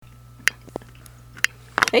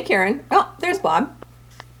Hey, Karen. Oh, there's Bob.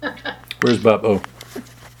 Where's Bob? Oh.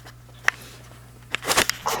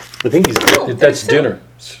 I think Oh, that's there's dinner.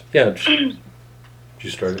 Yeah. Did you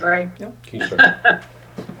start it? Sorry. No. Can you start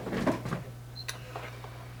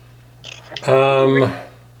it?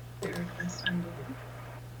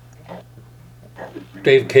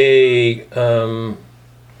 Dave K.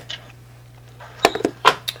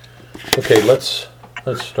 Okay, let's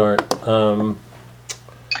start. I'm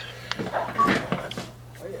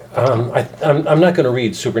not going to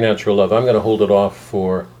read Supernatural Love. I'm going to hold it off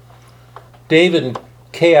for David and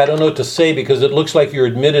Kay. I don't know what to say because it looks like you're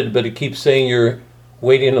admitted, but it keeps saying you're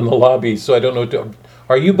waiting in the lobby, so I don't know what to.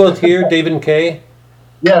 Are you both here, David and Kay?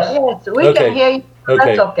 Yes. Yes, we Okay. can hear you.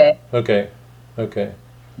 Okay. That's okay. Okay.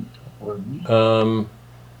 I'm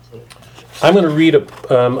going to read a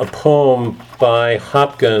poem by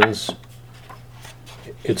Hopkins.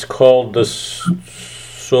 It's called "The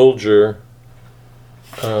Soldier."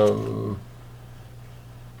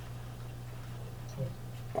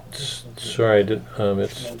 Sorry, I did.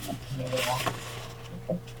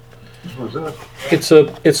 It's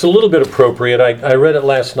a little bit appropriate. I read it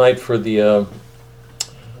last night for the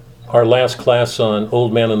our last class on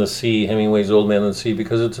Old Man and the Sea, Hemingway's Old Man and the Sea,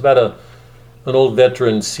 because it's about an old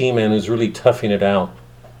veteran seaman who's really toughing it out.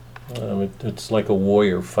 It's like a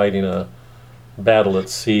warrior fighting a battle at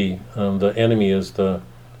sea. The enemy is I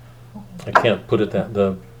can't put it that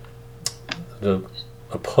the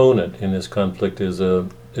opponent in this conflict is a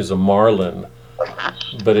marlin,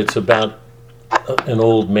 but it's about an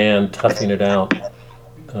old man toughing it out,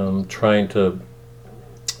 trying to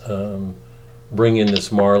bring in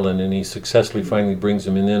this marlin, and he successfully finally brings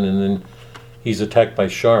him in, and then he's attacked by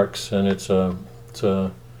sharks, and it's a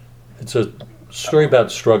story about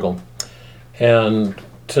struggle. And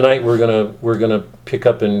tonight we're gonna pick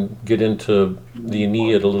up and get into the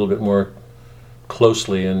Aeneid a little bit more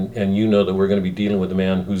closely, and you know that we're going to be dealing with a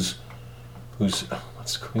man whose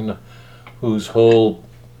whole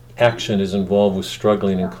action is involved with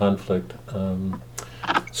struggling and conflict.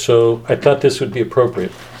 So I thought this would be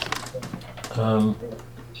appropriate.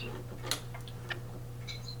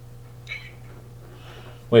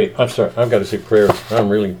 Wait, I'm sorry. I've got to say prayer. I'm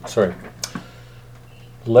really sorry.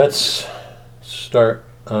 Let's start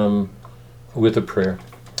with a prayer.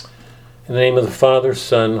 In the name of the Father,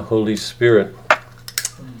 Son, Holy Spirit.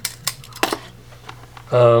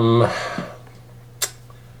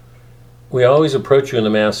 We always approach you in the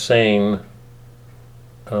Mass saying,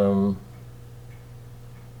 I'm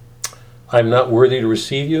not worthy to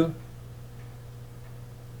receive you.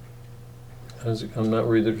 I'm not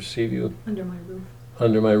worthy to receive you. Under my roof.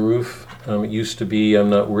 Under my roof. It used to be, I'm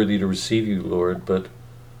not worthy to receive you, Lord, but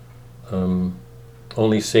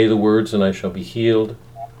only say the words and I shall be healed.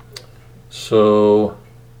 So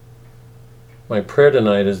my prayer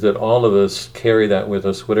tonight is that all of us carry that with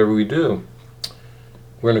us, whatever we do.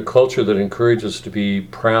 We're in a culture that encourages us to be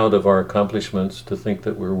proud of our accomplishments, to think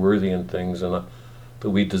that we're worthy in things and that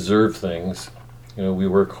we deserve things. You know, we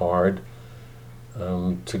work hard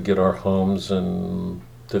to get our homes and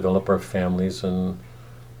develop our families, and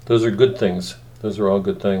those are good things. Those are all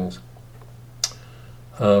good things.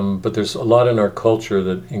 But there's a lot in our culture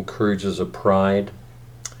that encourages a pride,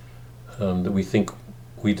 that we think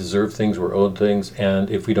we deserve things, we're owed things,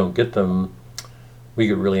 and if we don't get them, we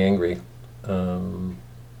get really angry,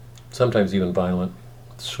 sometimes even violent.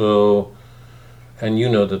 So, and you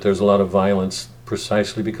know that there's a lot of violence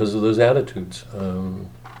precisely because of those attitudes.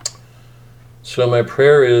 So my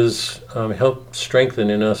prayer is, help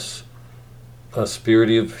strengthen in us a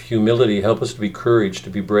spirit of humility, help us to be courage,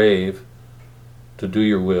 to be brave, to do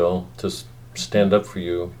your will, to stand up for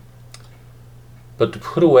you, but to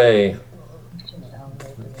put away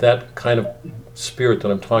that kind of spirit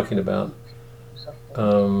that I'm talking about.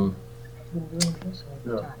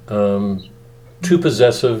 Too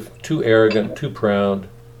possessive, too arrogant, too proud.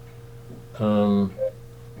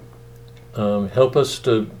 Help us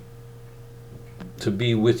to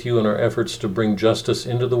be with you in our efforts to bring justice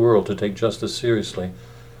into the world, to take justice seriously.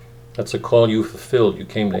 That's a call you fulfilled, you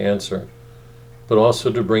came to answer. But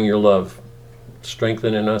also to bring your love.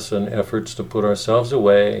 Strengthen in us in efforts to put ourselves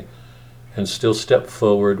away and still step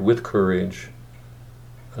forward with courage,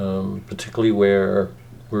 particularly where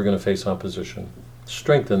we're going to face opposition.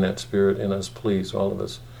 Strengthen that spirit in us, please, all of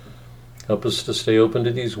us. Help us to stay open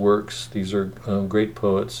to these works. These are great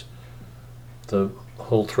poets. The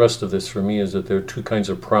whole thrust of this for me is that there are two kinds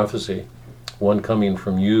of prophecy. One coming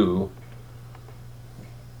from you.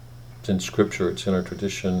 It's in Scripture, it's in our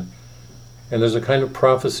tradition. And there's a kind of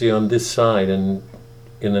prophecy on this side and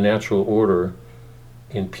in the natural order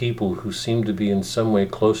in people who seem to be in some way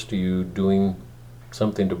close to you doing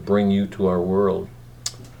something to bring you to our world.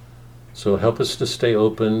 So help us to stay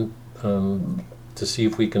open, to see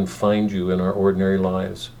if we can find you in our ordinary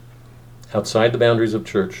lives, outside the boundaries of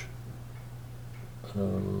church,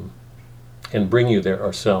 and bring you there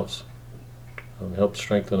ourselves. Help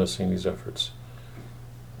strengthen us in these efforts.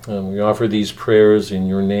 We offer these prayers in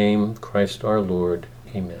your name, Christ our Lord.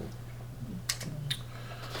 Amen.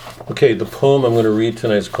 Okay, the poem I'm going to read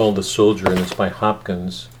tonight is called The Soldier, and it's by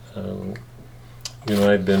Hopkins.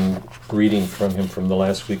 I've been reading from him from the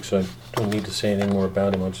last week, so I don't need to say anything more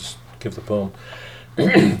about him. I'll just give the poem.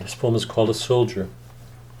 This poem is called A Soldier.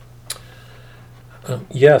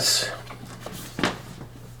 Yes.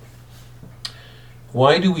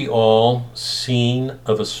 Why do we all, seen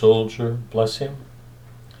of a soldier, bless him?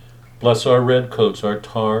 Bless our redcoats, our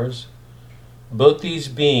tars, both these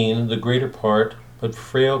being, the greater part, but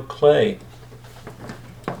frail clay.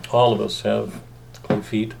 All of us have clay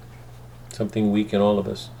feet, something weak in all of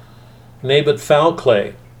us. Nay, but foul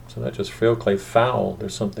clay. So not just frail clay, foul.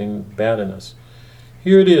 There's something bad in us.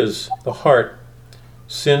 Here it is, the heart.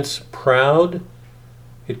 Since proud,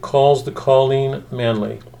 it calls the calling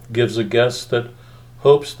manly, gives a guess that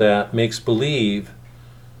hopes that, makes believe,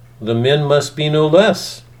 the men must be no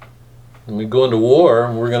less. When we go into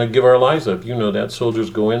war, we're going to give our lives up. You know that. Soldiers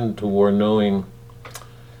go into war knowing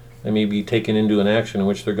they may be taken into an action in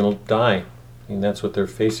which they're going to die. I mean, that's what they're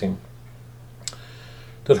facing.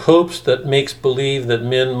 That hopes that makes believe that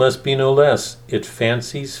men must be no less. It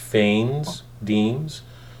fancies, feigns, deems,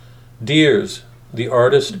 dears the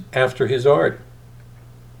artist after his art.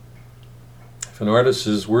 If an artist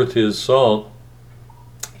is worth his salt,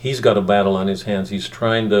 he's got a battle on his hands. He's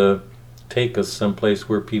trying to take us someplace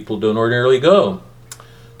where people don't ordinarily go.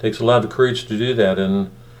 It takes a lot of courage to do that, and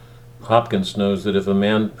Hopkins knows that if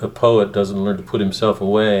a poet doesn't learn to put himself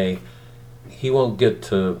away, he won't get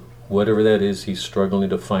to whatever that is he's struggling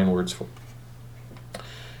to find words for.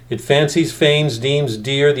 It fancies, feigns, deems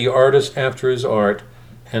dear the artist after his art,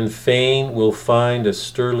 and fain will find as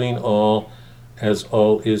sterling all as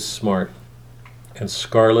all is smart. And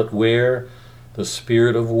scarlet wear the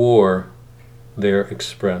spirit of war there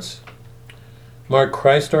express. Mark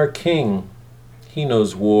Christ our King, he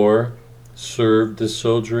knows war, served this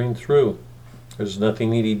soldiering through. There's nothing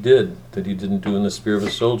that he did that he didn't do in the spirit of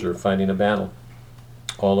a soldier, fighting a battle,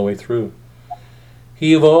 all the way through.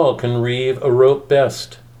 He of all can reeve a rope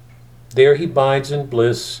best. There he bides in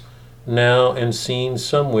bliss, now and seen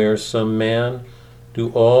somewhere some man do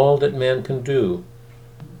all that man can do.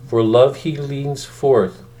 For love he leans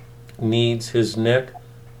forth, needs his neck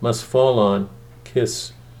must fall on,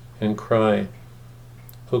 kiss and cry.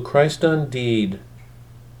 O Christ on deed,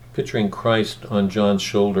 picturing Christ on John's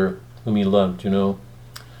shoulder, whom he loved, and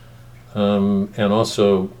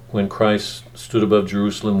also when Christ stood above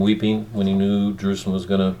Jerusalem weeping, when he knew Jerusalem was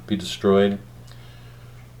going to be destroyed,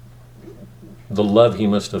 the love he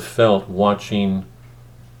must have felt watching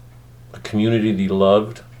a community that he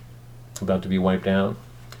loved about to be wiped out,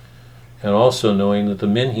 and also knowing that the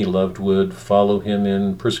men he loved would follow him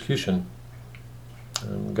in persecution.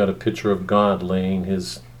 Got a picture of God laying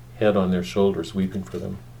his head on their shoulders, weeping for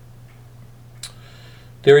them.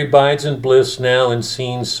 There he bides in bliss now and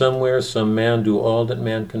seen somewhere some man do all that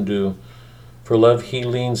man can do. For love he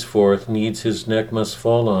leans forth, needs his neck must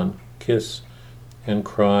fall on, kiss and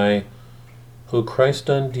cry. O Christ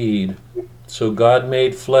on deed, so God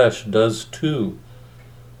made flesh does too.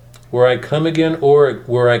 Where I come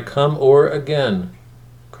or again,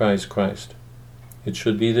 cries Christ. It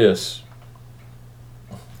should be this,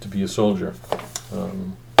 to be a soldier.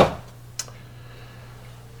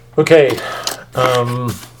 Okay,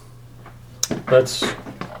 let's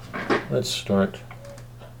start.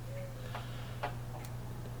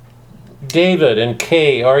 David and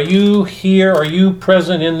Kay, are you here? Are you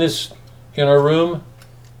present in our room?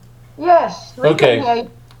 Yes. Okay.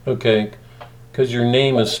 Okay, because your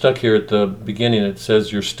name is stuck here at the beginning. It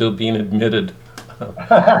says you're still being admitted.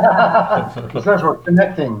 It says we're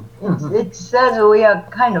connecting. It says we are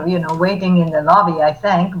kind of, waiting in the lobby, I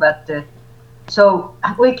think, but so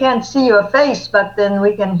we can't see your face, but then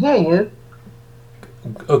we can hear you.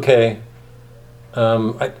 Okay.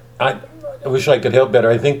 I wish I could help better.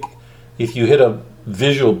 I think if you hit a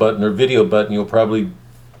visual button or video button, you'll probably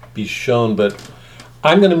be shown, but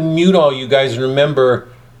I'm going to mute all you guys, and remember,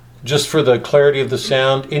 just for the clarity of the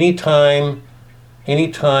sound, anytime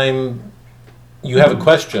you have a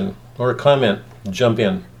question or a comment, jump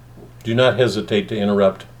in. Do not hesitate to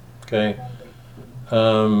interrupt, okay?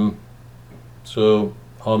 So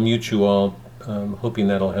I'll mute you all, hoping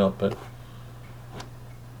that'll help, but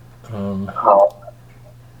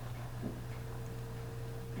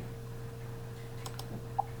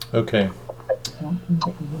Okay.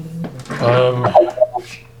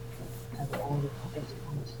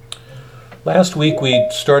 Last week we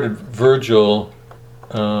started Virgil.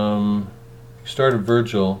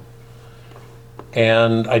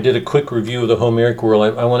 And I did a quick review of the Homeric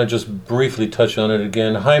world. I want to just briefly touch on it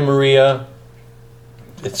again. Hi, Maria.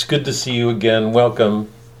 It's good to see you again. Welcome.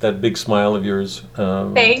 That big smile of yours.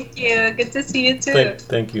 Thank you. Good to see you too.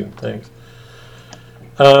 Thank you. Thanks.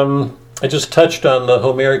 I just touched on the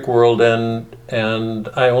Homeric world, and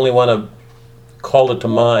I only want to call it to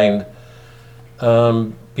mind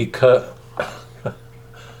because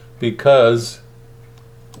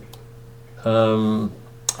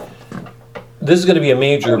this is going to be a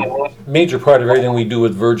major part of everything we do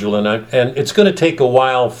with Virgil, and it's going to take a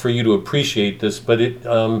while for you to appreciate this, but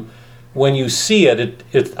when you see it,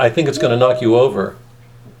 I think it's going to knock you over.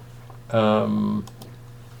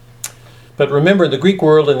 But remember, in the Greek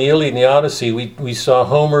world, in the Iliad and the Odyssey, we saw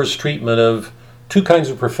Homer's treatment of two kinds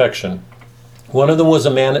of perfection. One of them was a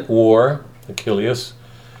man at war, Achilles,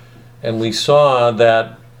 and we saw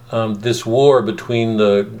that this war between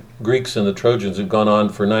the Greeks and the Trojans had gone on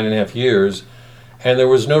for 9.5 years, and there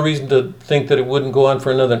was no reason to think that it wouldn't go on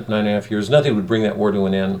for another 9.5 years. Nothing would bring that war to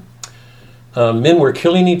an end. Men were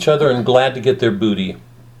killing each other and glad to get their booty,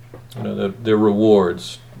 their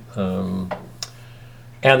rewards.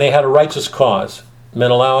 And they had a righteous cause.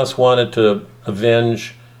 Menelaus wanted to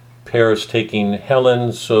avenge Paris taking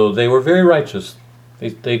Helen, so they were very righteous.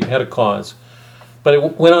 They had a cause. But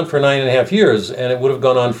it went on for 9.5 years, and it would have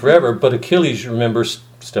gone on forever. But Achilles, remember,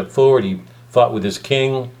 stepped forward. He fought with his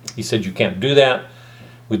king. He said, "You can't do that."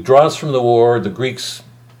 Withdraws from the war. The Greeks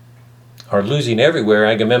are losing everywhere.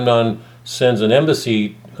 Agamemnon sends an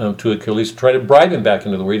embassy to Achilles to try to bribe him back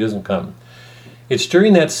into the war. He doesn't come. It's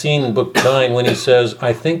during that scene in Book 9 when he says,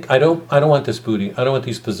 I don't want this booty. I don't want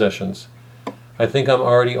these possessions. I think I'm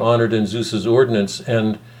already honored in Zeus's ordinance.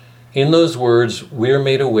 And in those words, we're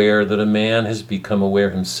made aware that a man has become aware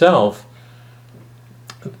himself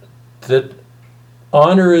that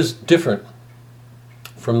honor is different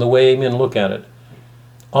from the way men look at it.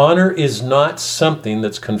 Honor is not something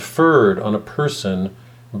that's conferred on a person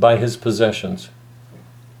by his possessions.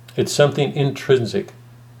 It's something intrinsic,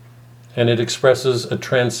 and it expresses a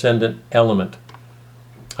transcendent element.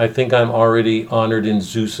 I think I'm already honored in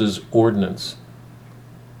Zeus's ordinance.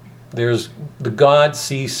 The god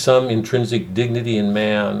sees some intrinsic dignity in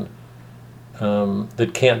man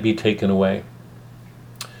that can't be taken away.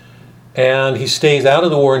 And he stays out of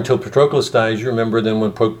the war until Patroclus dies. You remember then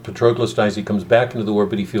when Patroclus dies, he comes back into the war,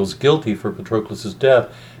 but he feels guilty for Patroclus'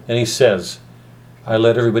 death. And he says, I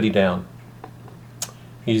let everybody down.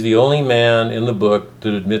 He's the only man in the book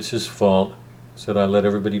that admits his fault, said, I let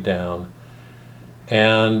everybody down.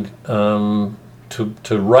 And to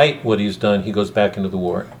right what he's done, he goes back into the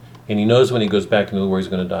war. And he knows when he goes back into the war, he's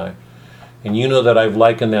going to die. And you know that I've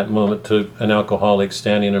likened that moment to an alcoholic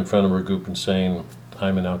standing in front of a group and saying,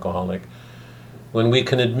 I'm an alcoholic. When we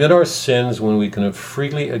can admit our sins, when we can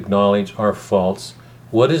freely acknowledge our faults,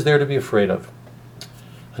 what is there to be afraid of?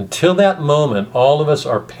 Until that moment, all of us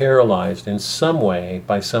are paralyzed in some way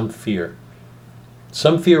by some fear.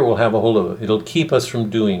 Some fear will have a hold of it. It'll keep us from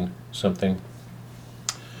doing something.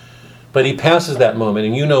 But he passes that moment,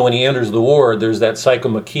 and you know when he enters the war, there's that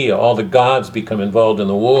psychomachia. All the gods become involved in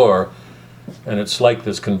the war, and it's like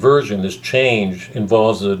this conversion, this change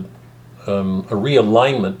involves a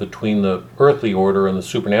realignment between the earthly order and the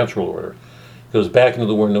supernatural order. He goes back into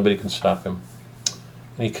the war, and nobody can stop him.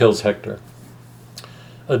 And he kills Hector.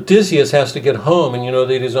 Odysseus has to get home, and you know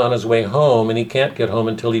that he's on his way home, and he can't get home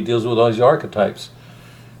until he deals with all these archetypes.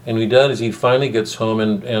 And what he does is he finally gets home,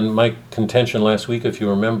 and my contention last week, if you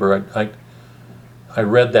remember, I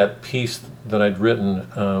read that piece that I'd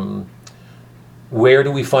written. Where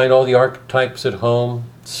do we find all the archetypes at home?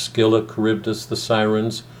 Scylla, Charybdis, the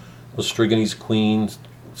Sirens, Ostrigenes' queens,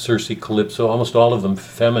 Circe, Calypso, almost all of them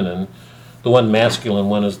feminine. The one masculine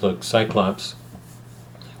one is the Cyclops.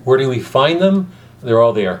 Where do we find them? They're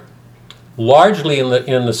all there, largely in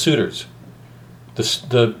the suitors.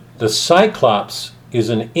 The Cyclops is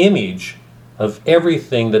an image of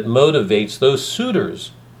everything that motivates those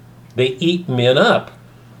suitors. They eat men up.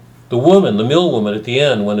 The woman, the mill woman at the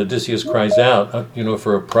end, when Odysseus cries out,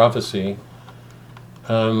 for a prophecy,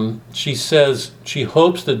 she says she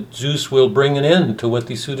hopes that Zeus will bring an end to what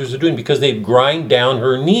these suitors are doing because they grind down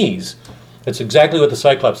her knees. That's exactly what the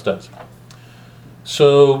Cyclops does.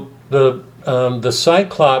 So the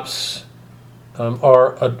Cyclops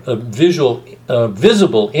are a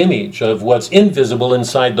visible image of what's invisible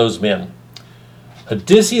inside those men.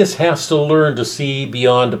 Odysseus has to learn to see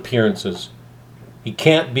beyond appearances. He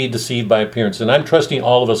can't be deceived by appearance. And I'm trusting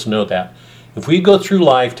all of us know that. If we go through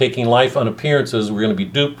life taking life on appearances, we're going to be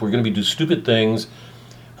duped, we're going to do stupid things,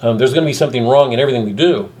 there's going to be something wrong in everything we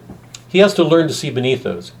do. He has to learn to see beneath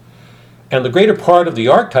those. And the greater part of the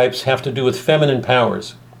archetypes have to do with feminine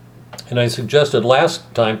powers. And I suggested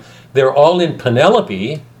last time, they're all in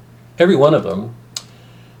Penelope, every one of them,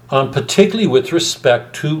 particularly with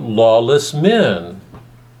respect to lawless men.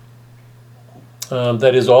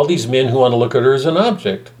 That is, all these men who want to look at her as an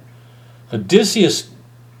object. Odysseus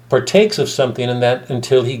partakes of something in that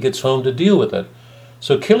until he gets home to deal with it.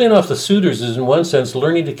 So killing off the suitors is in one sense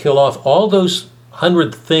learning to kill off all those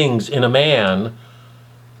 100 things in a man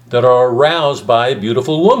that are aroused by a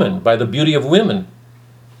beautiful woman, by the beauty of women.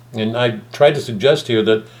 And I tried to suggest here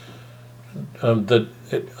that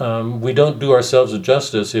we don't do ourselves a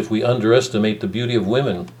justice if we underestimate the beauty of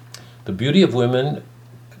women. The beauty of women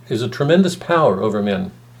is a tremendous power over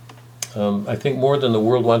men. I think more than the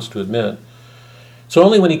world wants to admit. It's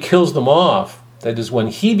only when he kills them off, that is when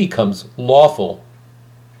he becomes lawful,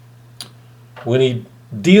 when he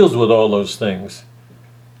deals with all those things,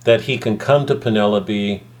 that he can come to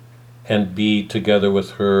Penelope and be together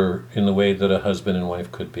with her in the way that a husband and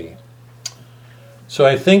wife could be. So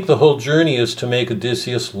I think the whole journey is to make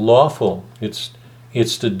Odysseus lawful. It's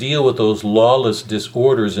to deal with those lawless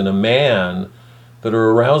disorders in a man that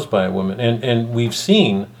are aroused by a woman. And we've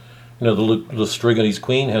seen, the Laestrygones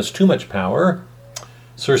queen has too much power.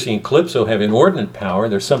 Circe and Calypso have inordinate power.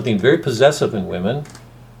 There's something very possessive in women.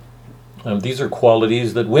 These are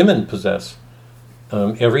qualities that women possess.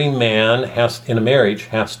 Every man in a marriage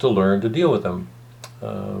has to learn to deal with them.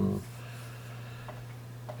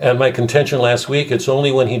 And my contention last week, it's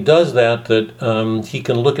only when he does that that he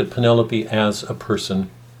can look at Penelope as a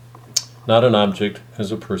person, not an object,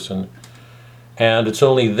 as a person. And it's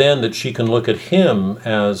only then that she can look at him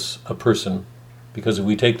as a person. Because if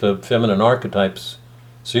we take the feminine archetypes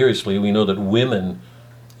seriously, we know that women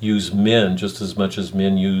use men just as much as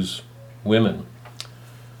men use women.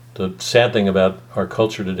 The sad thing about our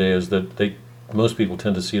culture today is that most people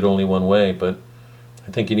tend to see it only one way, but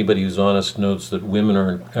I think anybody who's honest knows that women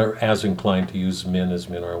are as inclined to use men as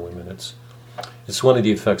men are women. It's one of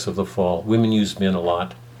the effects of the fall. Women use men a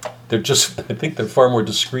lot. I think they're far more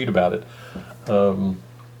discreet about it.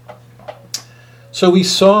 So we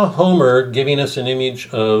saw Homer giving us an image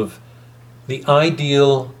of the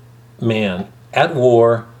ideal man at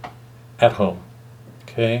war, at home.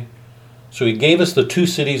 Okay? So he gave us the two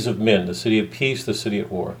cities of men, the city of peace, the city at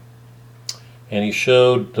war. And he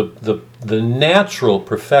showed the natural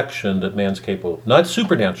perfection that man's capable of. Not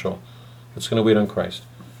supernatural, that's going to wait on Christ,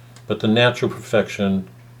 but the natural perfection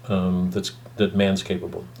that man's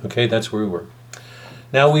capable. Okay, that's where we were.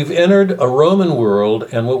 Now we've entered a Roman world,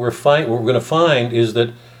 and what we're going to find is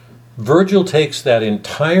that Virgil takes that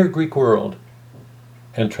entire Greek world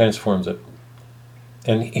and transforms it.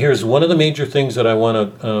 And here's one of the major things that I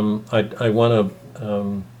want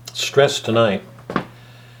to stress tonight.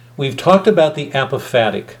 We've talked about the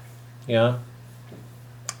apophatic, yeah?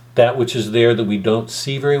 That which is there that we don't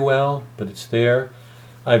see very well, but it's there.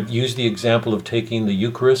 I've used the example of taking the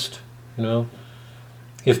Eucharist,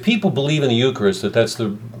 If people believe in the Eucharist, that's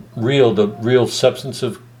the real substance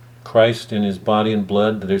of Christ in his body and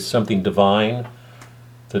blood, that there's something divine,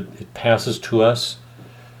 that it passes to us,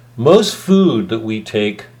 most food that we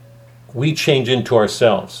take, we change into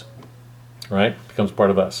ourselves, right? It becomes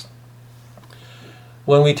part of us.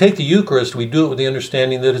 When we take the Eucharist, we do it with the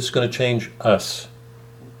understanding that it's going to change us,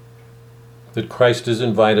 that Christ has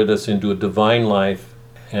invited us into a divine life,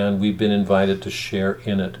 and we've been invited to share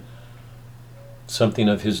in it, something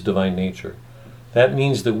of his divine nature. That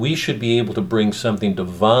means that we should be able to bring something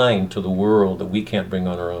divine to the world that we can't bring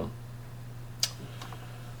on our own.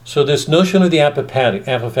 So this notion of the apophatic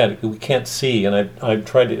that we can't see, and I've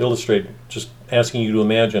tried to illustrate, just asking you to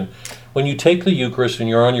imagine, when you take the Eucharist and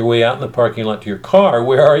you're on your way out in the parking lot to your car,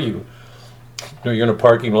 where are you? You're in a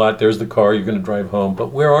parking lot, there's the car, you're going to drive home, but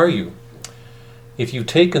where are you? If you've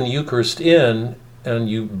taken the Eucharist in, and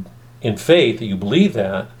you, in faith, that you believe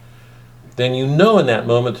that, then you know in that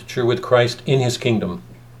moment that you're with Christ in his kingdom.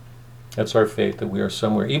 That's our faith, that we are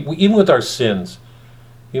somewhere, even with our sins,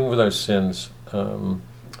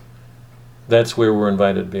 that's where we're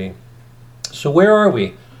invited to be. So where are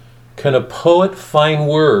we? Can a poet find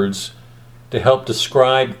words to help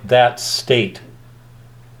describe that state?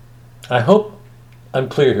 I hope I'm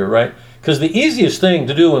clear here, right? Because the easiest thing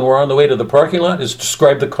to do when we're on the way to the parking lot is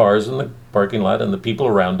describe the cars in the parking lot and the people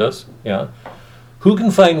around us. Yeah. Who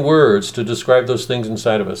can find words to describe those things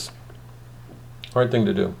inside of us? Hard thing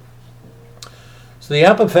to do. So the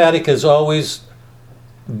apophatic is always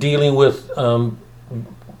dealing with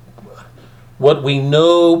what we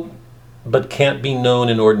know but can't be known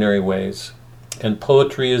in ordinary ways. And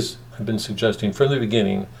poetry, as I've been suggesting from the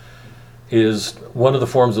beginning, is one of the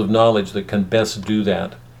forms of knowledge that can best do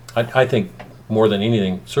that. I think more than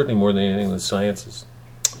anything, certainly more than anything in the sciences.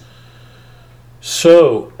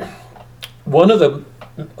 So, one of the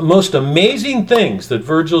most amazing things that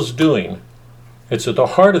Virgil's doing, it's at the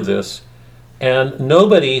heart of this, and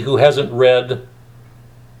nobody who hasn't read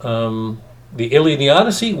the Iliad and the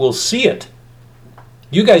Odyssey will see it.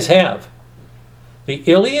 You guys have. The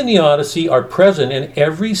Iliad and the Odyssey are present in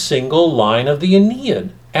every single line of the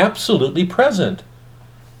Aeneid. Absolutely present.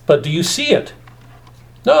 But do you see it?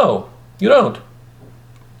 No, you don't.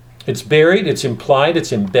 It's buried, it's implied,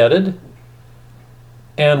 it's embedded.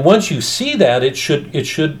 And once you see that, it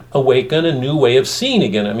should awaken a new way of seeing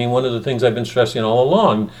again. I mean, one of the things I've been stressing all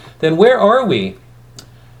along. Then where are we?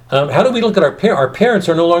 How do we look at our parents? Our parents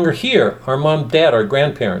are no longer here. Our mom, dad, our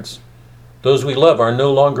grandparents, those we love are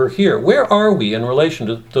no longer here. Where are we in relation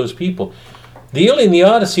to those people? The Iliad and the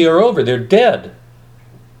Odyssey are over. They're dead.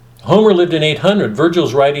 Homer lived in 800.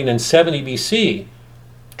 Virgil's writing in 70 BC.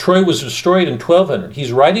 Troy was destroyed in 1200.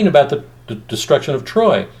 He's writing about the destruction of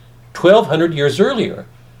Troy 1200 years earlier.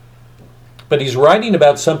 But he's writing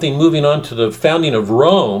about something moving on to the founding of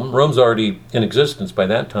Rome. Rome's already in existence by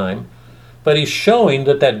that time. But he's showing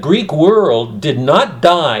that that Greek world did not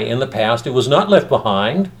die in the past. It was not left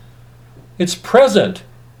behind. It's present.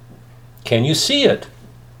 Can you see it?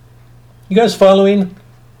 You guys following?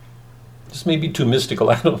 This may be too mystical,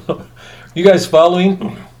 I don't know. You guys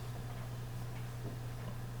following?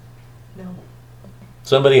 No.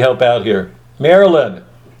 Somebody help out here. Marilyn.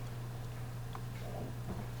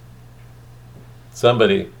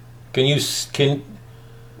 Somebody. Can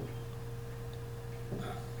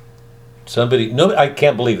somebody, no, I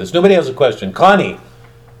can't believe this. Nobody has a question. Connie.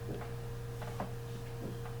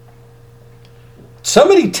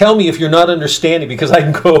 Somebody tell me if you're not understanding, because I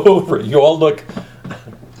can go over it. You all look.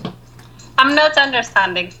 I'm not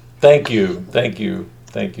understanding. Thank you. Let's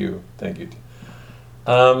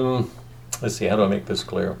see, how do I make this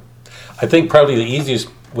clear? I think probably the easiest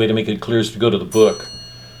way to make it clear is to go to the book.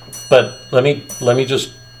 But let me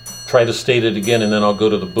just try to state it again, and then I'll go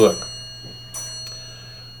to the book.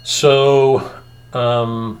 So,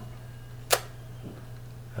 how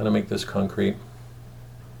to make this concrete?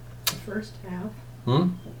 The first half.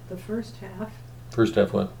 The first half First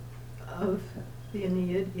half what? of the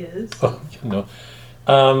Aeneid is. Oh, no.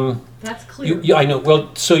 That's clear. Yeah, I know.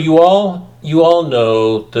 Well, so you all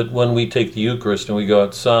know that when we take the Eucharist and we go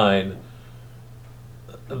outside,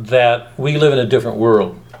 that we live in a different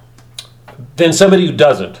world than somebody who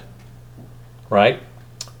doesn't, right?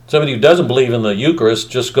 Somebody who doesn't believe in the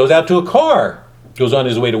Eucharist just goes out to a car, goes on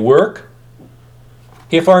his way to work.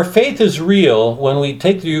 If our faith is real, when we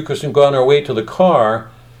take the Eucharist and go on our way to the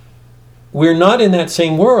car, we're not in that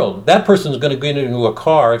same world. That person's going to get into a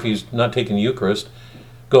car if he's not taking the Eucharist,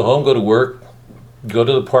 go home, go to work, go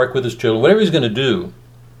to the park with his children, whatever he's going to do.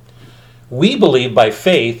 We believe by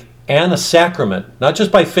faith and a sacrament, not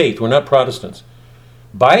just by faith, we're not Protestants.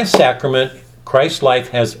 By a sacrament, Christ's life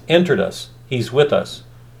has entered us. He's with us.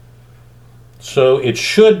 So it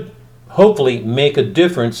should hopefully make a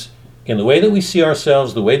difference in the way that we see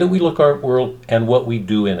ourselves, the way that we look at our world, and what we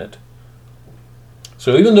do in it.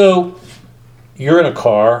 So even though you're in a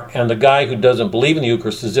car and the guy who doesn't believe in the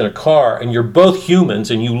Eucharist is in a car and you're both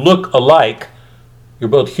humans and you look alike, you're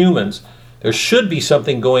both humans, there should be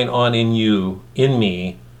something going on in you, in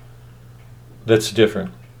me, that's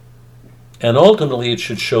different. And ultimately it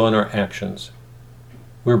should show in our actions.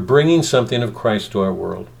 We're bringing something of Christ to our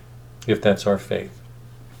world, if that's our faith.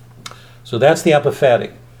 So that's the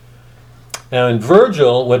apophatic. Now in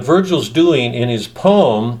Virgil, what Virgil's doing in his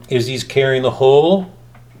poem is he's carrying the whole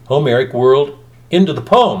Homeric world into the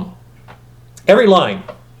poem. Every line.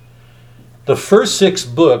 The first 6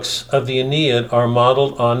 books of the Aeneid are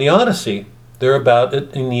modeled on the Odyssey. They're about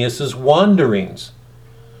Aeneas' wanderings.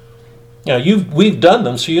 Now we've done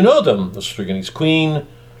them, so you know them. The Stygian's Queen,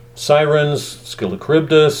 Sirens, Scylla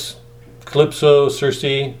Charybdis, Calypso,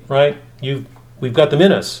 Circe, right? We've got them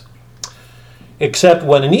in us. Except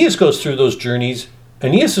when Aeneas goes through those journeys,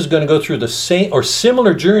 Aeneas is going to go through the same or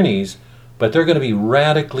similar journeys, but they're going to be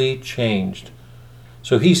radically changed.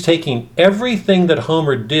 So he's taking everything that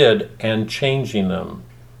Homer did and changing them.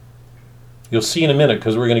 You'll see in a minute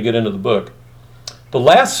because we're going to get into the book. The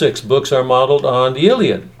last 6 books are modeled on the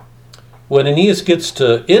Iliad. When Aeneas gets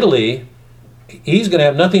to Italy, he's going to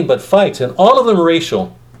have nothing but fights, and all of them are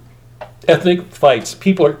racial. Ethnic fights.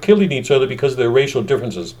 People are killing each other because of their racial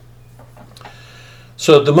differences.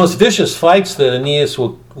 So the most vicious fights that Aeneas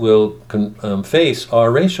will face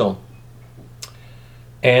are racial.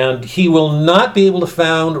 And he will not be able to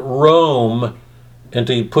found Rome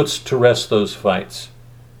until he puts to rest those fights.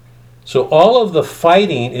 So all of the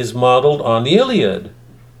fighting is modeled on the Iliad,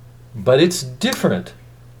 but it's different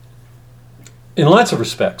in lots of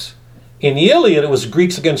respects. In the Iliad, it was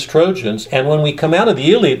Greeks against Trojans, and when we come out of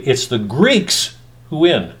the Iliad, it's the Greeks who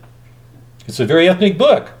win. It's a very ethnic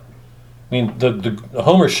book. I mean, the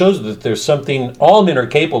Homer shows that there's something all men are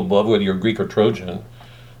capable of, whether you're Greek or Trojan,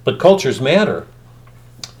 but cultures matter.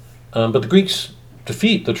 But the Greeks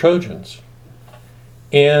defeat the Trojans.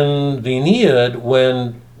 In the Aeneid,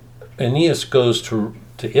 when Aeneas goes to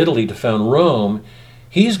Italy to found Rome,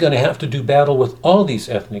 he's going to have to do battle with all these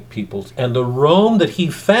ethnic peoples. And the Rome that he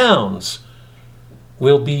founds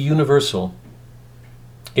will be universal.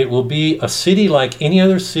 It will be a city like any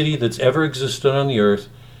other city that's ever existed on the earth.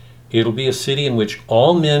 It'll be a city in which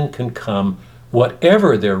all men can come,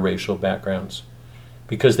 whatever their racial backgrounds,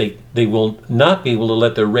 because they will not be able to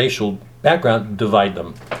let their racial background divide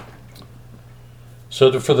them.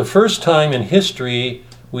 So for the first time in history,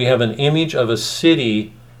 we have an image of a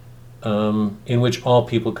city in which all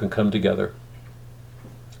people can come together.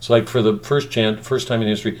 It's like for the first time in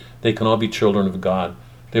history, they can all be children of God.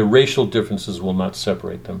 Their racial differences will not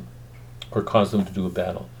separate them or cause them to do a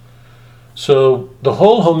battle. So the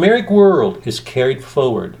whole Homeric world is carried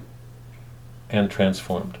forward and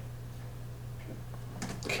transformed.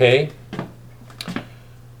 Okay?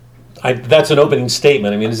 That's an opening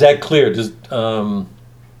statement. I mean, is that clear?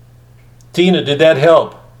 Tina, did that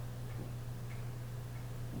help?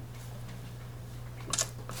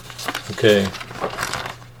 Okay.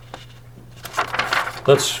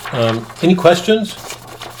 Let's, any questions?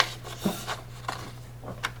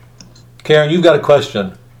 Karen, you've got a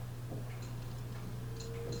question.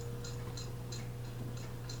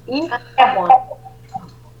 I have one.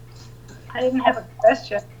 I didn't have a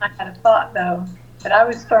question. I had a thought, though. But I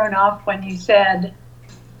was thrown off when you said,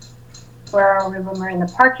 where are we when we're in the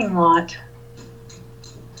parking lot?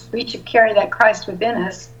 We should carry that Christ within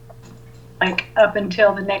us, like up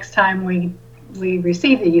until the next time we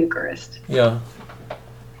receive the Eucharist. Yeah.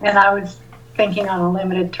 And I was thinking on a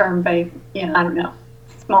limited term basis. Yeah, I don't know.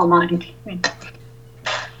 Small mind.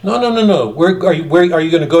 No. Where are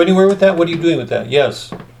you going to go anywhere with that? What are you doing with that? Yes.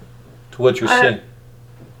 To what you're saying.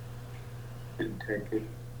 Didn't take it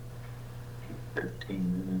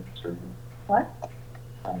 15 minutes or What?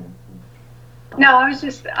 I don't know. No, I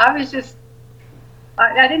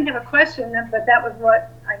didn't have a question, but that was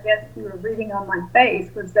what I guess you were reading on my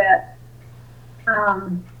face, was that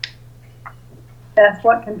that's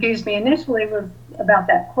what confused me initially, was about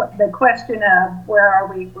that the question of where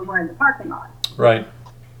are we when we're in the parking lot. Right.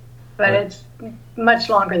 But Right. it's much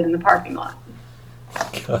longer than the parking lot.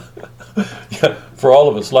 Yeah, for all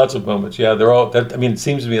of us, lots of moments. Yeah, they're all. It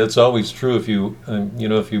seems to me that's always true if you,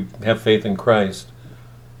 if you have faith in Christ.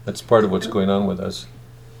 That's part of what's going on with us.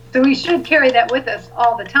 So we should carry that with us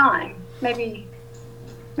all the time. Maybe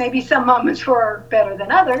some moments were better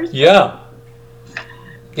than others. Yeah.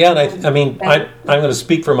 Yeah, and I'm going to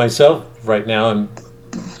speak for myself right now, and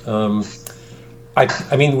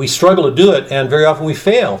we struggle to do it, and very often we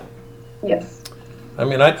fail. Yes.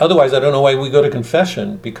 Otherwise I don't know why we go to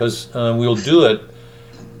confession, because we'll do it.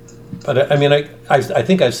 But I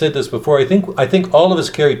think I've said this before. I think all of us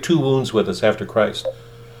carry two wounds with us after Christ.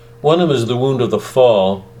 One of them is the wound of the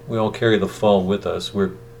fall. We all carry the fall with us.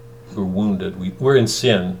 We're wounded. We're in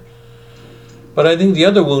sin. But I think the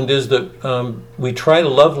other wound is that we try to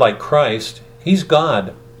love like Christ. He's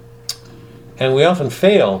God. And we often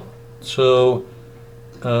fail. So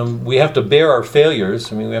we have to bear our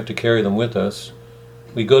failures. We have to carry them with us.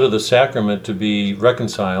 We go to the sacrament to be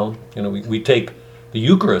reconciled. We take the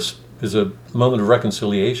Eucharist is a moment of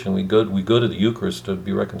reconciliation. We go to the Eucharist to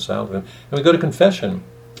be reconciled. And we go to confession.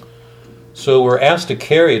 So we're asked to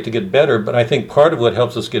carry it to get better, but I think part of what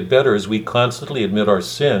helps us get better is we constantly admit our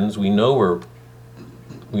sins. We know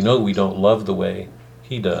we don't love the way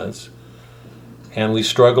He does, and we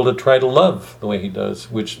struggle to try to love the way He does,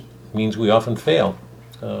 which means we often fail.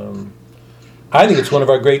 I think it's one of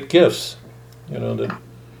our great gifts,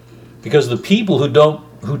 because the people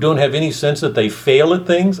who don't have any sense that they fail at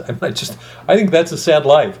things, I think that's a sad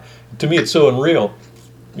life. To me, it's so unreal,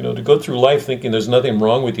 to go through life thinking there's nothing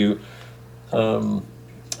wrong with you.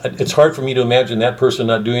 It's hard for me to imagine that person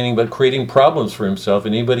not doing anything but creating problems for himself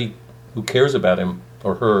and anybody who cares about him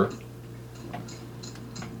or her.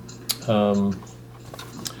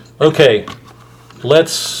 Okay,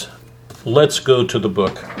 let's go to the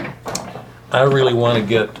book. I really want to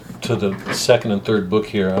get to the second and third book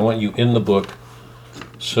here. I want you in the book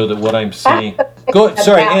so that what I'm seeing.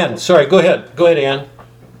 Sorry, Ann. Sorry, go ahead. Go ahead, Ann.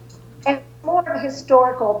 And more more of a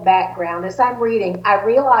historical background. As I'm reading, I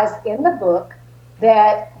realized in the book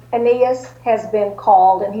that Aeneas has been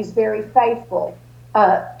called, and he's very faithful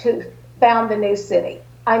to found the new city.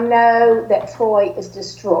 I know that Troy is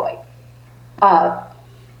destroyed.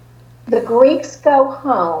 The Greeks go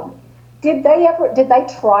home. Did they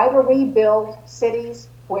try to rebuild cities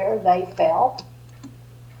where they fell?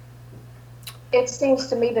 It seems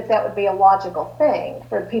to me that that would be a logical thing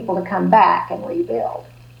for people to come back and rebuild.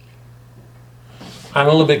 I'm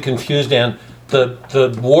a little bit confused, Anne.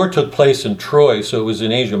 The war took place in Troy, so it was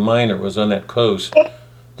in Asia Minor. It was on that coast.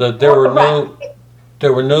 There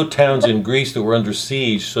were no towns in Greece that were under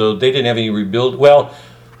siege, so they didn't have any rebuild. Well,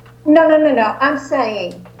 No. I'm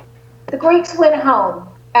saying the Greeks went home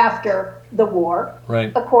after the war,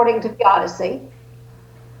 right. according to the Odyssey.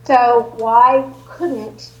 So why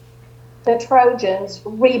couldn't the Trojans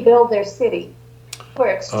rebuild their city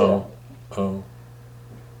where it stood? Oh.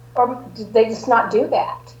 Or did they just not do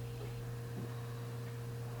that?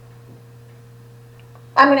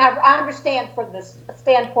 I mean, I understand from the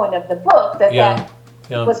standpoint of the book that that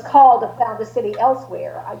was called to found a city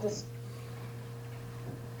elsewhere.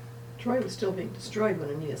 Troy was still being destroyed when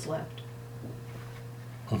Aeneas left.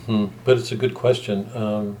 But it's a good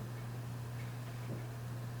question.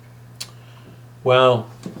 Wow.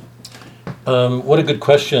 What a good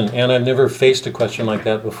question, and I've never faced a question like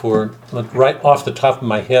that before. Right off the top of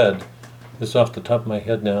my head, it's off the top of my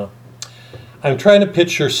head now. I'm trying to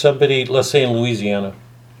picture somebody, let's say in Louisiana,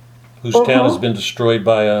 whose town has been destroyed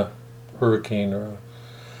by a hurricane or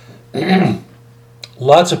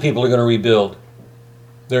lots of people are going to rebuild.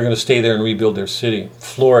 They're going to stay there and rebuild their city.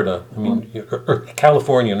 Florida, or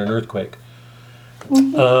California in an earthquake.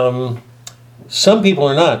 Some people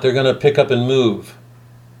are not. They're going to pick up and move.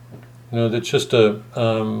 That's just they're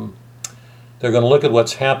going to look at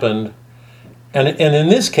what's happened. And in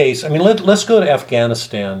this case, let's go to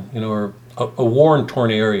Afghanistan, or a war-torn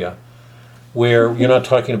area where you're not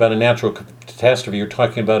talking about a natural catastrophe. You're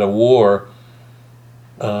talking about a war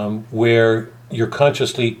where you're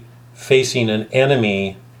consciously facing an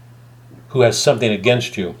enemy who has something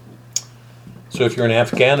against you. So if you're in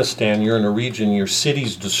Afghanistan, you're in a region, your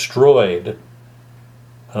city's destroyed,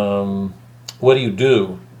 what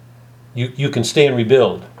do? You can stay and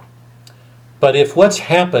rebuild. But if what's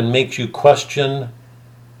happened makes you question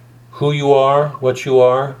who you are, what you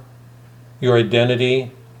are, your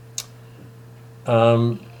identity,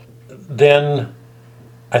 then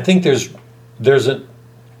I think there's a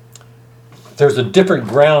different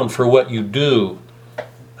ground for what you do.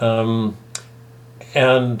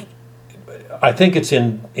 And I think it's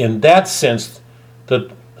in that sense that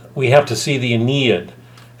we have to see the Aeneid.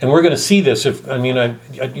 And we're going to see this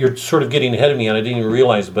you're sort of getting ahead of me and I didn't even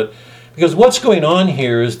realize it, but because what's going on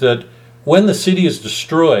here is that when the city is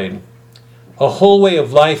destroyed, a whole way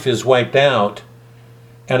of life is wiped out,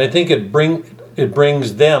 and I think it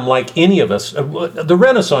brings them, like any of us, the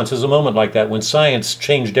Renaissance is a moment like that when science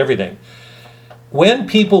changed everything. When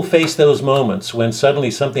people face those moments, when suddenly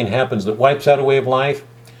something happens that wipes out a way of life,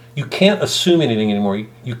 you can't assume anything anymore.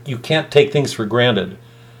 You can't take things for granted.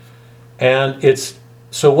 And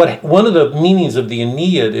one of the meanings of the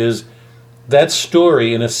Aeneid is that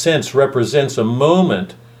story, in a sense, represents a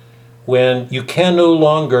moment when you can no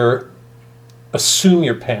longer assume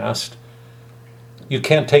your past. You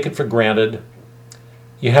can't take it for granted.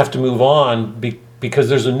 You have to move on because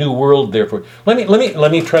there's a new world there for you.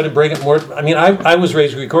 Let me try to break it more. I was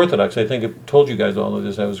raised Greek Orthodox. I think I've told you guys all of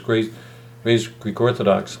this. I was raised Greek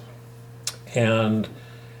Orthodox and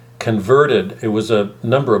converted. It was a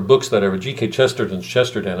number of books that I read. G.K. Chesterton's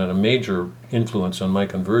Chesterton had a major influence on my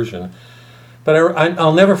conversion. But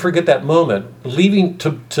I'll never forget that moment. Leaving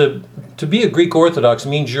to be a Greek Orthodox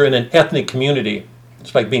means you're in an ethnic community.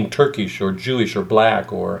 It's like being Turkish or Jewish or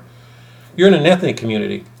black, or you're in an ethnic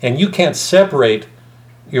community, and you can't separate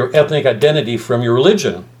your ethnic identity from your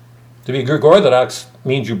religion. To be Greek Orthodox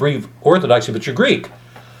means you breathe Orthodoxy, but you're Greek.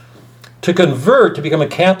 To convert, to become a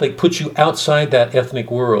Catholic, puts you outside that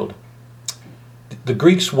ethnic world. The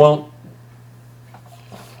Greeks you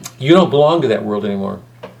don't belong to that world anymore.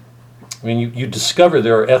 You discover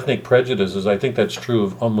there are ethnic prejudices. I think that's true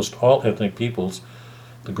of almost all ethnic peoples.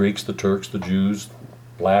 The Greeks, the Turks, the Jews,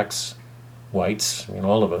 blacks, whites,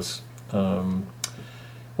 all of us.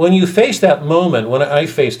 When you face that moment, when I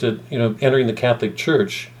faced it, entering the Catholic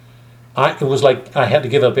Church, it was like I had to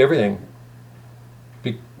give up everything.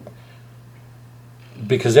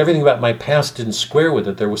 Because everything about my past didn't square with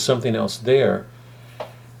it. There was something else there.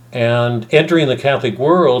 And entering the Catholic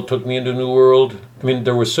world took me into a new world.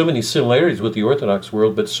 There were so many similarities with the Orthodox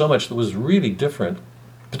world, but so much that was really different,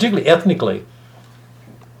 particularly ethnically.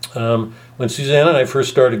 When Suzanne and I first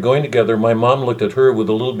started going together, my mom looked at her with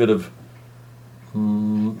a little bit of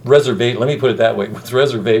reservation. Let me put it that way, with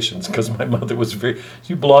reservations, because my mother was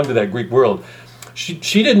she belonged to that Greek world. I'm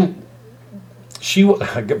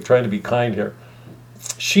trying to be kind here.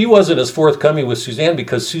 She wasn't as forthcoming with Suzanne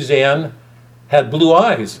because Suzanne had blue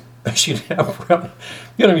eyes. She didn't have brown,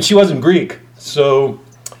 she wasn't Greek. So,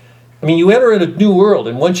 you enter in a new world,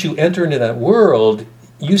 and once you enter into that world,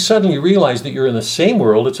 you suddenly realize that you're in the same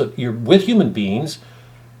world. You're with human beings.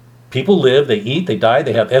 People live, they eat, they die,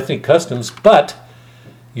 they have ethnic customs, but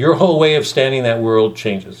your whole way of standing in that world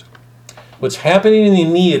changes. What's happening in the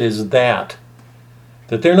Aeneid is that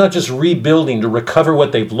they're not just rebuilding to recover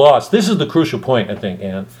what they've lost. This is the crucial point, I think,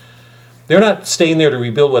 Anne. They're not staying there to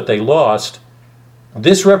rebuild what they lost.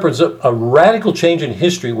 This represents a radical change in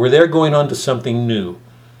history where they're going on to something new.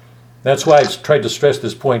 That's why I tried to stress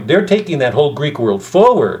this point. They're taking that whole Greek world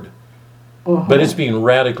forward, but it's being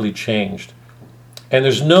radically changed. And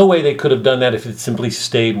there's no way they could have done that if it simply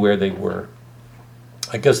stayed where they were.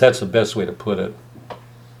 I guess that's the best way to put it.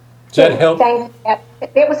 Does that help? Thank you.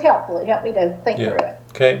 It was helpful. It helped me to think through it.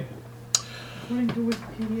 Okay. According to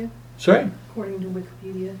Wikipedia. Sorry? According to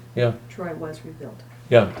Wikipedia. Yeah. Troy was rebuilt.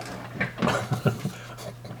 Yeah.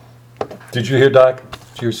 Did you hear, Doc?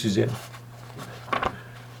 Did you hear Suzanne?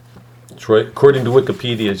 Troy, according to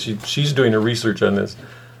Wikipedia, she's doing her research on this.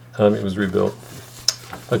 It was rebuilt.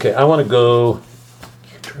 Okay, I want to go.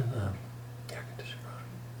 Can you turn the air conditioner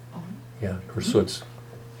on? Yeah, or so it's.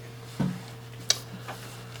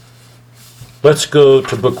 Let's go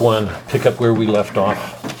to book 1, pick up where we left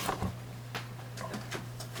off.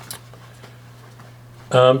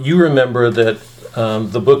 You remember that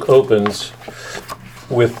the book opens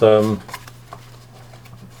with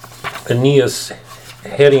Aeneas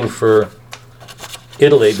heading for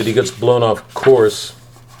Italy, but he gets blown off course,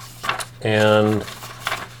 and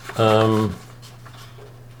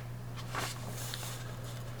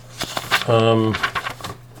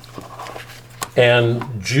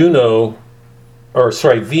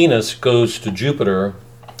Venus goes to Jupiter,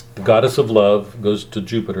 the goddess of love, goes to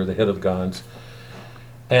Jupiter, the head of gods,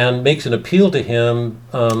 and makes an appeal to him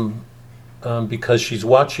because she's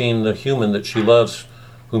watching the human that she loves,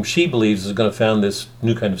 whom she believes is going to found this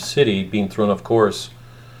new kind of city, being thrown off course.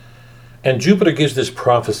 And Jupiter gives this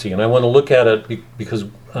prophecy, and I want to look at it because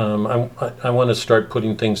I want to start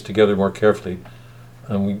putting things together more carefully.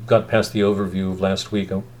 We got past the overview of last week.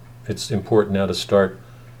 It's important now to start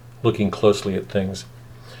looking closely at things.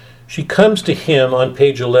 She comes to him on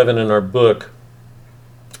page 11 in our book,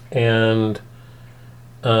 and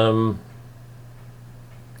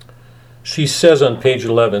she says on page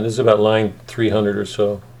 11, this is about line 300 or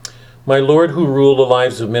so, "My Lord, who rule the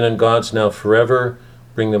lives of men and gods now forever,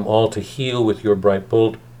 bring them all to heel with your bright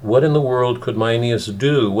bolt. What in the world could my Aeneas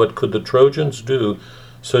do? What could the Trojans do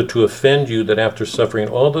so to offend you that after suffering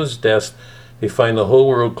all those deaths, they find the whole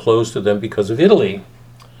world closed to them because of Italy?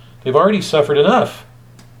 They've already suffered enough.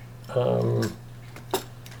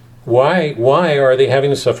 Why are they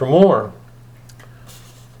having to suffer more?"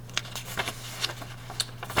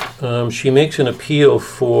 She makes an appeal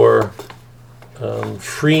for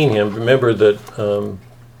freeing him. Remember that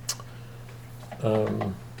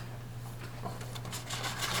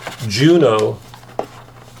Juno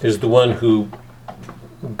is the one who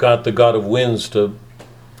got the god of winds to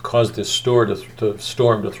cause this storm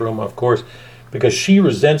to throw him off course, because she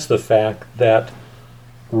resents the fact that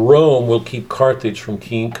Rome will keep Carthage from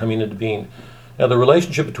coming into being. Now, the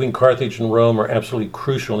relationship between Carthage and Rome are absolutely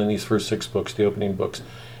crucial in these first 6 books, the opening books.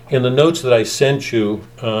 In the notes that I sent you,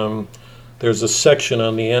 there's a section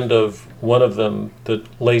on the end of one of them that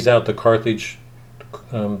lays out the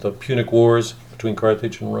the Punic Wars between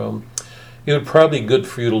Carthage and Rome. It would probably be good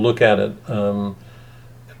for you to look at it. You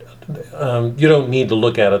don't need to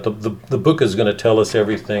look at it. The book is going to tell us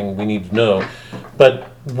everything we need to know. But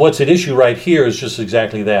what's at issue right here is just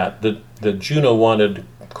exactly that Juno wanted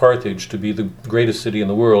Carthage to be the greatest city in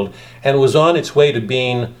the world, and it was on its way to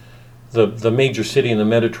being the major city in the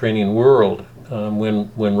Mediterranean world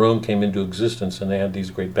when Rome came into existence and they had these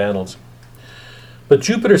great battles. But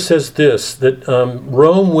Jupiter says this, that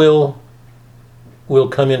Rome will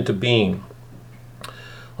come into being.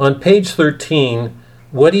 On page 13,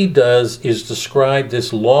 what he does is describe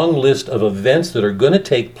this long list of events that are going to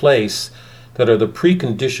take place that are the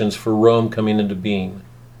preconditions for Rome coming into being.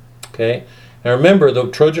 Okay? Now remember, the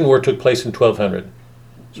Trojan War took place in 1200.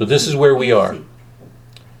 So this is where we are.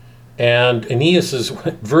 And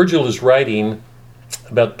Virgil is writing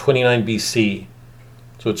about 29 BC.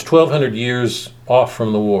 So it's 1200 years off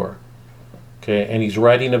from the war. Okay, and he's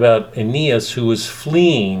writing about Aeneas, who was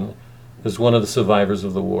fleeing as one of the survivors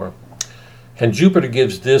of the war. And Jupiter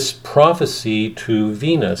gives this prophecy to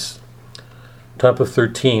Venus. Top of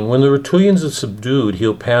 13. When the Rutulians are subdued,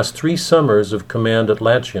 he'll pass 3 summers of command at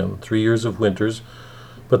Latium, 3 years of winters.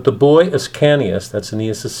 But the boy Ascanius, that's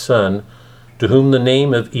Aeneas' son, to whom the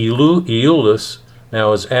name of Iulus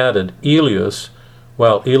now is added, Ilius,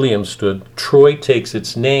 while Ilium stood, Troy takes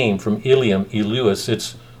its name from Ilium, Iulus,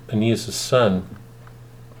 it's Aeneas' son.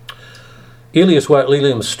 Ilius, while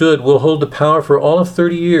Ilium stood, will hold the power for all of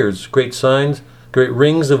 30 years, great signs, great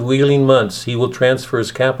rings of wheeling months. He will transfer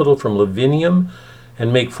his capital from Lavinium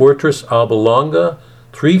and make fortress Alba Longa.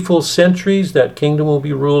 3 full centuries, that kingdom will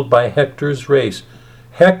be ruled by Hector's race.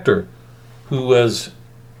 Hector, who was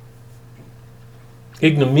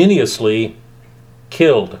ignominiously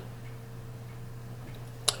killed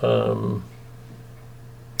until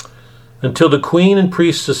the queen and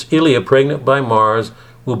priestess Ilia, pregnant by Mars,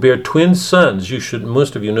 will bear twin sons.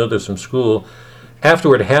 Most of you know this from school.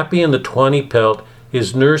 Afterward, happy in the tawny pelt,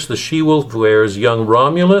 his nurse, the she-wolf wears, young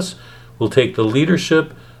Romulus, will take the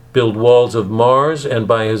leadership, build walls of Mars, and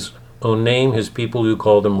by his own name, his people who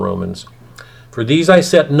call them Romans. For these I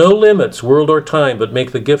set no limits, world or time, but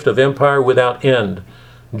make the gift of empire without end.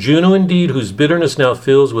 Juno, indeed, whose bitterness now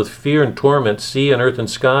fills with fear and torment sea and earth and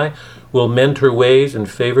sky, will mend her ways and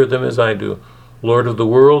favor them as I do. Lord of the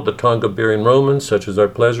world, the tongue-bearing Romans, such is our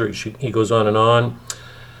pleasure. He goes on and on.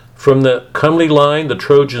 From the comely line, the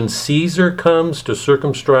Trojan Caesar comes to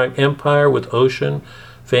circumscribe empire with ocean,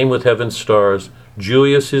 fame with heaven's stars.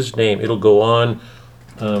 Julius his name. It'll go on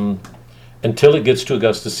until it gets to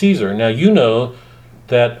Augustus Caesar. Now you know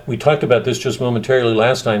that we talked about this just momentarily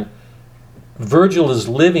last time. Virgil is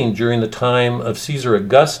living during the time of Caesar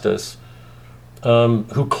Augustus,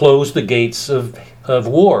 who closed the gates of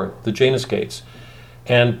war, the Janus gates.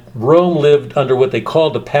 And Rome lived under what they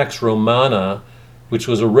called the Pax Romana, which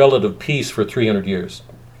was a relative peace for 300 years.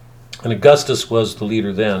 And Augustus was the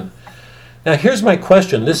leader then. Now here's my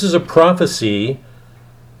question. This is a prophecy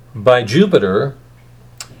by Jupiter.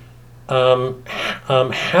 How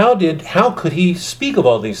could he speak of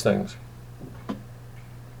all these things?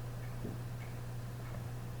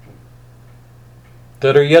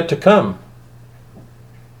 That are yet to come.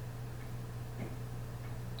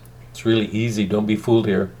 It's really easy. Don't be fooled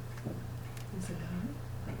here.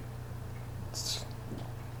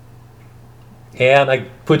 And I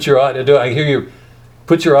put your audio. I hear you.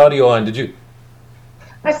 Put your audio on. Did you?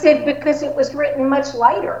 I said because it was written much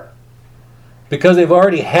later. Because they've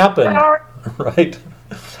already happened, right?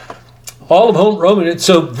 All of Roman.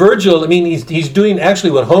 So Virgil. I mean, he's doing actually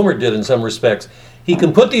what Homer did in some respects. He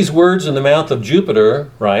can put these words in the mouth of Jupiter,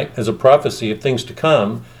 right, as a prophecy of things to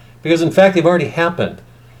come, because in fact they've already happened.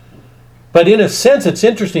 But in a sense, it's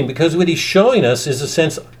interesting because what he's showing us is a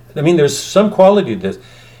sense. I mean, there's some quality to this.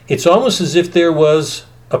 It's almost as if there was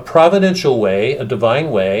a providential way, a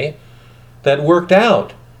divine way, that worked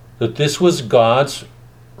out. That this was God's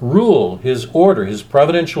rule, his order, his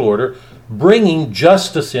providential order, bringing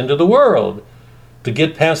justice into the world to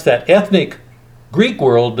get past that ethnic Greek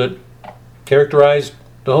world that characterized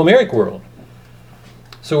the Homeric world.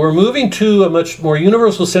 So we're moving to a much more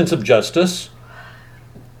universal sense of justice,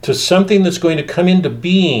 to something that's going to come into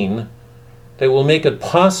being that will make it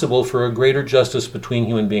possible for a greater justice between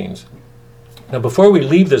human beings. Now, before we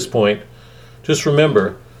leave this point, just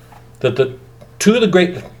remember that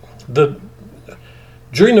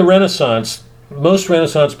during the Renaissance, most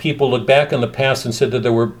Renaissance people look back on the past and said that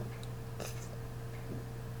there were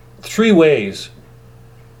 3 ways: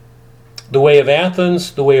 the way of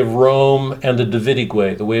Athens, the way of Rome, and the Davidic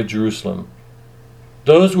way, the way of Jerusalem.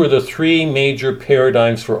 Those were the 3 major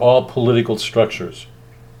paradigms for all political structures.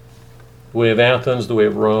 The way of Athens, the way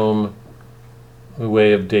of Rome, the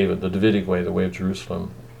way of David, the Davidic way, the way of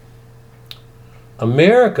Jerusalem.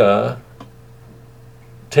 America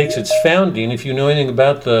takes its founding. If you know anything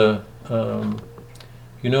about the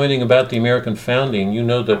American founding, you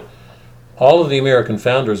know that all of the American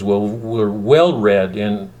founders were well read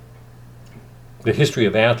in the history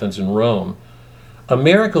of Athens and Rome.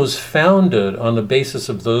 America was founded on the basis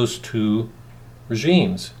of those 2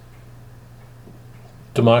 regimes: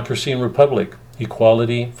 democracy and republic,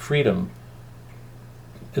 equality, freedom.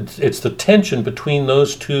 It's the tension between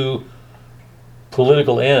those 2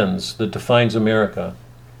 political ends that defines America.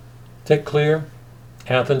 Is that clear?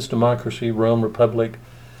 Athens, democracy; Rome, republic.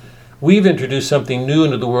 We've introduced something new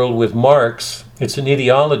into the world with Marx. It's an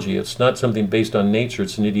ideology. It's not something based on nature.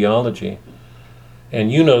 It's an ideology. And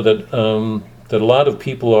you know that that a lot of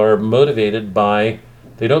people are motivated by,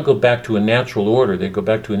 they don't go back to a natural order. They go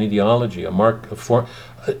back to an ideology, a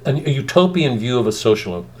utopian view of a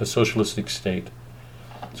socialistic state.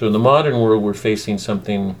 So in the modern world, we're facing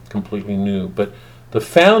something completely new. But the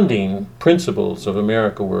founding principles of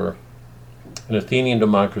America were an Athenian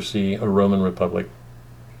democracy, a Roman republic.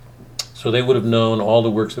 So they would have known all the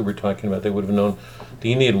works that we're talking about. They would have known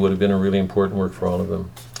the Aeneid would have been a really important work for all of them.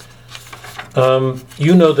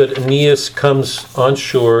 You know that Aeneas comes on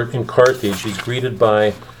shore in Carthage. He's greeted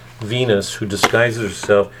by Venus, who disguises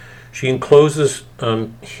herself. She encloses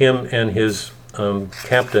him and his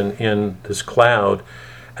captain in this cloud,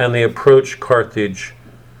 and they approach Carthage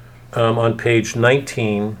on page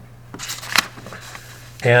 19.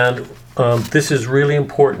 And this is really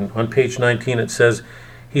important. On page 19 it says,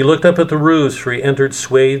 "He looked up at the roofs, for he entered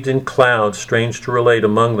swathed in clouds, strange to relate,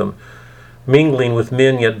 among them, mingling with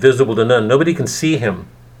men yet visible to none." Nobody can see him.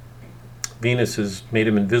 Venus has made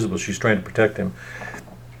him invisible. She's trying to protect him.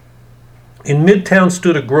 "In midtown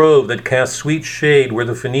stood a grove that cast sweet shade, where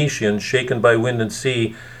the Phoenicians, shaken by wind and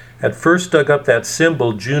sea, at first dug up that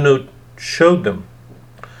symbol Juno showed them,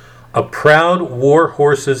 a proud war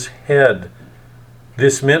horse's head.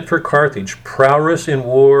 This meant for Carthage prowess in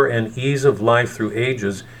war and ease of life through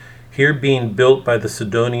ages. Here being built by the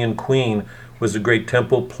Sidonian queen was a great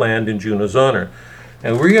temple planned in Juno's honor."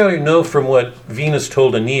 And we already know from what Venus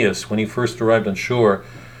told Aeneas when he first arrived on shore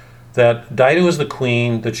that Dido is the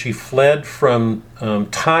queen, that she fled from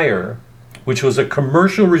Tyre, which was a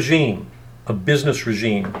commercial regime, a business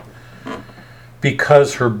regime,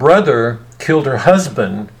 because her brother killed her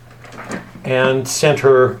husband and sent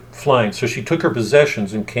her flying. So she took her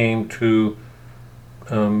possessions and came to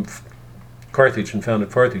Carthage and founded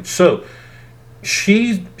Carthage. So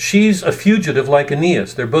she's a fugitive like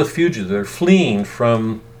Aeneas. They're both fugitives. They're fleeing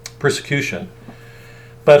from persecution.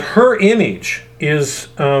 But her image is,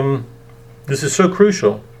 this is so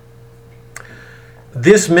crucial.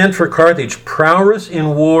 This meant for Carthage prowess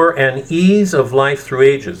in war and ease of life through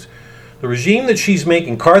ages. The regime that she's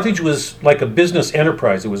making, Carthage was like a business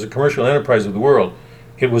enterprise. It was a commercial enterprise of the world.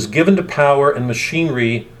 It was given to power and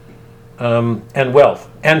machinery and wealth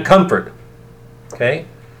and comfort. Okay?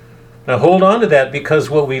 Now hold on to that,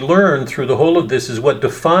 because what we learn through the whole of this is what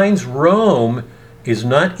defines Rome is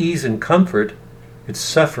not ease and comfort. It's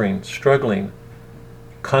suffering, struggling,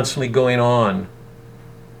 constantly going on.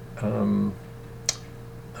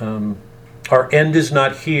 Our end is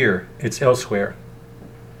not here, it's elsewhere.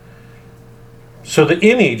 So the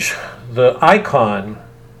image, the icon,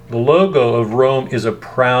 the logo of Rome is a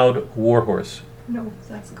proud warhorse. No,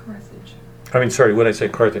 that's Carthage. What did I say?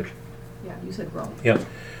 Carthage. Yeah, you said Rome. Yeah.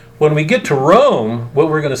 When we get to Rome, what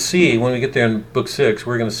we're going to see, when we get there in Book 6,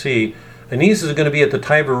 we're going to see Aeneas is going to be at the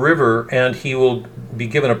Tiber River, and he will be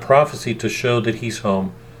given a prophecy to show that he's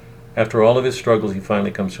home. After all of his struggles, he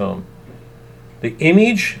finally comes home. The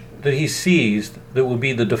image that he sees that will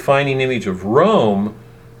be the defining image of Rome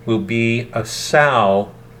will be a sow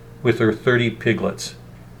with her 30 piglets.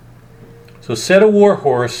 So set a war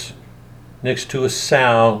horse next to a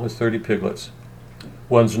sow with 30 piglets.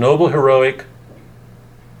 One's noble, heroic,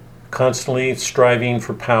 constantly striving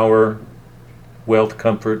for power, wealth,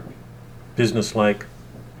 comfort, businesslike,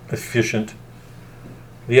 efficient.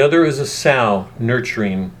 The other is a sow,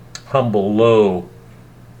 nurturing, humble, low.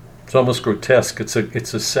 It's almost grotesque. It's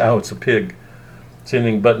a sow, it's a pig. It's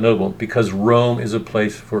anything but noble, because Rome is a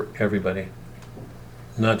place for everybody,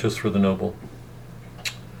 not just for the noble.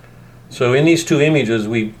 So in these two images,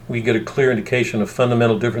 we get a clear indication of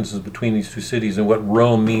fundamental differences between these two cities and what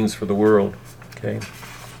Rome means for the world. Okay.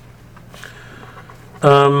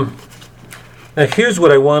 Now here's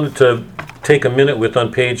what I wanted to take a minute with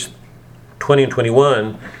on page 20 and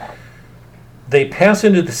 21. They pass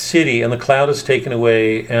into the city, and the cloud is taken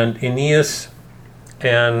away, and Aeneas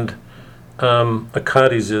and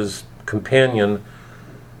Achates' companion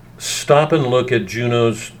stop and look at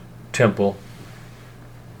Juno's temple.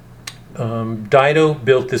 Dido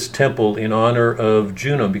built this temple in honor of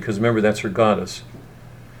Juno, because remember, that's her goddess.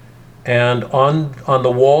 And on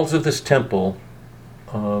the walls of this temple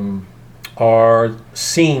are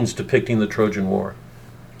scenes depicting the Trojan War.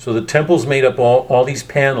 So the temple's made up all these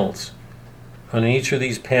panels. On each of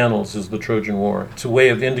these panels is the Trojan War. It's a way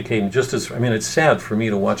of indicating, it's sad for me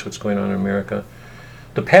to watch what's going on in America.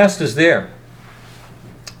 The past is there.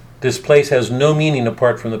 This place has no meaning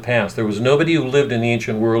apart from the past. There was nobody who lived in the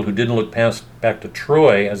ancient world who didn't look back to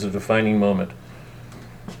Troy as a defining moment.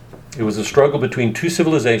 It was a struggle between two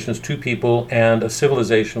civilizations, two people, and a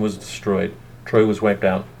civilization was destroyed. Troy was wiped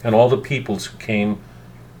out, and all the peoples came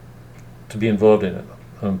to be involved in it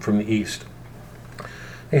from the east.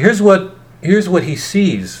 And here's what he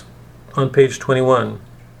sees on page 21.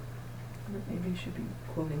 Maybe you should be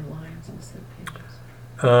quoting lines instead of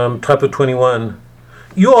pages. Top of 21.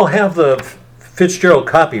 You all have the Fitzgerald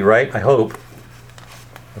copy, right? I hope.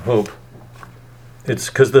 It's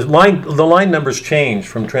because the line numbers change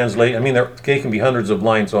from translate. I mean, they can be hundreds of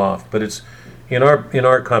lines off, but it's in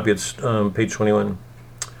our copy. It's page 21.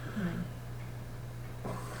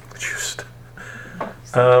 Just,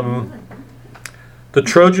 the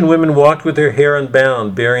Trojan women walked with their hair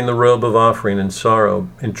unbound, bearing the robe of offering in sorrow,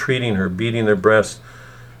 entreating her, beating their breasts.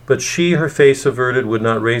 But she, her face averted, would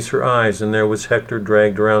not raise her eyes, and there was Hector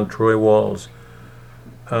dragged around Troy walls.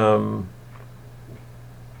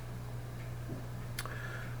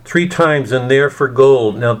 3 times, and there for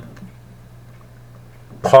gold. Now,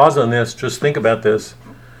 pause on this. Just think about this.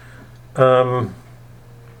 We're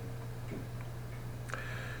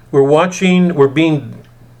being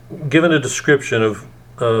given a description of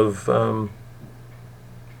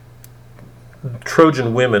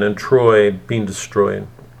Trojan women and Troy being destroyed.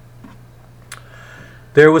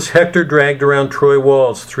 There was Hector dragged around Troy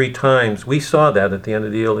walls 3 times. We saw that at the end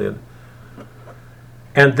of the Iliad.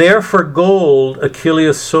 And there for gold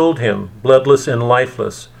Achilles sold him, bloodless and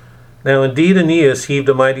lifeless. Now indeed Aeneas heaved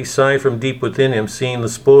a mighty sigh from deep within him, seeing the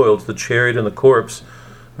spoils, the chariot and the corpse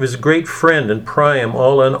of his great friend and Priam,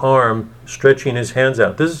 all unarmed, stretching his hands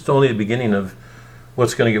out. This is only the beginning of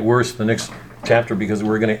what's going to get worse in the next chapter, because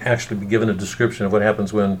we're going to actually be given a description of what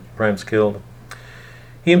happens when Priam's killed.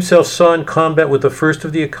 He himself saw in combat with the first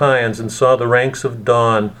of the Achaeans, and saw the ranks of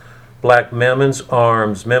dawn, black Memnon's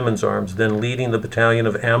arms, then leading the battalion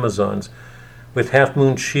of Amazons. With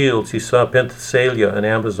half-moon shields he saw Penthesilea, an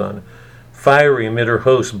Amazon, fiery amid her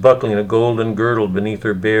host, buckling a golden girdle beneath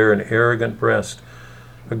her bare and arrogant breast,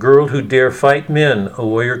 a girl who dare fight men, a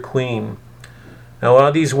warrior queen. Now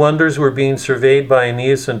while these wonders were being surveyed by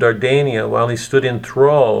Aeneas and Dardania, while he stood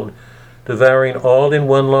enthralled, devouring all in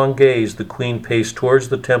one long gaze, the queen paced towards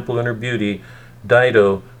the temple in her beauty,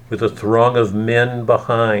 Dido, with a throng of men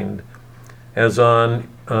behind. As on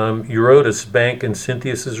Eurotas' bank and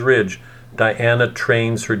Cynthius' ridge, Diana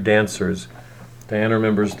trains her dancers. Diana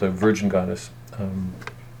remembers the virgin goddess.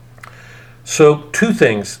 So 2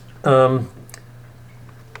 things.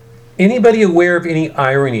 Anybody aware of any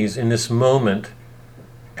ironies in this moment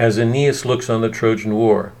as Aeneas looks on the Trojan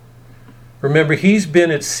War? Remember, he's been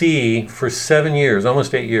at sea for 7 years,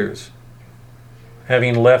 almost 8 years,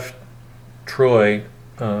 having left Troy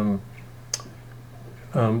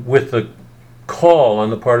with the call on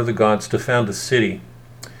the part of the gods to found a city.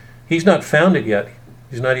 He's not found it yet.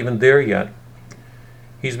 He's not even there yet.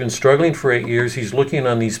 He's been struggling for 8 years. He's looking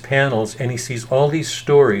on these panels, and he sees all these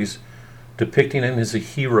stories depicting him as a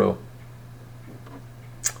hero.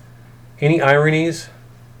 Any ironies?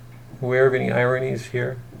 Aware of any ironies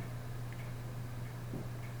here?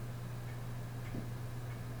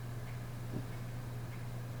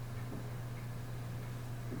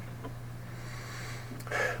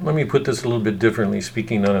 Let me put this a little bit differently,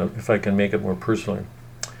 speaking on if I can make it more personal.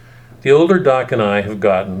 The older Doc and I have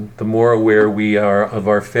gotten, the more aware we are of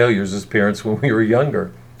our failures as parents when we were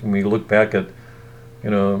younger. When we look back at,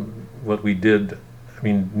 what we did. I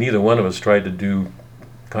mean, neither one of us tried to do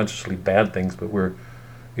consciously bad things, but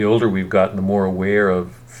the older we've gotten, the more aware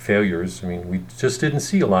of failures. I mean, we just didn't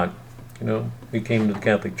see a lot. We came to the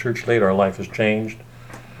Catholic Church late. Our life has changed.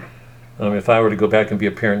 If I were to go back and be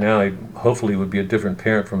a parent now, I hopefully would be a different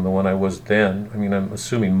parent from the one I was then. I mean, I'm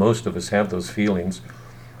assuming most of us have those feelings.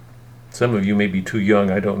 Some of you may be too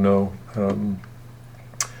young, I don't know.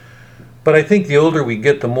 But I think the older we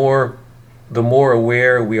get, the more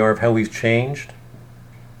aware we are of how we've changed,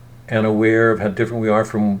 and aware of how different we are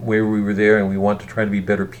from where we were there, and we want to try to be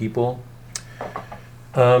better people.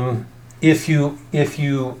 If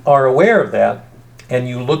you are aware of that, and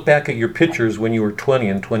you look back at your pictures when you were 20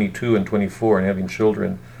 and 22 and 24 and having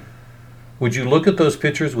children, would you look at those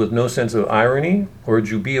pictures with no sense of irony, or would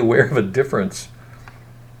you be aware of a difference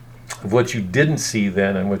of what you didn't see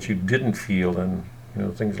then and what you didn't feel, and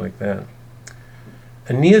things like that?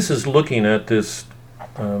 Aeneas is looking at this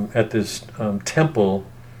temple,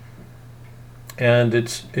 and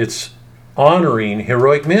it's honoring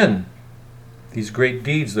heroic men, these great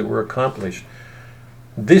deeds that were accomplished.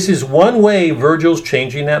 This is one way Virgil's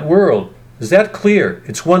changing that world. Is that clear?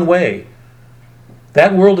 It's one way.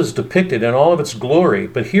 That world is depicted in all of its glory,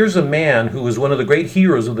 but here's a man who was one of the great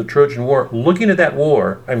heroes of the Trojan War, looking at that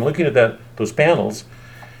war, looking at those panels,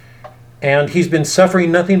 and he's been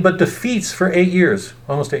suffering nothing but defeats for 8 years,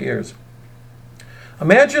 almost 8 years.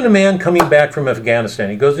 Imagine a man coming back from Afghanistan.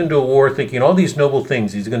 He goes into a war thinking all these noble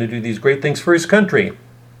things. He's going to do these great things for his country.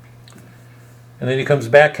 And then he comes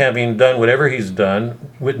back having done whatever he's done,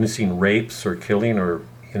 witnessing rapes or killing or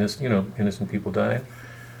innocent people dying.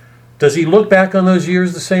 Does he look back on those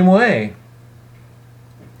years the same way?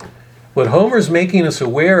 What Homer's making us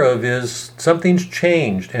aware of is something's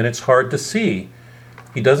changed, and it's hard to see.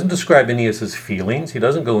 He doesn't describe Aeneas's feelings. He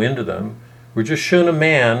doesn't go into them. We're just shown a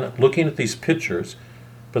man looking at these pictures,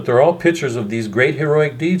 but they're all pictures of these great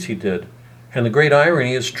heroic deeds he did. And the great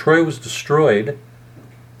irony is Troy was destroyed,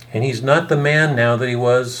 and he's not the man now that he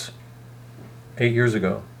was 8 years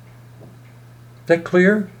ago. Is that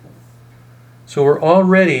clear? So we're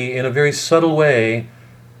already, in a very subtle way,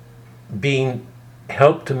 being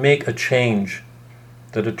helped to make a change,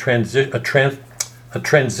 that a transition, a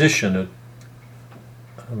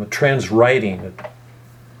transwriting, a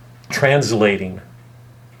translating,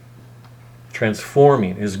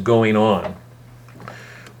 transforming is going on.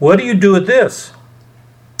 What do you do with this?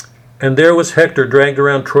 And there was Hector dragged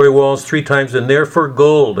around Troy walls 3 times, and there for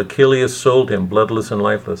gold Achilles sold him, bloodless and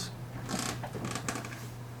lifeless.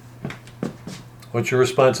 What's your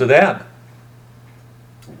response to that?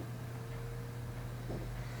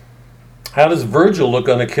 How does Virgil look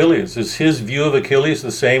on Achilles? Is his view of Achilles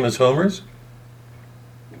the same as Homer's?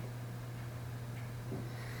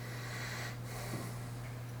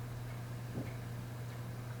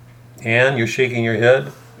 Anne, you're shaking your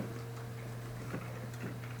head.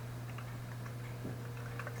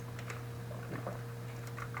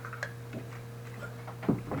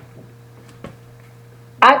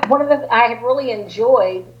 I have really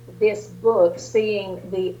enjoyed this book, seeing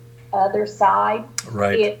the other side.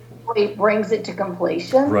 Right. It really brings it to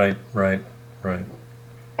completion. Right.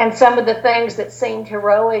 And some of the things that seemed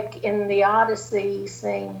heroic in the Odyssey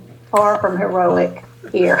seem far from heroic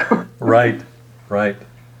here. Right.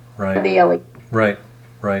 The Iliad. Right.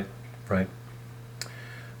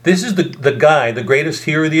 This is the guy, the greatest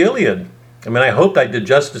hero of the Iliad. I mean, I hoped I did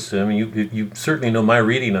justice to him. You certainly know my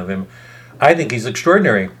reading of him. I think he's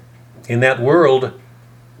extraordinary. In that world,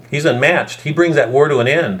 he's unmatched. He brings that war to an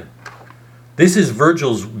end. This is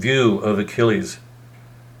Virgil's view of Achilles.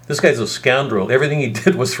 This guy's a scoundrel. Everything he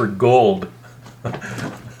did was for gold.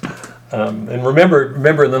 And remember in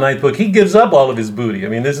the 9th book, he gives up all of his booty. I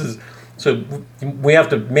mean, this is... So we may have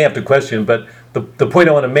to question, but the point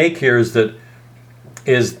I want to make here is that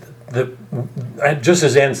just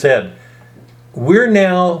as Anne said, we're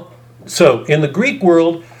now... So in the Greek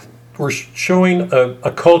world, we're showing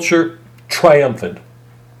a culture triumphant.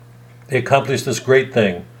 They accomplished this great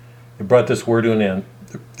thing. They brought this war to an end.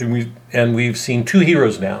 And we've seen 2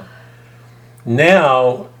 heroes now.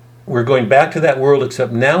 Now we're going back to that world,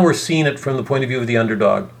 except now we're seeing it from the point of view of the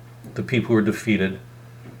underdog, the people who are defeated.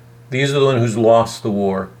 These are the ones who's lost the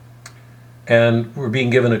war. And we're being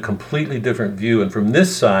given a completely different view. And from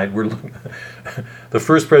this side, the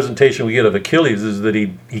first presentation we get of Achilles is that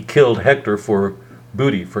he killed Hector for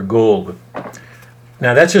booty, for gold.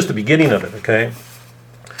 Now that's just the beginning of it, okay?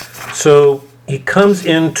 So he comes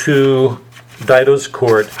into Dido's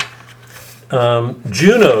court.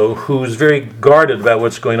 Juno, who's very guarded about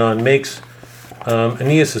what's going on, makes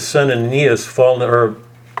Aeneas' son and Aeneas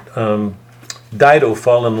Dido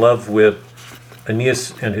fall in love with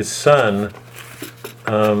Aeneas and his son.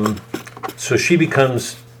 So she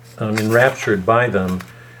becomes enraptured by them.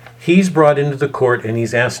 He's brought into the court and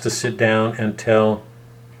he's asked to sit down and tell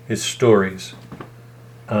his stories.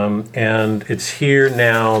 And it's here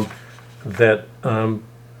now that,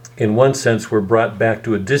 in one sense, we're brought back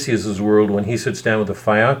to Odysseus' world when he sits down with the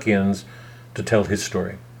Phaeacians to tell his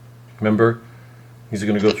story. Remember? He's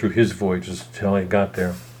going to go through his voyages to tell how he got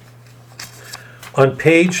there. On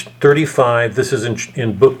page 35, this is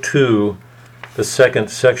in book 2, the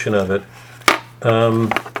second section of it,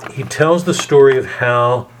 he tells the story of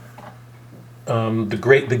how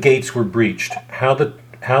the gates were breached, how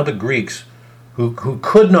the Greeks, who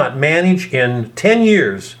could not manage in 10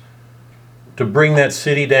 years to bring that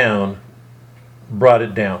city down, brought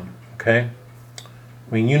it down. Okay,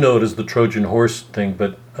 I mean, you know it as the Trojan horse thing,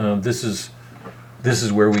 but this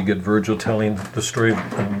is where we get Virgil telling the story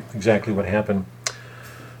of exactly what happened.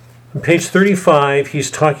 On page 35, he's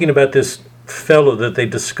talking about this fellow that they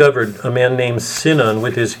discovered, a man named Sinon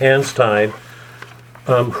with his hands tied,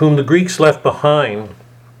 whom the Greeks left behind.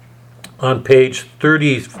 On page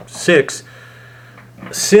 36,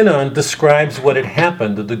 Sinon describes what had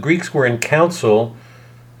happened. That the Greeks were in council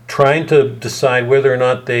trying to decide whether or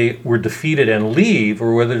not they were defeated and leave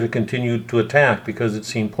or whether to continue to attack because it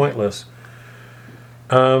seemed pointless.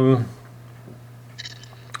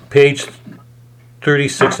 Page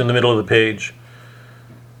 36 in the middle of the page.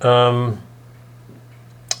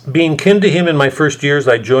 Being kin to him in my first years,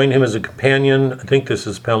 I joined him as a companion. I think this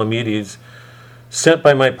is Palamedes. Sent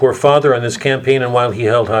by my poor father on this campaign, and while he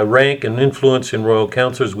held high rank and influence in royal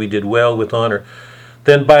councils, we did well with honor.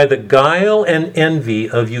 Then by the guile and envy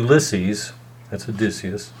of Ulysses, that's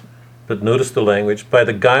Odysseus, but notice the language, by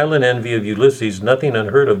the guile and envy of Ulysses, nothing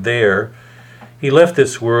unheard of there, he left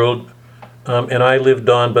this world, and I lived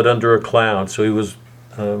on but under a cloud. So he was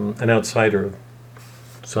an outsider,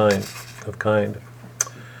 sign of kind.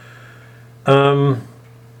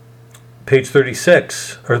 Page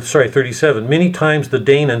 37. Many times the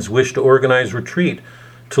Danaans wished to organize retreat,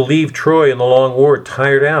 to leave Troy in the long war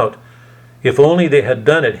tired out. If only they had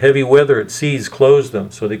done it, heavy weather at seas closed them,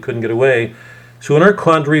 so they couldn't get away. So in our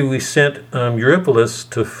quandary, we sent Eurypylus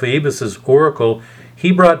to Phoebus' oracle.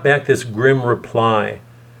 He brought back this grim reply.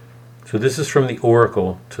 So this is from the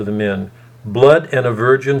oracle to the men. Blood and a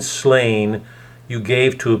virgin slain you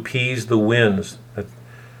gave to appease the winds.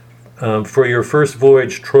 For your first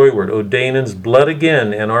voyage Troyward, O Danaans, blood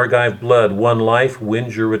again and Argive blood, one life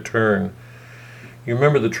wins your return. You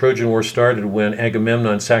remember the Trojan War started when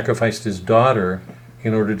Agamemnon sacrificed his daughter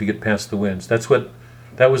in order to get past the winds.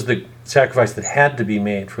 That was the sacrifice that had to be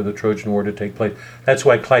made for the Trojan War to take place. That's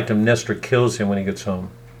why Clytemnestra kills him when he gets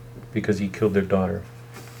home, because he killed their daughter.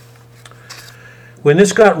 When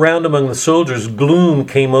this got round among the soldiers, gloom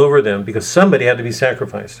came over them because somebody had to be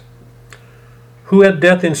sacrificed. Who had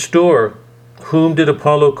death in store? Whom did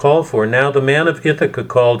Apollo call for? Now the man of Ithaca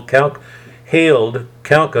hailed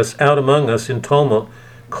Calchas out among us in tumult,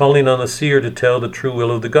 calling on the seer to tell the true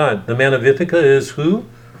will of the god. The man of Ithaca is who?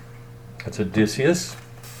 That's Odysseus.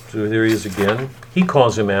 So there he is again. He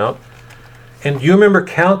calls him out. And you remember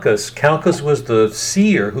Calchas. Calchas was the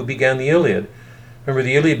seer who began the Iliad. Remember,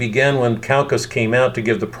 the Iliad began when Calchas came out to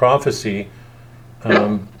give the prophecy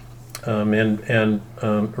and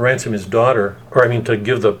ransom his daughter, to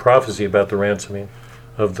give the prophecy about the ransoming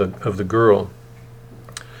of the girl.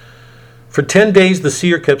 For 10 days the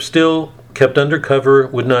seer kept under cover,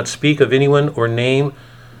 would not speak of anyone or name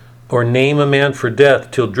a man for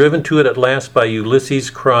death, till driven to it at last by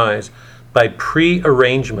Ulysses' cries, by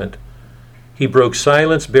pre-arrangement. He broke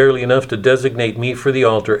silence barely enough to designate me for the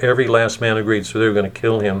altar. Every last man agreed, so they were going to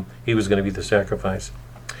kill him. He was going to be the sacrifice.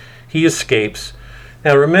 He escapes.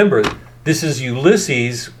 Now remember, this is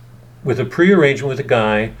Ulysses with a pre-arrangement with a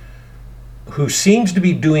guy who seems to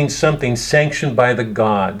be doing something sanctioned by the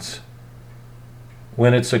gods,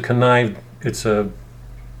 when it's a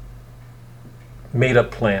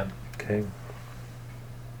made-up plan. Okay.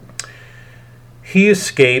 He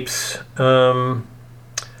escapes.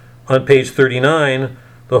 On page 39,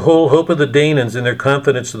 the whole hope of the Danaans and their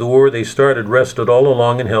confidence of the war they started rested all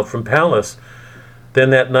along in help from Pallas. Then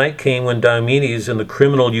that night came when Diomedes and the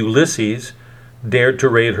criminal Ulysses dared to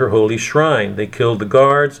raid her holy shrine. They killed the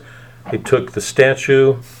guards, they took the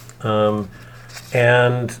statue,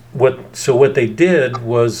 and what they did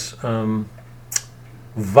was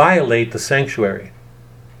violate the sanctuary.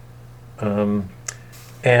 And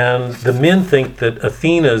the men think that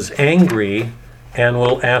Athena's angry and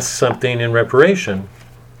will ask something in reparation.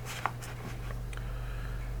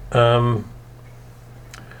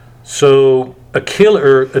 So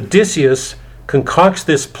Odysseus concocts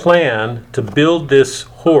this plan to build this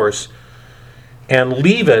horse and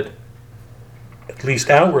leave it, at least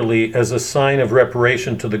outwardly, as a sign of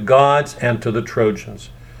reparation to the gods and to the Trojans.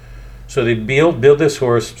 So they build this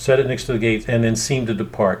horse, set it next to the gate, and then seem to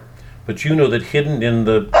depart. But you know that hidden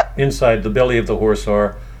inside the belly of the horse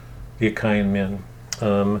are the Achaean men.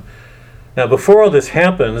 Now, before all this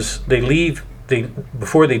happens,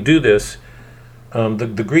 before they do this,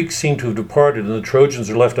 the Greeks seem to have departed, and the Trojans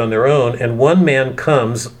are left on their own. And one man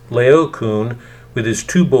comes, Laocoon, with his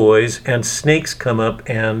 2 boys, and snakes come up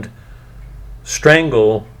and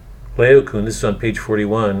strangle Laocoon. This is on page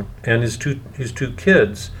 41, and his two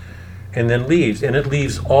kids, and then leaves. And it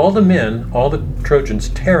leaves all the men, all the Trojans,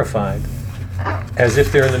 terrified, as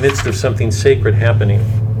if they're in the midst of something sacred happening.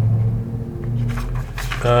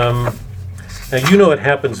 Now you know what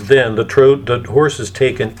happens then. The horse is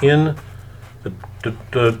taken in.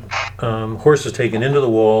 The horse is taken into the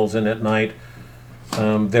walls, and at night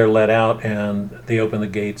they're let out, and they open the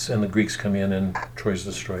gates, and the Greeks come in, and Troy's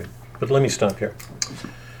destroyed. But let me stop here.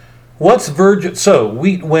 What's virgin? So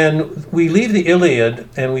when we leave the Iliad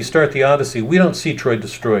and we start the Odyssey, we don't see Troy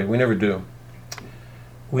destroyed. We never do.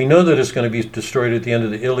 We know that it's going to be destroyed at the end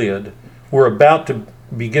of the Iliad. We're about to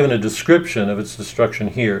be given a description of its destruction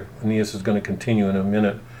here. Aeneas is going to continue in a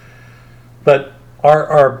minute. But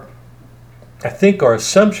I think our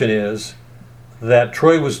assumption is that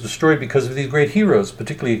Troy was destroyed because of these great heroes,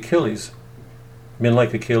 particularly Achilles. Men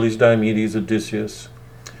like Achilles, Diomedes, Odysseus.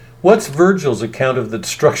 What's Virgil's account of the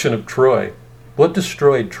destruction of Troy? What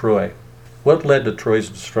destroyed Troy? What led to Troy's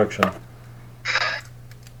destruction?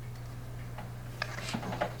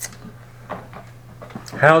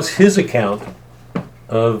 How's his account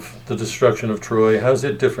of the destruction of Troy, how's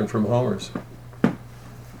it different from Homer's?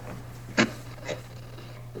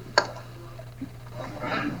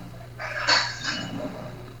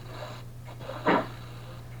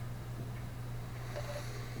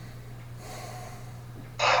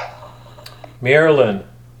 Marilyn.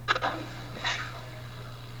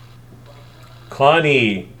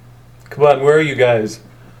 Connie. Come on, where are you guys?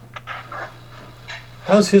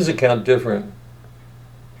 How's his account different?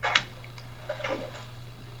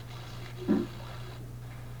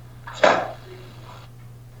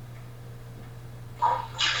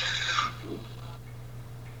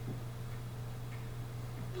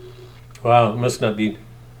 Wow, it must not be.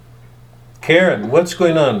 Karen, what's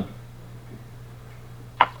going on?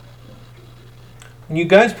 When you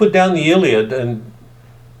guys put down the Iliad and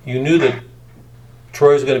you knew that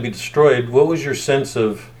Troy was going to be destroyed, what was your sense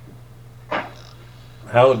of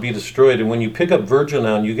how it would be destroyed? And when you pick up Virgil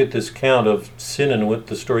now and you get this count of Sinon and what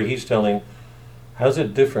the story he's telling, how's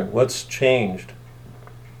it different? What's changed?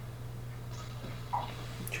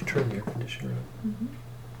 Did you turn the air conditioner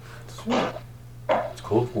on? It's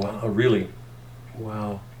cold? Wow, really?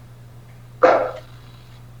 Wow. You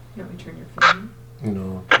want me to turn your fan?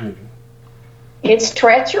 No. It's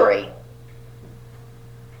treachery.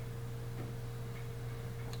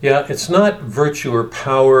 Yeah, it's not virtue or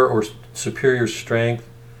power or superior strength.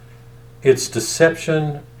 It's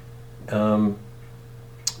deception,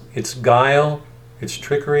 it's guile, it's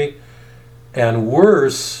trickery, and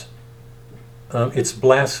worse, it's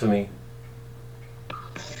blasphemy.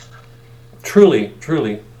 Truly,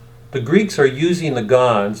 truly. The Greeks are using the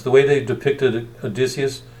gods, the way they depicted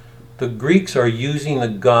Odysseus, the Greeks are using the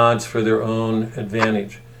gods for their own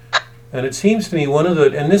advantage. And it seems to me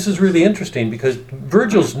and this is really interesting because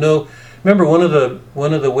Virgil's remember one of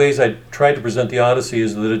the ways I tried to present the Odyssey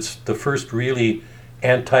is that it's the first really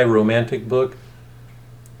anti-romantic book.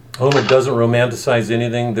 Homer doesn't romanticize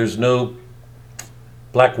anything. There's no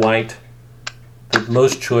black-white.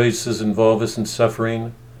 Most choices involve us in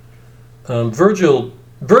suffering. Virgil,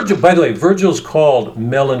 by the way, Virgil's called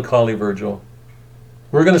Melancholy Virgil.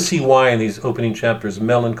 We're going to see why in these opening chapters,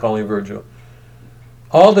 Melancholy Virgil.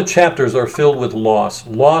 All the chapters are filled with loss.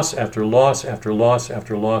 Loss after loss after loss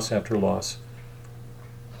after loss after loss.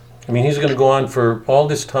 I mean, he's going to go on for all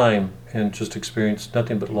this time and just experience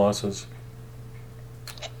nothing but losses.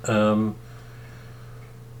 What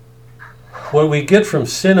we get from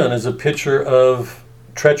Sinon is a picture of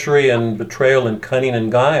treachery and betrayal and cunning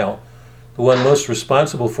and guile. The one most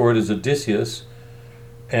responsible for it is Odysseus.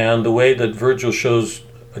 And the way that Virgil shows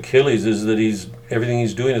Achilles is that everything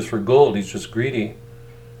he's doing is for gold. He's just greedy.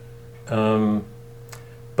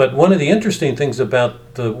 But one of the interesting things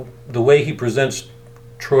about the way he presents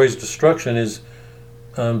Troy's destruction is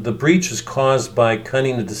the breach is caused by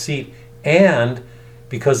cunning and deceit and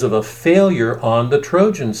because of a failure on the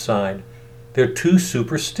Trojan side. They're too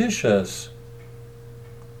superstitious.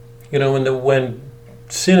 You know, when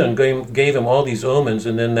Sinon gave him all these omens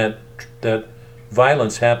and then that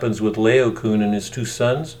violence happens with Laocoon and his two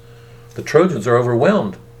sons, the Trojans are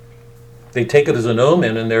overwhelmed. They take it as an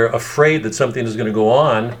omen and they're afraid that something is going to go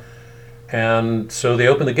on, and so they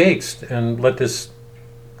open the gates and let this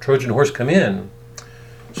Trojan horse come in.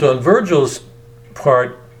 So in Virgil's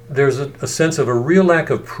part, there's a sense of a real lack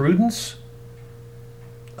of prudence,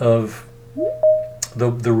 of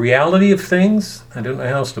the reality of things. I don't know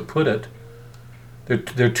how else to put it.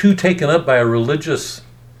 They're too taken up by a religious,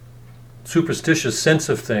 superstitious sense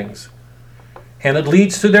of things. And it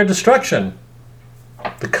leads to their destruction.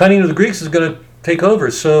 The cunning of the Greeks is going to take over.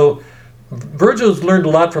 So Virgil's learned a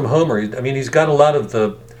lot from Homer. I mean, he's got a lot of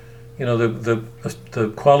the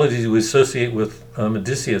qualities we associate with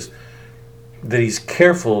Odysseus. That he's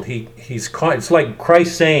careful. He's caught. It's like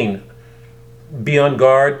Christ saying, "Be on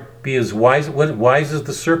guard. Be as wise as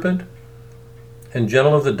the serpent, and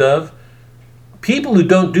gentle as the dove." People who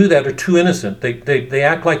don't do that are too innocent. They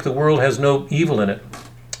act like the world has no evil in it.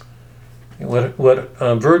 What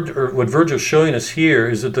Virgil's showing us here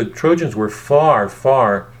is that the Trojans were far,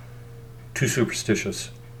 far too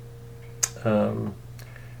superstitious. And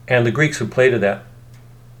the Greeks have played to that.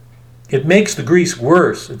 It makes the Greeks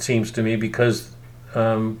worse, it seems to me, because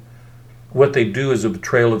what they do is a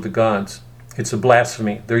betrayal of the gods. It's a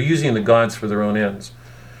blasphemy. They're using the gods for their own ends.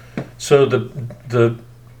 So the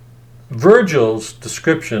Virgil's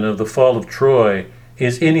description of the fall of Troy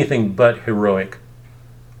is anything but heroic.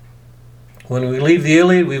 When we leave the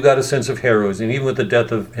Iliad, we've got a sense of heroism, even with the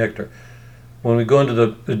death of Hector. When we go into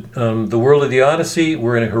the world of the Odyssey,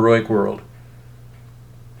 we're in a heroic world.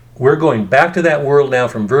 We're going back to that world now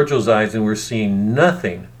from Virgil's eyes, and we're seeing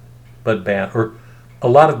nothing but bad, or a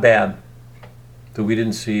lot of bad. that we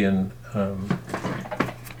didn't see in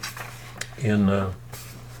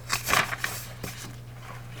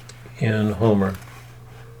Homer.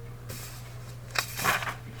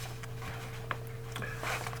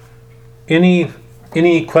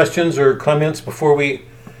 Any questions or comments before we?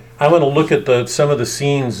 I want to look at some of the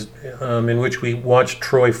scenes in which we watch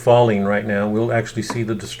Troy falling right now. We'll actually see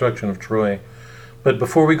the destruction of Troy. But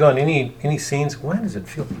before we go on, any scenes? Why does it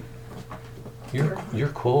feel? You're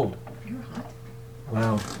cold. You're hot.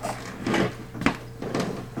 Wow.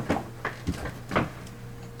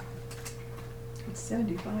 It's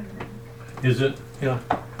 75 right now. Is it? Yeah.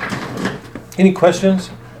 Any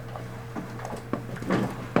questions?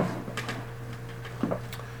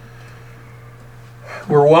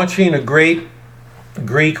 We're watching a great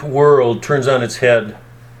Greek world turns on its head.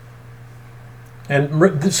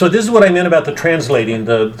 And so this is what I meant about the translating,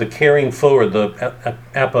 the carrying forward, the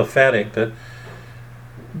apophatic, that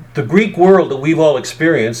the Greek world that we've all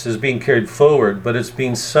experienced is being carried forward, but it's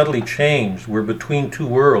being subtly changed. We're between two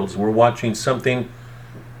worlds. We're watching something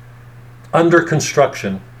under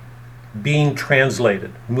construction, being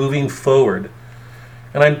translated, moving forward.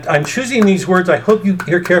 And I'm choosing these words, I hope you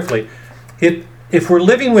hear carefully. If we're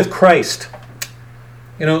living with Christ,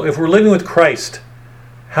 if we're living with Christ,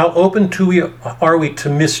 how open are we to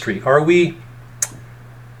mystery? Are we,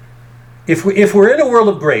 if we're in a world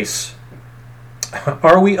of grace,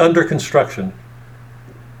 are we under construction?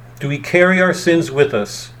 Do we carry our sins with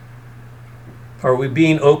us? Are we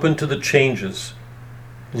being open to the changes,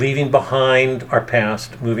 leaving behind our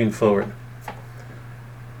past, moving forward?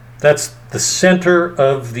 That's the center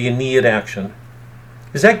of the Aeneid action.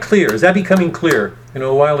 Is that clear? Is that becoming clear?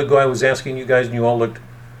 A while ago I was asking you guys and you all looked.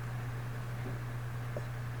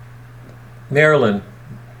 Marilyn,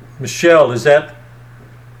 Michelle, is that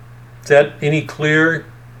any clearer?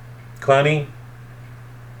 Connie?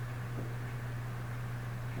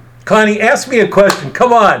 Connie, ask me a question.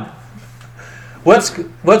 Come on. What's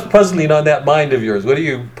puzzling on that mind of yours? What are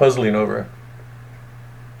you puzzling over?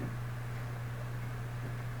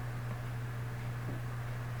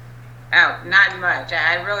 Oh, not much.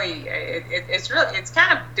 I really, it's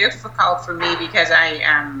kind of difficult for me because I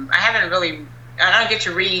don't get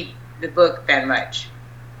to read the book that much.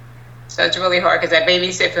 So it's really hard because I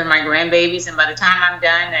babysit for my grandbabies, and by the time I'm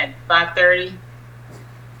done at 5:30,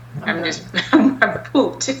 I'm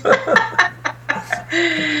pooped.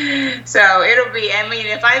 So it'll be,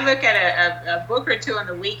 if I look at a book or two on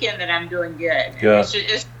the weekend, then I'm doing good. Yeah.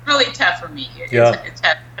 It's really tough for me. It's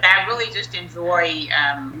tough. But I really just enjoy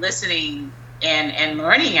listening and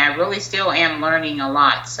learning. I really still am learning a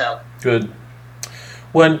lot. So good.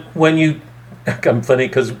 When you, I'm funny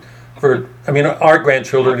because our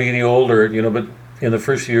grandchildren are getting older, but in the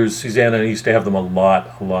first years, Susanna and I used to have them a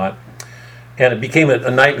lot. And it became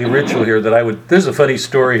a nightly ritual here that there's a funny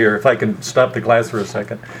story here, if I can stop the class for a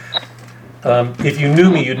second. If you knew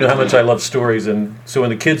me, you'd know how much I love stories. And so when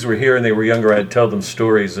the kids were here and they were younger, I'd tell them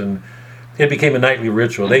stories. And it became a nightly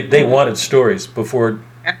ritual. They wanted stories before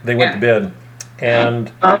they went to bed.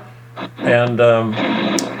 And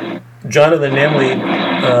Jonathan and Emily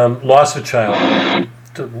lost a child.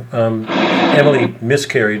 Emily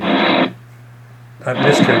miscarried. I don't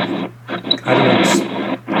know.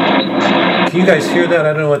 Can you guys hear that?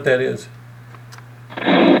 I don't know what that is.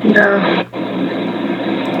 No.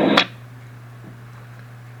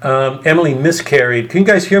 Emily miscarried. Can you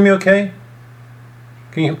guys hear me okay?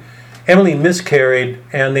 Emily miscarried,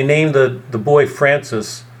 and they named the boy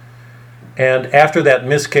Francis. And after that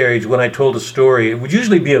miscarriage, when I told a story, it would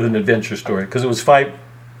usually be of an adventure story, because it was five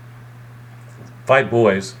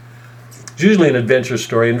boys. It's usually an adventure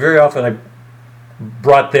story, and very often I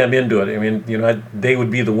brought them into it. They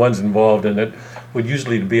would be the ones involved, and it would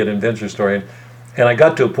usually be an adventure story. And I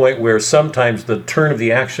got to a point where sometimes the turn of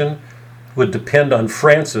the action would depend on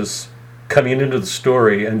Francis coming into the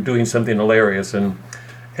story and doing something hilarious. And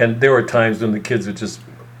there were times when the kids would just,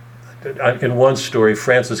 in one story,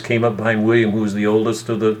 Francis came up behind William, who was the oldest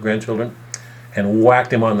of the grandchildren, and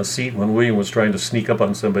whacked him on the seat when William was trying to sneak up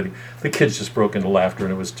on somebody. The kids just broke into laughter,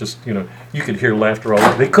 and it was just, you could hear laughter all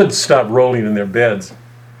over. They couldn't stop rolling in their beds.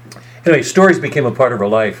 Anyway, stories became a part of our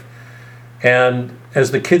life. And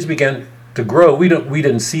as the kids began to grow, we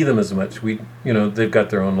didn't see them as much. They've got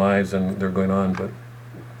their own lives and they're going on.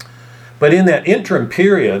 But in that interim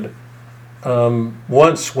period,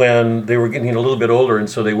 once when they were getting a little bit older and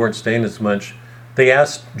so they weren't staying as much, they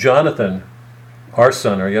asked Jonathan, our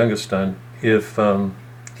son, our youngest son, if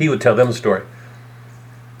he would tell them a story.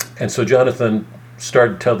 And so Jonathan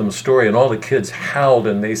started to tell them a story, and all the kids howled,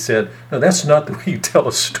 and they said, "No, that's not the way you tell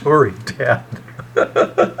a story, Dad."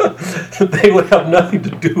 They would have nothing to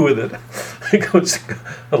do with it. It was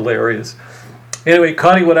hilarious. Anyway,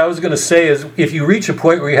 Connie, what I was going to say is, if you reach a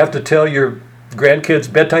point where you have to tell your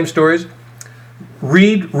grandkids bedtime stories,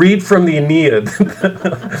 read from the Aeneid.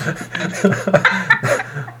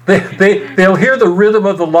 They'll hear the rhythm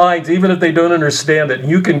of the lines even if they don't understand it.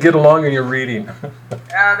 You can get along in your reading.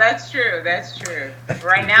 Oh, that's true. That's true.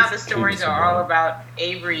 Right now, the stories are all about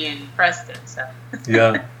Avery and Preston. So.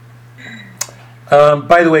 Yeah.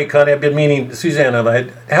 By the way, Connie, I've been meaning,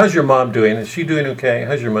 Susanna, how's your mom doing? Is she doing okay?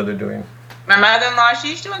 How's your mother doing? My mother-in-law,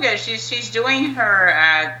 she's doing good. She's doing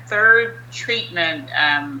her third treatment.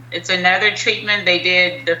 It's another treatment. They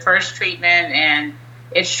did the first treatment, and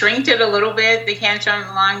it shrinked it a little bit, the cancer on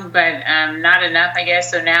the lung, but not enough, I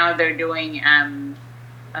guess. So now they're doing,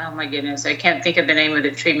 oh my goodness, I can't think of the name of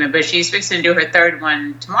the treatment, but she's fixing to do her third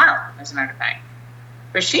one tomorrow, as a matter of fact.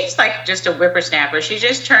 But she's like just a whippersnapper. She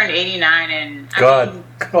just turned 89, and God.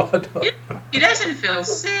 She doesn't feel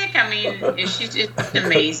sick. I mean, it's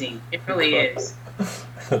amazing. It really is.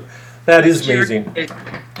 That is amazing.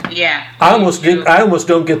 Yeah. I almost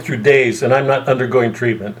don't get through days, and I'm not undergoing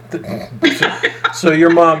treatment. So your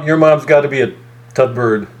mom's got to be a tough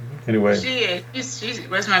bird, anyway. She is. She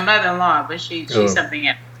was my mother-in-law, but she's something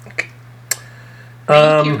else.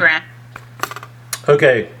 Thank you, Grant.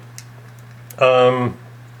 Okay.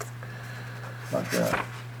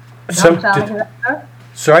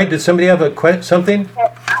 Sorry, did somebody have something? I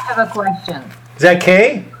have a question. Is that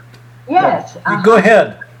Kay? Yes. Go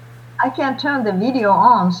ahead. I can't turn the video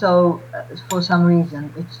on, so for some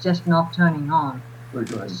reason it's just not turning on.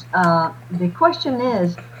 The question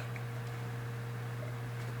is,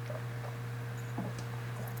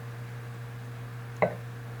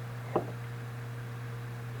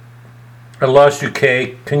 I lost you,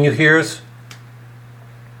 Kay. Can you hear us?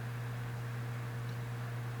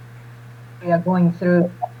 we are going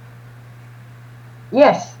through.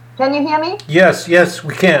 Yes, can you hear me? Yes,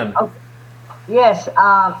 we can. Okay. Yes,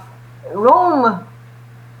 Rome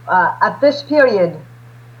at this period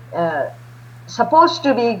supposed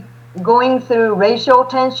to be going through racial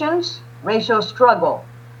tensions, racial struggle.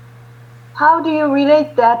 How do you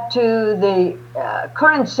relate that to the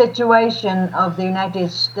current situation of the United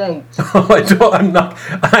States? I'm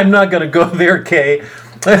not going to go there, Kay.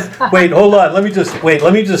 Wait, hold on. Let me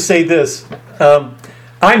just say this.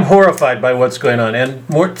 I'm horrified by what's going on, and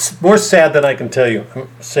more sad than I can tell you.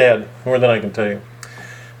 Sad, more than I can tell you.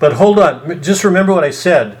 But hold on. Just remember what I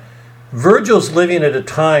said. Virgil's living at a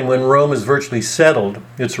time when Rome is virtually settled.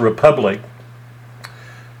 It's a republic.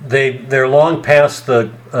 They're long past the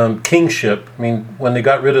kingship. I mean, when they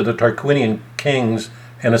got rid of the Tarquinian kings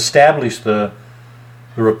and established the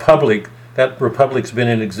republic, that republic's been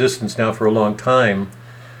in existence now for a long time.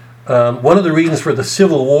 One of the reasons for the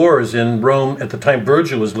civil wars in Rome at the time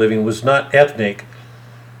Virgil was living was not ethnic.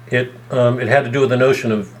 It had to do with the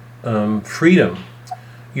notion of freedom.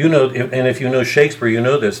 You know, and if you know Shakespeare, you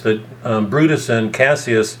know this, that Brutus and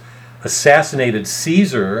Cassius assassinated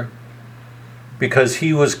Caesar because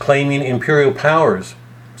he was claiming imperial powers.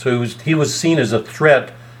 So he was seen as a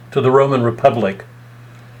threat to the Roman Republic.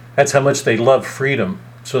 That's how much they loved freedom.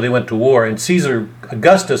 So they went to war. And Caesar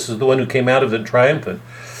Augustus is the one who came out of it triumphant.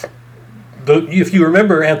 If you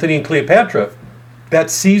remember Antony and Cleopatra, that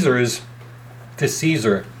Caesar is the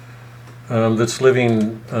Caesar that's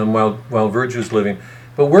living while Virgil's living.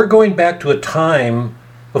 But we're going back to a time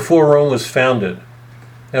before Rome was founded.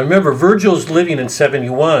 Now remember, Virgil's living in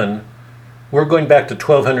 71. We're going back to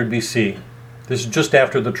 1200 BC. This is just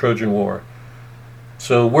after the Trojan War.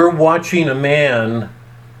 So we're watching a man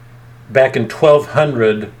back in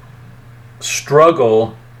 1200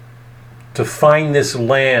 struggle to find this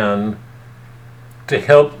land to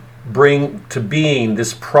help bring to being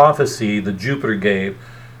this prophecy that Jupiter gave,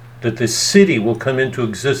 that this city will come into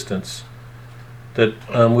existence, that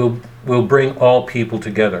will bring all people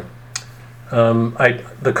together.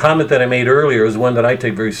 The comment that I made earlier is one that I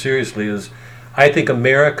take very seriously. Is I think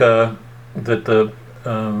America was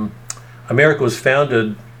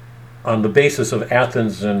founded on the basis of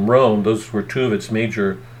Athens and Rome. Those were two of its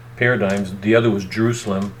major paradigms. The other was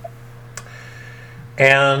Jerusalem.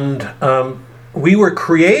 And we were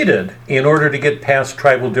created in order to get past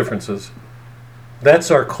tribal differences.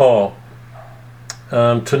 That's our call.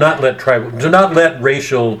 To not let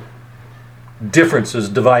racial differences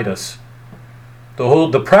divide us.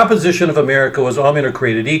 The proposition of America was all men are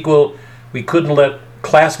created equal. We couldn't let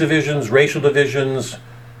class divisions, racial divisions,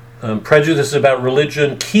 prejudices about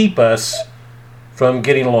religion keep us from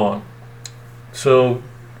getting along. So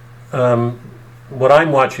what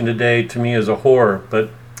I'm watching today, to me, is a horror.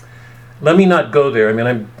 But let me not go there. I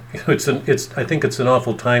mean, I think it's an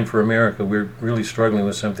awful time for America. We're really struggling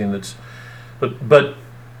with something that's But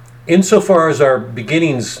insofar as our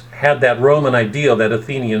beginnings had that Roman ideal, that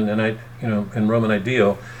Athenian and Roman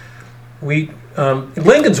ideal,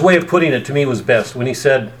 Lincoln's way of putting it to me was best when he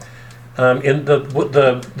said, in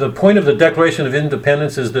the point of the Declaration of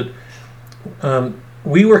Independence is that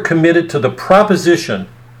we were committed to the proposition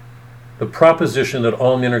that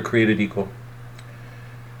all men are created equal.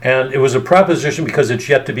 And it was a proposition because it's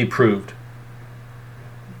yet to be proved.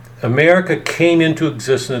 America came into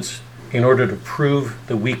existence in order to prove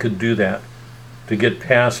that we could do that, to get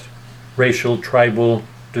past racial, tribal,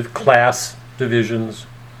 class divisions,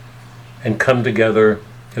 and come together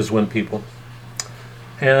as one people.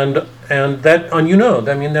 And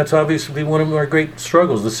that, that's obviously one of our great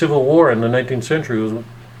struggles. The Civil War in the 19th century was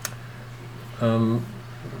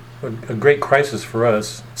a great crisis for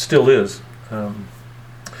us. It still is.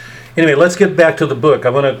 Anyway, let's get back to the book. I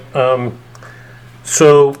want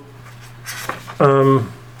to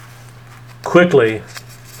quickly.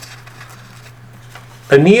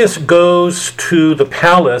 Aeneas goes to the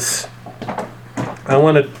palace. I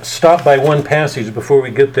want to stop by one passage before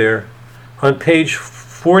we get there. On page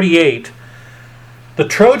 48, the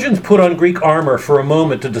Trojans put on Greek armor for a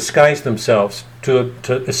moment to disguise themselves, to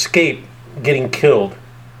escape getting killed,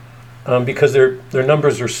 because their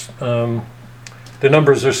numbers are small.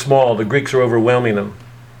 The Greeks are overwhelming them.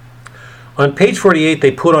 On page 48,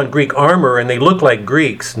 they put on Greek armor and they look like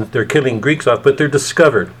Greeks. They're killing Greeks off, but they're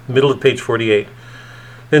discovered. Middle of page 48.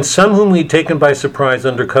 Then some whom we'd taken by surprise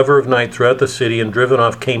under cover of night throughout the city and driven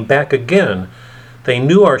off came back again. They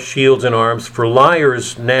knew our shields and arms, for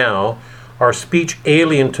liars now, our speech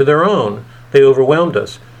alien to their own. They overwhelmed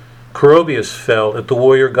us. Corobius fell at the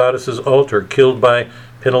warrior goddess's altar, killed by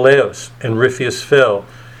Peneleos, and Ripheus fell.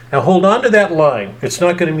 Now hold on to that line. It's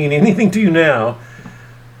not going to mean anything to you now,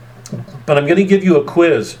 but I'm going to give you a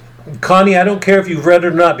quiz. Connie, I don't care if you've read it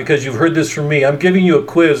or not because you've heard this from me. I'm giving you a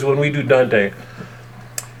quiz when we do Dante.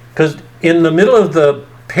 Because in the middle of the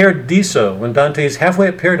Paradiso, when Dante is halfway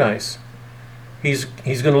at paradise, he's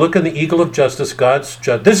going to look at the eagle of justice, God's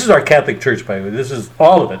justice. This is our Catholic Church, by the way. This is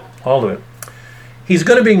all of it. He's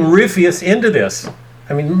going to bring Ripheus into this.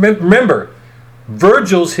 I mean, remember,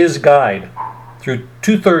 Virgil's his guide through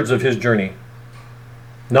 2/3 of his journey.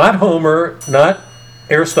 Not Homer, not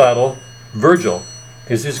Aristotle. Virgil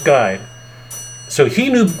is his guide. So he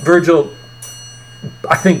knew Virgil,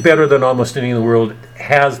 I think, better than almost any in the world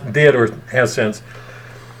has since.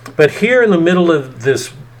 But here in the middle of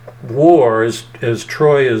this war, as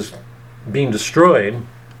Troy is being destroyed,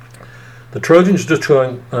 the Trojans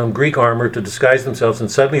destroy Greek armor to disguise themselves, and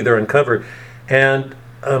suddenly they're uncovered. And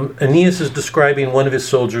Aeneas is describing one of his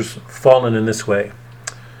soldiers fallen in this way.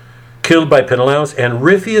 Killed by Peneleos, and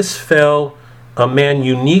Ripheus fell, a man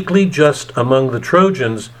uniquely just among the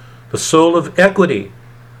Trojans, the soul of equity.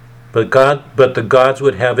 But the gods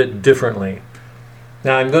would have it differently.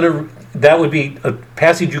 Now that would be a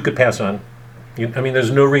passage you could pass on.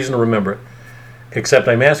 There's no reason to remember it. Except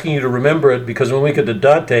I'm asking you to remember it because when we get to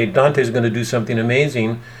Dante's going to do something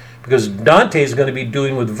amazing, because Dante is going to be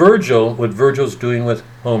doing with Virgil what Virgil's doing with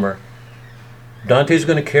Homer. Dante's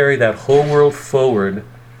going to carry that whole world forward.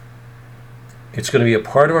 It's going to be a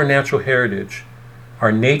part of our natural heritage.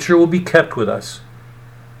 Our nature will be kept with us,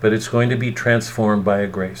 but it's going to be transformed by a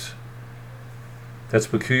grace. That's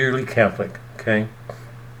peculiarly Catholic, okay?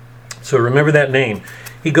 So remember that name.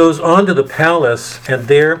 He goes on to the palace, and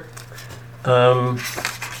there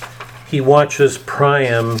he watches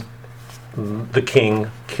Priam, the king,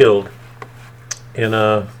 killed in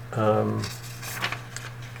a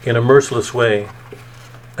merciless way.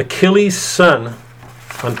 Achilles' son,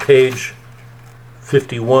 on page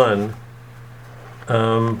 51,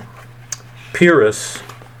 Pyrrhus,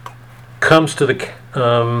 comes to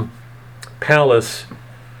the palace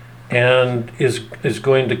and is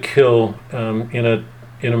going to kill in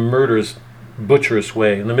a murderous, butcherous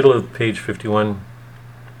way. In the middle of page 51.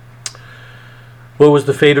 What was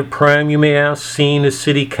the fate of Priam, you may ask? Seeing his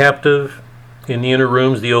city captive in the inner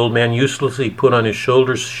rooms, the old man uselessly put on his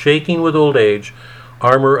shoulders, shaking with old age,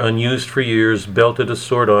 armor unused for years, belted a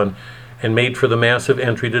sword on, and made for the massive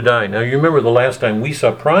entry to die. Now you remember the last time we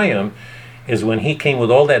saw Priam is when he came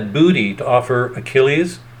with all that booty to offer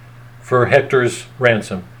Achilles for Hector's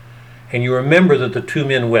ransom. And you remember that the two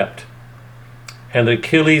men wept. And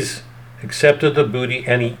Achilles accepted the booty,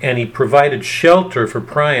 and he provided shelter for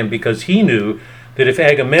Priam because he knew that if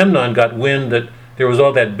Agamemnon got wind that there was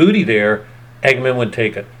all that booty there, Agamemnon would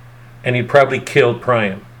take it. And he'd probably kill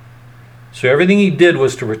Priam. So everything he did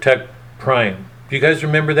was to protect Priam. Do you guys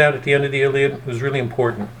remember that at the end of the Iliad? It was really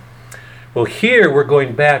important. Well, here we're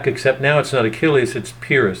going back, except now it's not Achilles, it's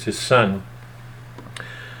Pyrrhus, his son.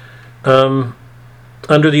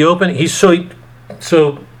 Under the open,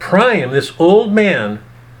 so Priam, this old man,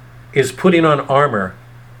 is putting on armor.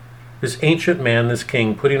 This ancient man, this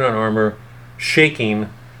king, putting on armor, shaking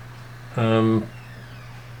to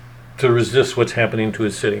resist what's happening to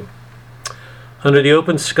his city. Under the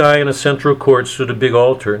open sky in a central court stood a big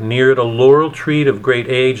altar. Near it a laurel tree of great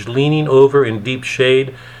age, leaning over in deep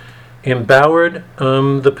shade, embowered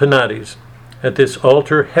the Penates. At this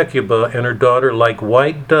altar Hecuba and her daughter, like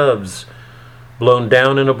white doves blown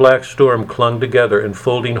down in a black storm, clung together,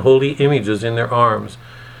 enfolding holy images in their arms.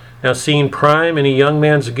 Now seeing Priam in a young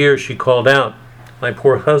man's gear, she called out, "My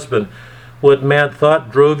poor husband, what mad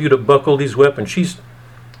thought drove you to buckle these weapons?" She's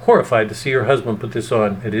horrified to see her husband put this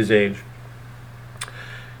on at his age.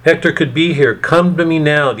 "Hector could be here. Come to me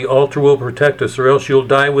now. The altar will protect us, or else you'll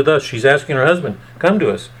die with us." She's asking her husband, "Come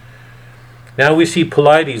to us." Now we see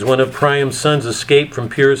Pylades, one of Priam's sons, escape from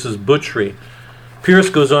Pyrrhus's butchery. Pyrrhus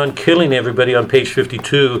goes on killing everybody on page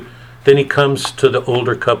 52. Then he comes to the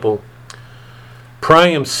older couple.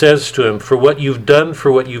 Priam says to him, "For what you've done,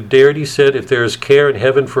 for what you've dared," he said, "if there is care in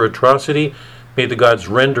heaven for atrocity, may the gods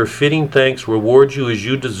render fitting thanks, reward you as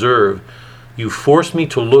you deserve. You forced me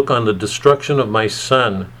to look on the destruction of my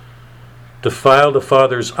son, defile the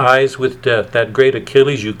father's eyes with death. That great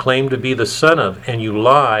Achilles you claim to be the son of, and you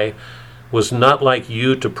lie, was not like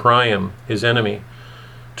you to Priam, his enemy.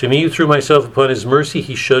 To me you threw myself upon his mercy.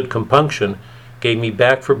 He showed compunction, gave me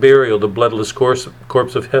back for burial the bloodless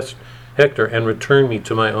corpse of Hector, and returned me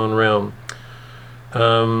to my own realm."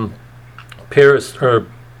 Pyrrhus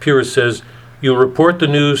says, "You'll report the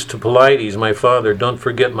news to Pylades, my father. Don't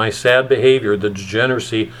forget my sad behavior, the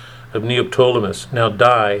degeneracy of Neoptolemus. Now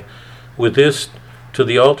die." With this, to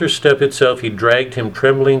the altar step itself, he dragged him,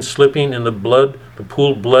 trembling, slipping in the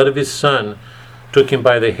pooled blood of his son, took him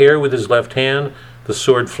by the hair with his left hand. The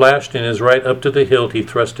sword flashed in his right up to the hilt. He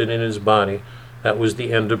thrust it in his body. That was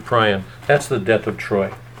the end of Priam. That's the death of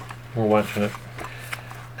Troy. We're watching it.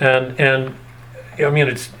 And I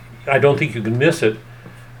mean, I don't think you can miss it.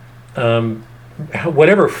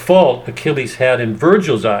 Whatever fault Achilles had in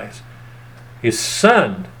Virgil's eyes, his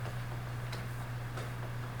son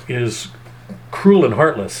is cruel and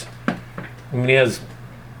heartless. I mean, he has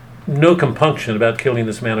no compunction about killing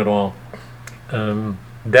this man at all.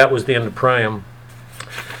 That was the end of Priam.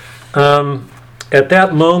 At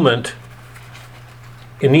that moment,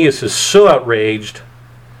 Aeneas is so outraged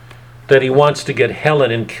that he wants to get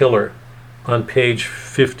Helen and kill her. On page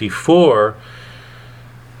 54,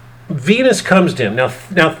 Venus comes to him. Now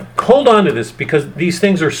hold on to this, because these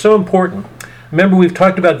things are so important. Remember, we've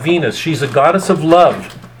talked about Venus. She's a goddess of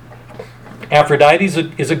love. Aphrodite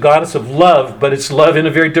is a goddess of love, but it's love in a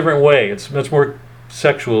very different way. It's much more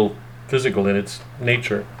sexual, physical in its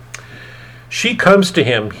nature. She comes to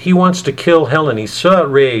him. He wants to kill Helen. He's so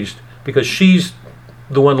outraged because she's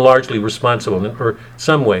the one largely responsible, in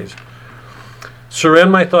some ways.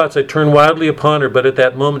 Surround my thoughts, I turn wildly upon her, but at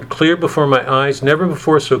that moment, clear before my eyes, never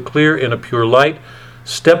before so clear in a pure light,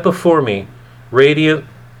 step before me, radiant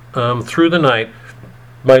through the night,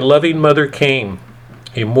 my loving mother came,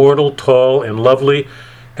 immortal, tall, and lovely,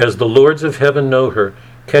 as the lords of heaven know her.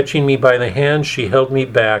 Catching me by the hand, she held me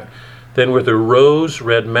back, then with her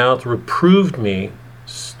rose-red mouth reproved me.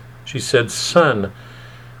 She said, "Son,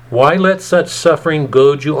 why let such suffering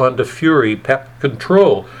goad you on to fury,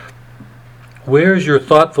 control? Where is your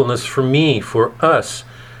thoughtfulness for me, for us?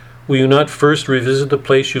 Will you not first revisit the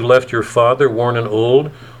place you left your father, worn and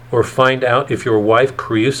old, or find out if your wife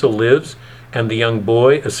Creusa lives, and the young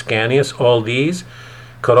boy Ascanius, all these,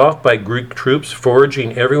 cut off by Greek troops,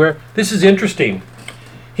 foraging everywhere?" This is interesting.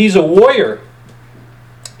 He's a warrior.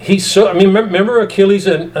 Remember Achilles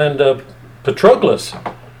and Patroclus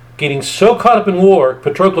getting so caught up in war,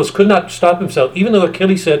 Patroclus could not stop himself, even though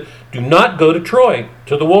Achilles said, "Do not go to Troy,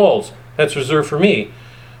 to the walls. That's reserved for me."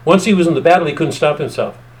 Once he was in the battle, he couldn't stop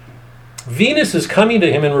himself. Venus is coming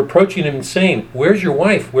to him and reproaching him and saying, "Where's your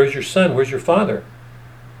wife? Where's your son? Where's your father?"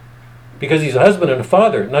 Because he's a husband and a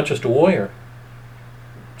father, not just a warrior.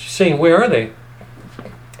 She's saying, "Where are they?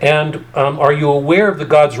 And are you aware of the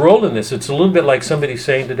God's role in this?" It's a little bit like somebody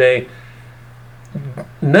saying today,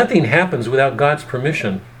 nothing happens without God's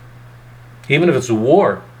permission. Even if it's a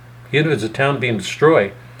war, even if it's a town being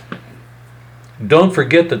destroyed. Don't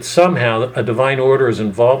forget that somehow a divine order is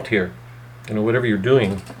involved here. Whatever you're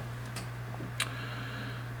doing.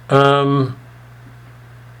 Your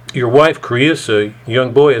wife Creusa,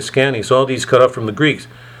 young boy Ascanius, all these cut off from the Greeks.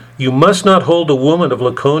 You must not hold a woman of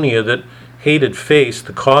Laconia that hated face,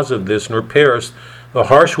 the cause of this, nor Paris, the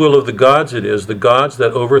harsh will of the gods it is, the gods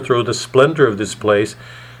that overthrow the splendor of this place,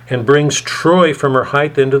 and brings Troy from her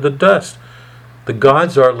height into the dust. The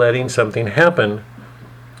gods are letting something happen.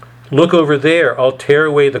 Look over there. I'll tear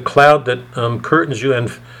away the cloud that curtains you and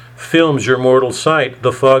films your mortal sight,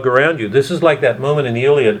 the fog around you. This is like that moment in the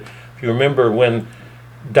Iliad. If you remember when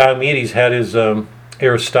Diomedes had his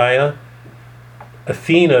Aristeia,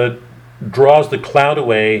 Athena draws the cloud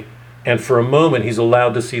away, and for a moment he's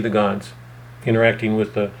allowed to see the gods interacting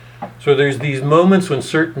with the... So there's these moments when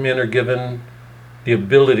certain men are given the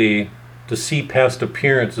ability to see past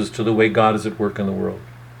appearances to the way God is at work in the world.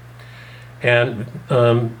 And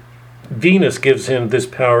Venus gives him this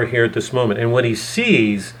power here at this moment. And what he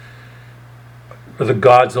sees are the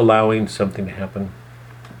gods allowing something to happen.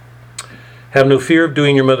 Have no fear of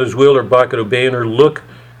doing your mother's will or balk at obeying her. Look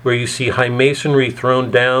where you see high masonry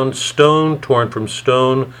thrown down, stone torn from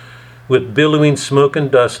stone, with billowing smoke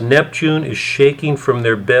and dust. Neptune is shaking from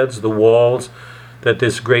their beds the walls that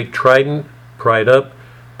this great trident pried up,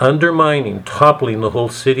 undermining, toppling the whole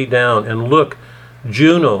city down. And look,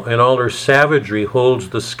 Juno and all her savagery holds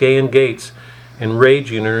the Scaean gates, and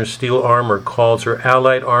raging in her steel armor calls her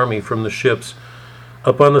allied army from the ships.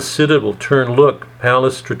 Up on the citadel, turn, look,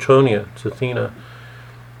 Pallas Tritonia, it's Athena,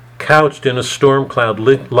 couched in a storm cloud,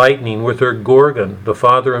 lightning with her Gorgon. The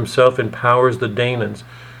father himself empowers the Danaans,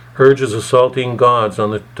 urges assaulting gods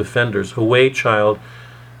on the defenders. Away, child,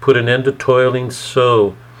 put an end to toiling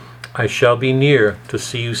so. I shall be near to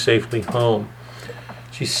see you safely home.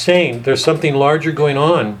 She's saying there's something larger going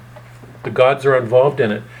on. The gods are involved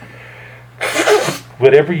in it.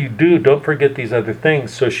 Whatever you do, don't forget these other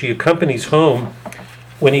things. So she accompanies home.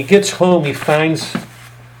 When he gets home, he finds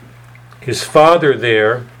his father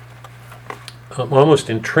there,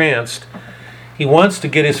 almost entranced. He wants to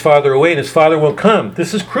get his father away, and his father won't come.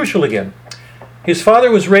 This is crucial again. His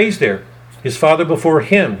father was raised there. His father before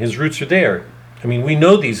him. His roots are there. I mean, we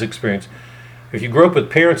know these experiences. If you grow up with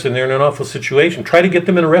parents and they're in an awful situation, try to get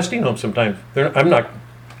them in a resting home sometimes. Don't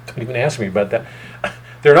even ask me about that.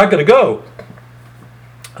 They're not going to go.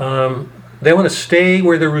 They want to stay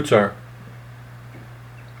where their roots are.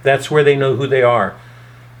 That's where they know who they are.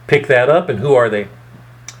 Pick that up, and who are they?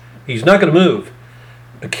 He's not going to move.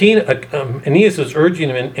 Aeneas is urging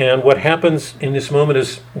him, and what happens in this moment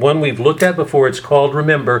is one we've looked at before. It's called,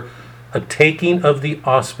 remember, a taking of the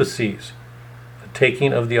auspices. A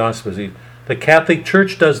taking of the auspices. The Catholic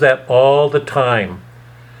Church does that all the time.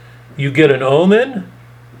 You get an omen,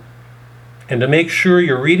 and to make sure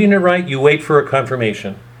you're reading it right, you wait for a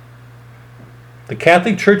confirmation. The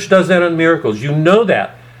Catholic Church does that on miracles. You know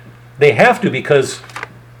that. They have to, because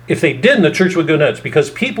if they didn't, the church would go nuts, because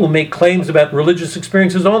people make claims about religious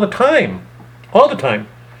experiences all the time. All the time.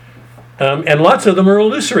 And lots of them are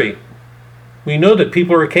illusory. We know that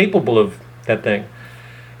people are capable of that thing.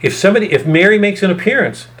 If Mary makes an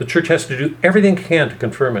appearance, the church has to do everything it can to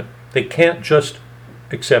confirm it. They can't just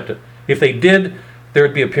accept it. If they did, there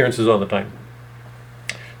would be appearances all the time.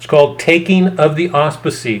 It's called taking of the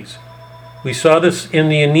auspices. We saw this in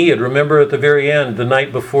the Aeneid. Remember at the very end, the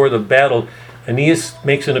night before the battle, Aeneas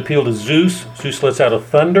makes an appeal to Zeus. Zeus lets out a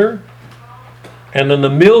thunder. And then the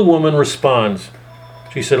mill woman responds.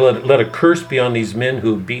 She said, let a curse be on these men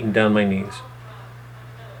who have beaten down my knees.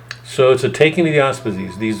 So it's a taking of the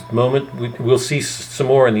auspices. These moments, we'll see some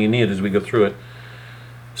more in the Aeneid as we go through it.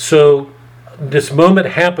 So this moment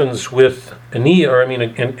happens with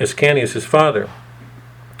Ascanius, his father.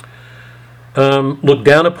 Look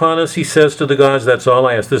down upon us, he says to the gods, that's all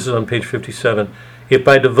I ask. This is on page 57. If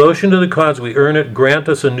by devotion to the gods we earn it, grant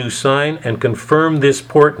us a new sign and confirm this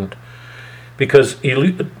portent. Because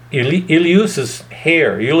Iulus'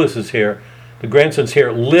 hair, the grandson's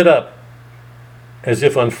hair, lit up as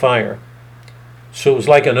if on fire. So it was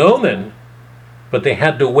like an omen, but they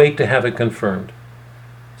had to wait to have it confirmed.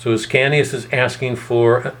 So Ascanius is asking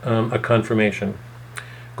for a confirmation.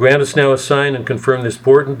 Grant us now a sign and confirm this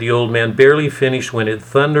portent. The old man barely finished when it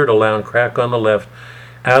thundered a loud crack on the left.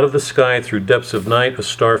 Out of the sky, through depths of night, a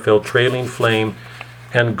star fell trailing flame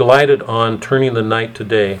and glided on, turning the night to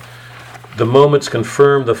day. The moment's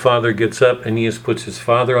confirmed. The father gets up. Aeneas puts his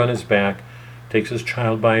father on his back, takes his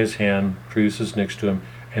child by his hand, Creusa is next to him,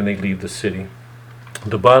 and they leave the city. At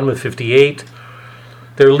the bottom of 58,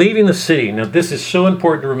 they're leaving the city. Now, this is so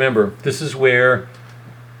important to remember. This is where,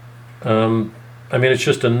 it's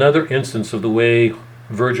just another instance of the way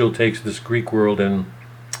Virgil takes this Greek world and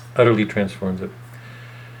utterly transforms it.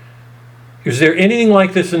 Is there anything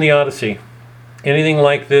like this in the Odyssey? Anything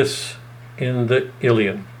like this in the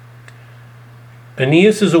Iliad?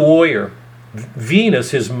 Aeneas is a warrior.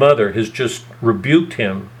 Venus, his mother, has just rebuked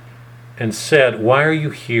him and said, why are you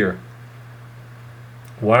here?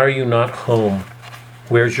 Why are you not home?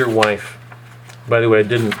 Where's your wife? By the way, I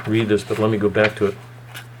didn't read this, but let me go back to it.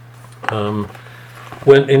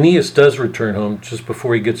 When Aeneas does return home, just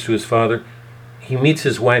before he gets to his father, he meets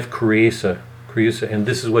his wife Creusa, and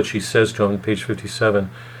this is what she says to him on page 57.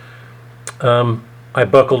 I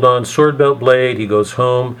buckled on sword belt blade, he goes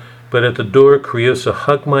home, but at the door Creusa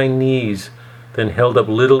hugged my knees, then held up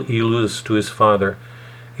little Iülus to his father.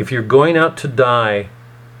 If you're going out to die,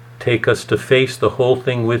 take us to face the whole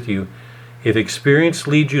thing with you. If experience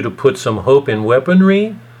leads you to put some hope in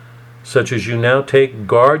weaponry, such as you now take,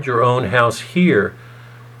 guard your own house here.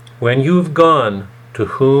 When you have gone, to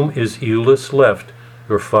whom is Iülus left?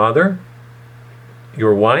 Your father?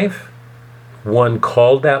 Your wife? One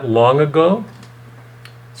called that long ago?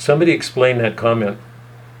 Somebody explain that comment.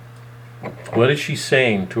 What is she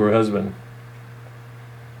saying to her husband?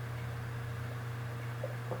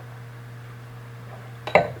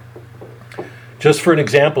 Just for an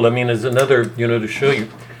example, as another, to show you.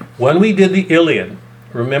 When we did the Iliad,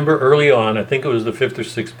 remember early on, I think it was the 5th or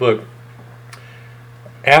 6th book,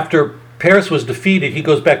 after Paris was defeated, he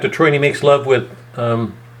goes back to Troy and he makes love with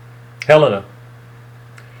Helena.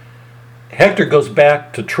 Hector goes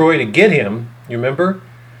back to Troy to get him, you remember?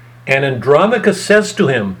 And Andromache says to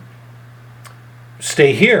him,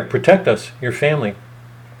 stay here, protect us, your family.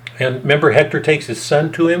 And remember, Hector takes his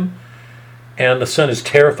son to him, and the son is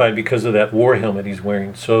terrified because of that war helmet he's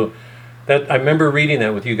wearing. So that I remember reading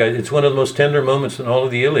that with you guys. It's one of the most tender moments in all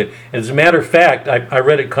of the Iliad. As a matter of fact, I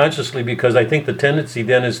read it consciously because I think the tendency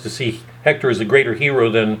then is to see Hector as a greater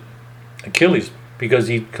hero than Achilles because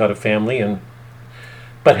he got a family.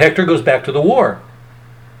 But Hector goes back to the war.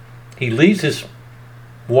 He leaves his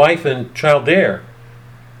wife and child there.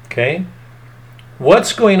 Okay?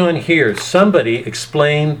 What's going on here? Somebody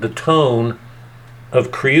explained the tone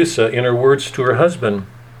of Creusa in her words to her husband.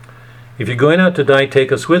 If you're going out to die,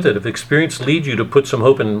 take us with it. If experience leads you to put some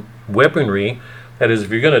hope in weaponry, that is,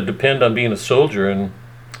 if you're going to depend on being a soldier,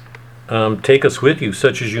 and take us with you,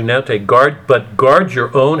 such as you now take. Guard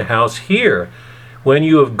your own house here. When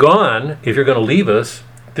you have gone, if you're going to leave us,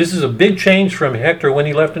 this is a big change from Hector when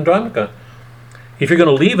he left Andromache. If you're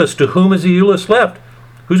going to leave us, to whom is Iülus left?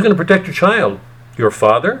 Who's going to protect your child? Your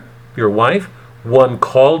father? Your wife? One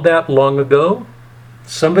called that long ago?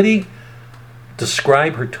 Somebody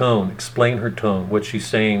describe her tone, explain her tone, what she's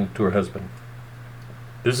saying to her husband.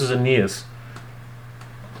 This is Aeneas.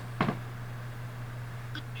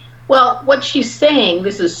 Well, what she's saying,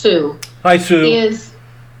 this is Sue. Hi, Sue. Is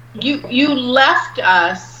you left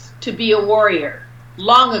us to be a warrior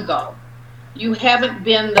long ago. You haven't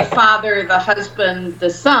been the father, the husband, the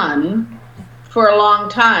son for a long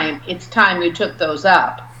time. It's time you took those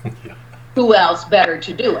up. Yeah. Who else better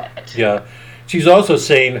to do it? Yeah. She's also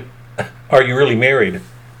saying, are you really married?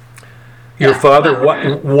 Your father,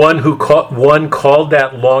 one called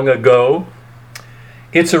that long ago.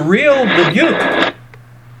 It's a real rebuke.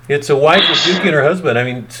 It's a wife rebuking her husband.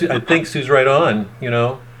 I think Sue's right on,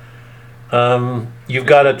 You've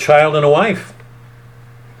got a child and a wife.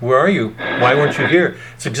 Where are you? Why weren't you here?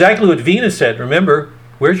 It's exactly what Venus said. Remember,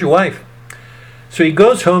 where's your wife? So he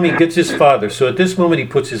goes home, he gets his father. So at this moment, he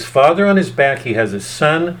puts his father on his back. He has his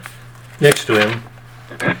son next to him.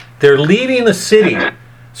 They're leaving the city.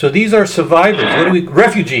 So these are survivors.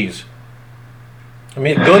 Refugees.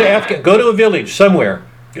 Go to Africa, go to a village somewhere.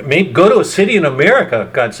 Maybe go to a city in America,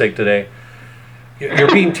 God's sake, today.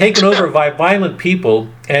 You're being taken over by violent people,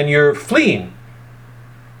 and you're fleeing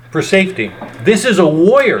for safety. This is a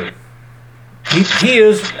warrior. He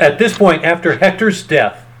is, at this point, after Hector's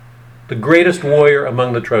death, the greatest warrior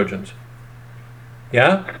among the Trojans.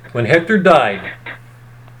 Yeah? When Hector died,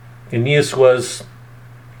 Aeneas was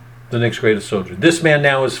the next greatest soldier. This man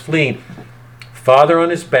now is fleeing. Father on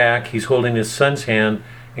his back, he's holding his son's hand,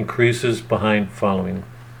 and Creusa's behind following.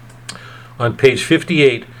 On page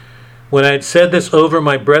 58, when I had said this over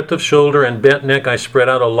my breadth of shoulder and bent neck, I spread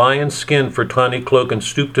out a lion's skin for tawny cloak and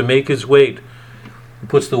stooped to make his weight. He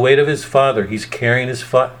puts the weight of his father. He's carrying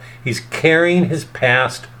his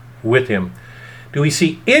past with him. Do we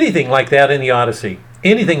see anything like that in the Odyssey?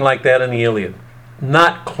 Anything like that in the Iliad?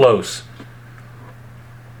 Not close.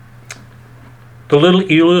 The little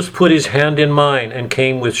Iülus put his hand in mine and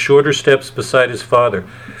came with shorter steps beside his father.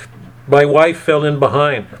 My wife fell in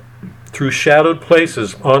behind. Through shadowed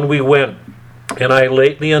places on we went, and I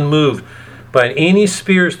lately unmoved by any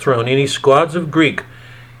spears thrown, any squads of Greek.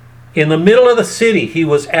 In the middle of the city, he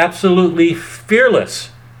was absolutely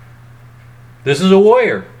fearless. This is a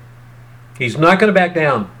warrior. He's not going to back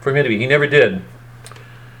down from enemy. He never did.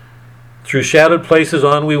 Through shadowed places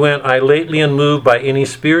on we went, I lately unmoved by any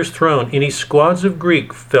spears thrown, any squads of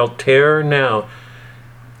Greek, felt terror now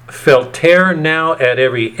at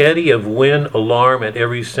every eddy of wind, alarm at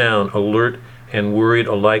every sound, alert and worried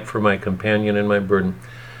alike for my companion and my burden.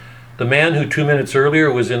 The man who 2 minutes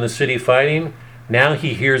earlier was in the city fighting, now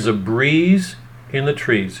he hears a breeze in the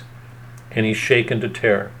trees, and he's shaken to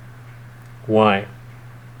terror. Why?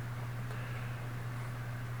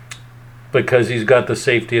 Because he's got the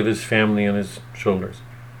safety of his family on his shoulders.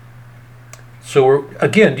 So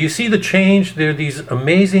again, do you see the change? There are these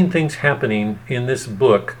amazing things happening in this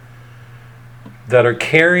book that are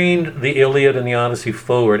carrying the Iliad and the Odyssey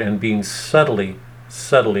forward and being subtly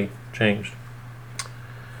changed.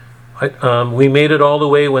 We made it all the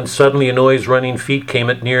way when suddenly a noise, running feet came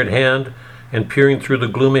at near at hand, and peering through the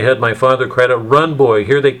gloom ahead, my father cried out, "Run, boy,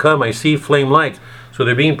 here they come, I see flame lights." So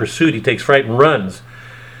they're being pursued. He takes fright and runs.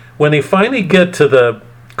 When they finally get to the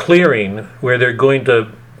clearing where they're going to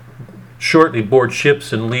shortly board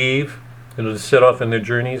ships and leave, to set off on their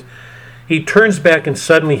journeys, he turns back and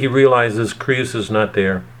suddenly he realizes Creusa's not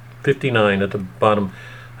there. 59 at the bottom.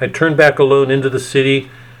 I turned back alone into the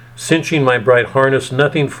city, cinching my bright harness,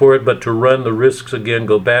 nothing for it but to run the risks again,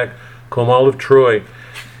 go back, come all of Troy.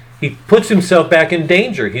 He puts himself back in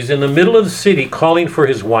danger. He's in the middle of the city calling for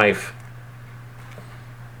his wife.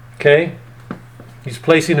 Okay? He's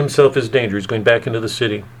placing himself as danger. He's going back into the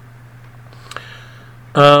city.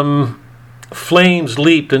 Flames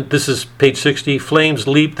leaped, and this is page 60. Flames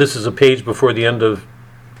leaped. This is a page before the end of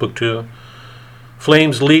book 2.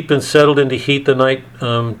 Flames leaped and settled into heat the night,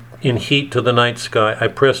 in heat to the night sky. I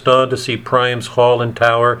pressed on to see Priam's hall and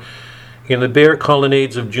tower. In the bare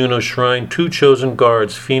colonnades of Juno's shrine, 2 chosen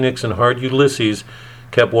guards, Phoenix and hard Ulysses,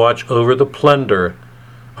 kept watch over the plunder.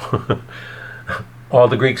 All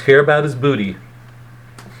the Greeks care about is booty.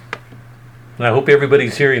 And I hope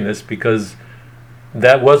everybody's hearing this, because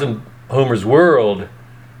that wasn't Homer's world,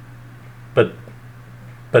 but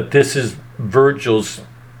this is Virgil's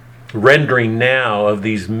rendering now of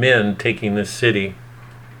these men taking this city.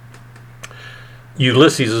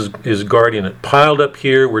 Ulysses is guarding it. Piled up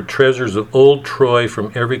here were treasures of old Troy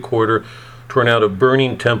from every quarter, torn out of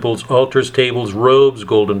burning temples, altars, tables, robes,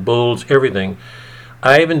 golden bowls, everything.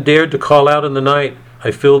 I even dared to call out in the night.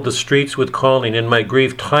 I filled the streets with calling. In my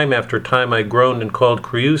grief, time after time, I groaned and called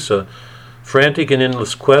Creusa, frantic in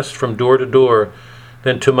endless quest from door to door.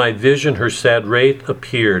 Then to my vision her sad wraith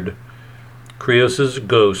appeared, Creusa's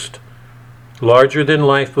ghost. Larger than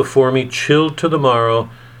life before me, chilled to the marrow,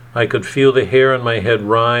 I could feel the hair on my head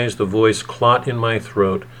rise, the voice clot in my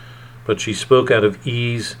throat. But she spoke out of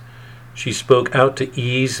ease. She spoke out to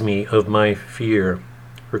ease me of my fear.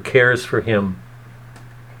 Her care is for him.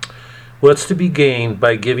 What's to be gained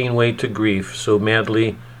by giving way to grief so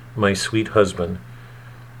madly, my sweet husband?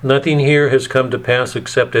 Nothing here has come to pass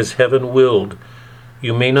except as heaven willed.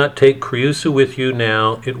 You may not take Creusa with you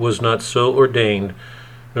now. It was not so ordained,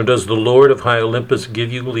 nor does the Lord of high Olympus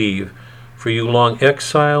give you leave. For you long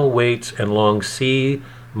exile waits and long sea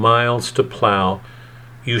miles to plow.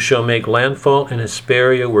 You shall make landfall in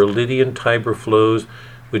Hesperia, where Lydian Tiber flows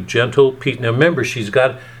with gentle peace. Now remember, he's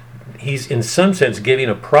in some sense giving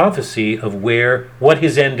a prophecy of what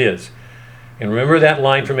his end is. And remember that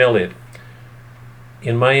line from Eliot.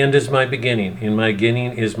 In my end is my beginning. In my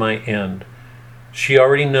beginning is my end. She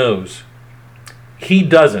already knows. He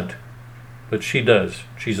doesn't, but she does.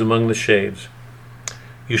 She's among the shades.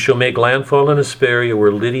 You shall make landfall in Hesperia,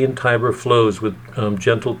 where Lydian Tiber flows with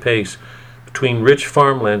gentle pace. Between rich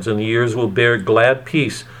farmlands, and the years will bear glad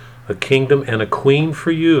peace, a kingdom and a queen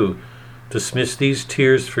for you. Dismiss these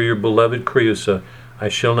tears for your beloved Creusa. I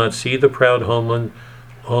shall not see the proud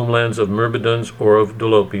homelands of Myrmidons or of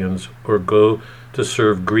Dolopians, or go to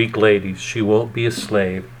serve Greek ladies. She won't be a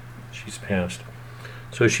slave. She's passed.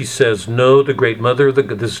 So she says, "No, the great mother of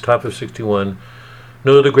this is top of 61.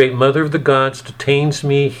 No, the great mother of the gods detains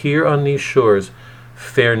me here on these shores.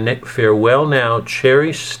 Farewell now,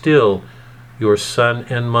 cherish still your son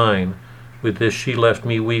and mine." With this she left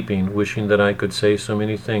me weeping, wishing that I could say so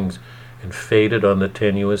many things, and faded on the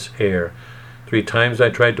tenuous air. 3 times I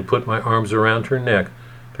tried to put my arms around her neck,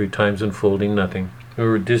 3 times enfolding nothing.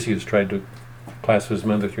 Remember, Odysseus tried to clasp his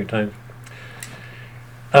mother 3 times.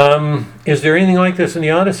 Is there anything like this in the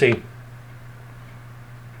Odyssey?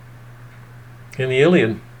 In the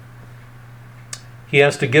Iliad? He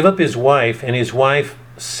has to give up his wife, and his wife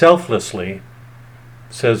selflessly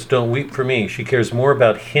says, "Don't weep for me." She cares more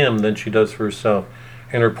about him than she does for herself.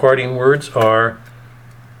 And her parting words are,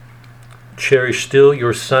 "Cherish still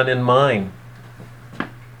your son and mine."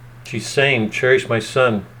 She's saying, cherish my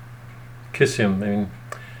son. Kiss him. I mean,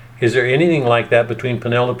 is there anything like that between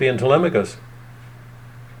Penelope and Telemachus?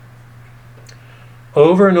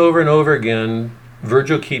 Over and over and over again,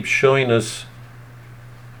 Virgil keeps showing us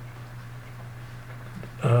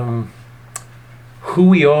who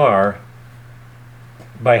we are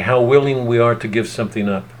by how willing we are to give something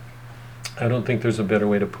up. I don't think there's a better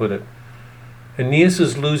way to put it. Aeneas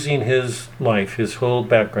is losing his life, his whole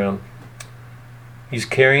background. He's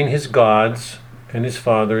carrying his gods and his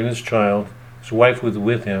father and his child. His wife was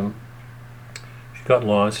with him. She got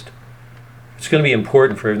lost. It's going to be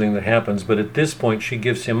important for everything that happens, but at this point she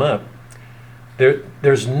gives him up.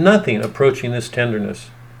 There's nothing approaching this tenderness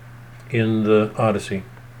in the Odyssey.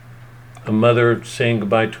 A mother saying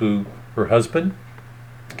goodbye to her husband,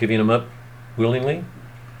 giving him up willingly,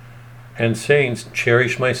 and saying,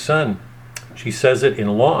 cherish my son. She says it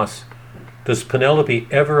in loss. Does Penelope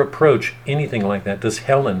ever approach anything like that? Does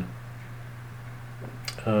Helen?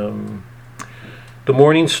 The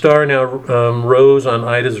morning star now rose on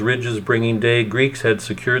Ida's ridges, bringing day. Greeks had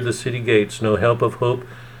secured the city gates. No help of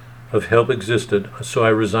help existed. So I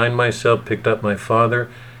resigned myself, picked up my father,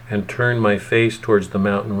 and turned my face towards the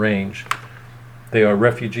mountain range. They are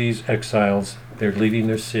refugees, exiles. They're leaving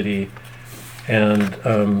their city. And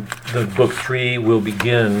the book 3 will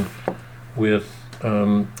begin with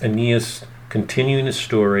Aeneas continuing his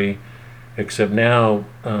story, except now,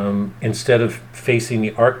 instead of facing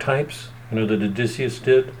the archetypes, that Odysseus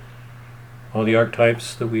did, all the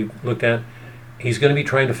archetypes that we looked at, he's going to be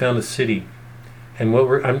trying to found a city. And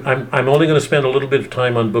I'm only going to spend a little bit of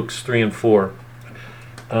time on books 3 and 4.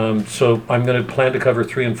 So I'm going to plan to cover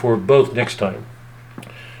 3 and 4 both next time.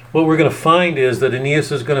 What we're going to find is that Aeneas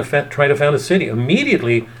is going to try to found a city.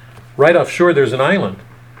 Immediately, right offshore, there's an island.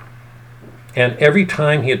 And every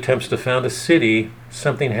time he attempts to found a city,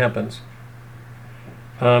 something happens.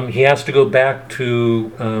 He has to go back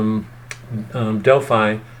to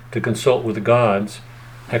Delphi to consult with the gods,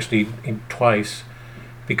 actually twice,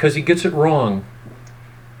 because he gets it wrong.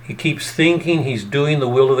 He keeps thinking he's doing the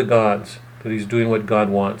will of the gods, that he's doing what God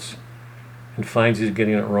wants, and finds he's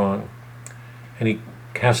getting it wrong. And he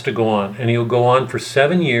has to go on. And he'll go on for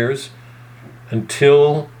 7 years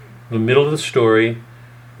until the middle of the story,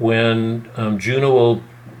 when Juno will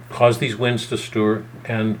cause these winds to stir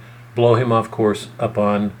and blow him off course up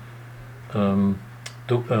on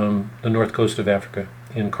the north coast of Africa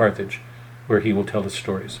in Carthage, where he will tell his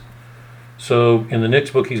stories. So in the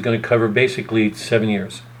next book, he's going to cover basically 7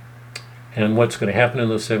 years. And what's going to happen in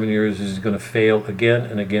those 7 years is he's going to fail again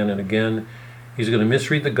and again and again. He's going to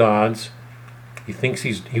misread the gods. He thinks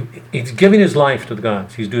he's giving his life to the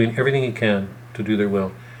gods. He's doing everything he can to do their will,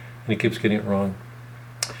 and he keeps getting it wrong.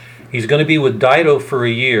 He's going to be with Dido for a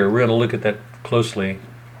year. We're going to look at that closely.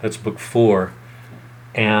 That's book 4.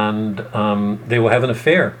 And they will have an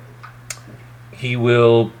affair. He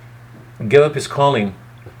will give up his calling.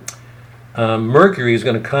 Mercury is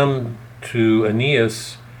going to come to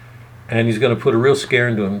Aeneas, and he's going to put a real scare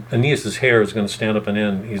into him. Aeneas' hair is going to stand up on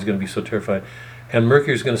end. He's going to be so terrified. And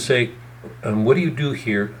Mercury is going to say, what do you do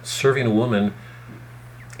here serving a woman?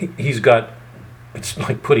 It's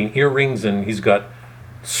like putting earrings, and he's got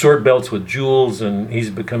sword belts with jewels, and he's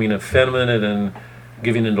becoming effeminate and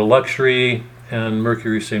giving into luxury. And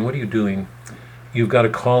Mercury is saying, what are you doing? You've got a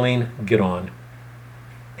calling, get on.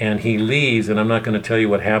 And he leaves, and I'm not going to tell you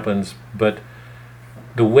what happens, but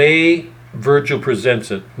the way Virgil presents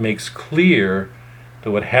it makes clear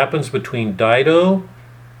that what happens between Dido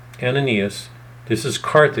and Aeneas, this is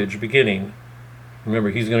Carthage beginning. Remember,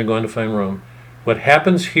 he's going to go on to find Rome. What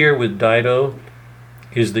happens here with Dido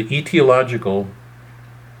is the etiological,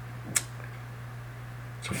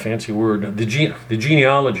 it's a fancy word, the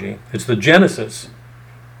genealogy. It's the genesis.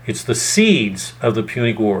 It's the seeds of the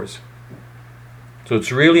Punic Wars. So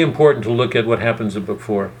it's really important to look at what happens in book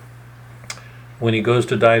 4. When he goes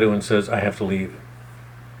to Dido and says, I have to leave.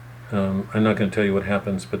 I'm not going to tell you what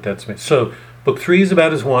happens, but that's me. So book 3 is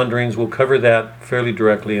about his wanderings. We'll cover that fairly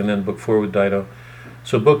directly, and then book 4 with Dido.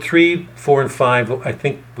 So book 3, 4, and 5, I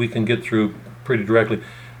think we can get through pretty directly.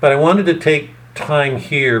 But I wanted to take time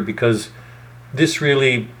here because this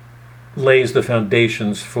really lays the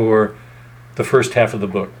foundations for the first half of the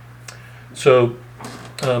book. So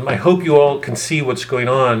I hope you all can see what's going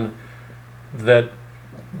on, that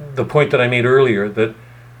the point that I made earlier, that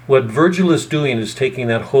what Virgil is doing is taking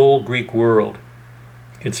that whole Greek world.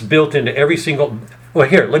 It's built into every single... Well,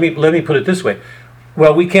 here, let me put it this way.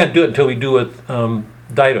 Well, we can't do it until we do it with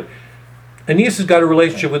Dido. Aeneas has got a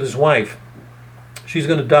relationship with his wife. She's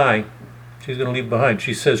going to die. She's going to leave behind.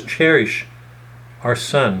 She says, cherish our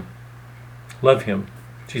son. Love him.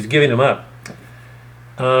 She's giving him up.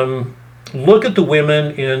 Look at the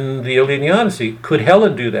women in the Iliad and the Odyssey. Could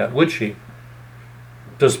Helen do that? Would she?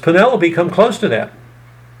 Does Penelope come close to that?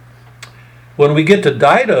 When we get to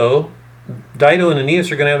Dido and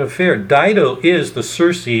Aeneas are going to have an affair. Dido is the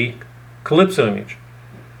Circe Calypso image.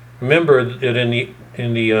 Remember that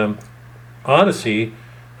in the Odyssey,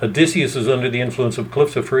 Odysseus was under the influence of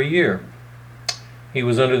Calypso for a year. He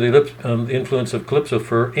was under the influence of Calypso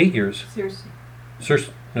for 8 years.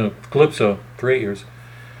 Calypso for 8 years.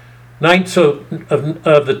 So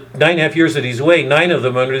of the 9.5 years that he's away, 9 of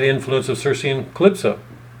them under the influence of Circe and Calypso.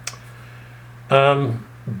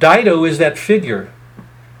 Dido is that figure.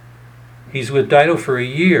 He's with Dido for a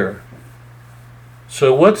year.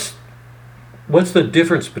 So what's the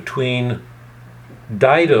difference between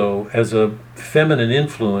Dido as a feminine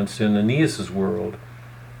influence in Aeneas's world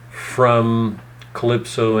from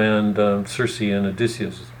Calypso and Circe and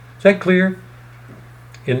Odysseus? Is that clear?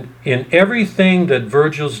 In everything that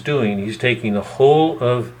Virgil's doing, he's taking the whole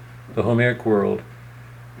of the Homeric world.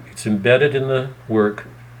 It's embedded in the work.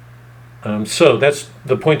 So that's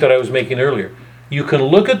the point that I was making earlier. You can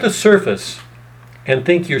look at the surface and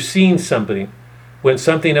think you're seeing somebody when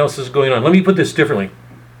something else is going on. Let me put this differently.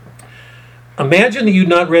 Imagine that you'd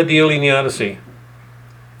not read the Iliad and the Odyssey,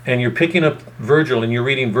 and you're picking up Virgil and you're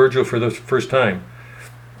reading Virgil for the first time.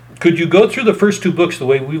 Could you go through the first 2 books the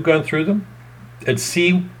way we've gone through them and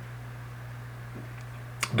see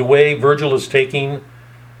the way Virgil is taking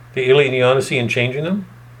the Iliad and the Odyssey and changing them?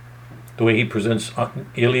 The way he presents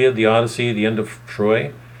Iliad, the Odyssey, the end of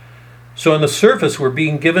Troy. So on the surface, we're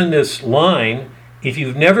being given this line, if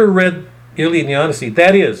you've never read Iliad and the Odyssey,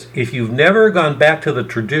 that is, if you've never gone back to the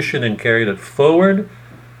tradition and carried it forward,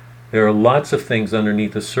 there are lots of things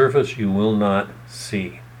underneath the surface you will not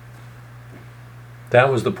see.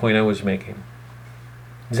 That was the point I was making.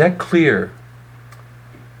 Is that clear?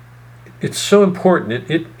 It's so important.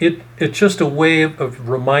 It's just a way of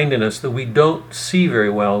reminding us that we don't see very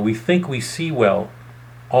well. We think we see well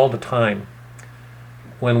all the time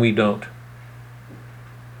when we don't.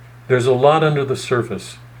 There's a lot under the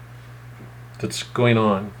surface that's going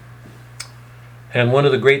on. And one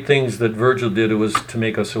of the great things that Virgil did was to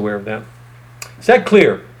make us aware of that. Is that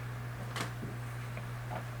clear?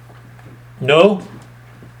 No?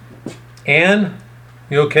 Anne,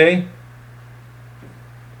 you okay?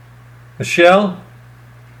 Michelle?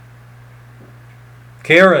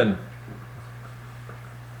 Karen?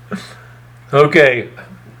 Okay.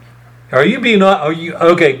 Are you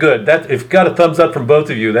okay, good. If got a thumbs up from both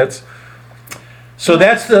of you, that's the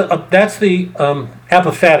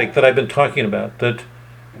apophatic that I've been talking about.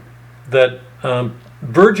 That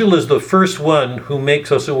Virgil is the first one who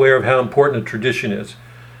makes us aware of how important a tradition is.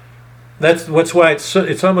 That's why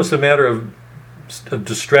it's almost a matter of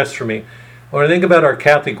distress for me. When I think about our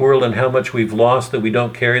Catholic world and how much we've lost, that we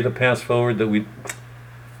don't carry the past forward,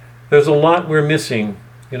 there's a lot we're missing,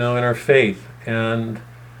 in our faith. And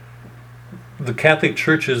the Catholic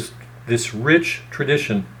Church is this rich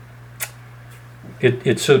tradition.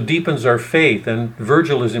 It so deepens our faith, and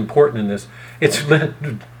Virgil is important in this.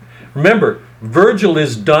 Remember, Virgil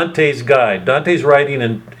is Dante's guide. Dante's writing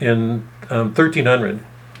in 1300.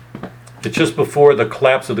 It's just before the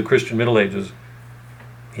collapse of the Christian Middle Ages.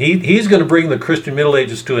 He's going to bring the Christian Middle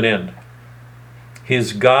Ages to an end.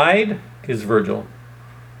 His guide is Virgil.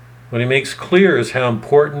 What he makes clear is how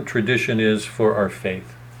important tradition is for our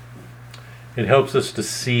faith. It helps us to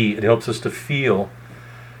see. It helps us to feel.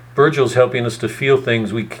 Virgil's helping us to feel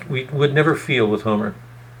things we would never feel with Homer.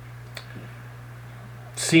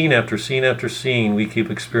 Scene after scene after scene, we keep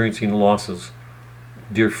experiencing losses.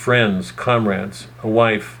 Dear friends, comrades, a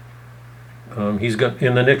wife. In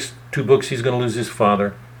the next 2 books, he's going to lose his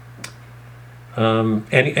father.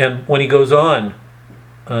 And when he goes on,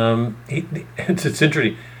 it's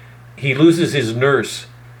interesting. He loses his nurse.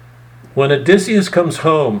 When Odysseus comes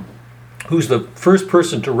home, who's the first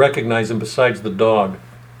person to recognize him besides the dog?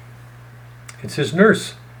 It's his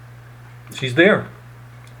nurse. She's there.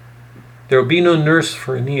 There will be no nurse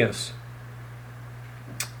for Aeneas.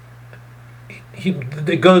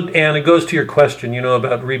 It goes to your question,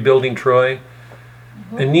 about rebuilding Troy.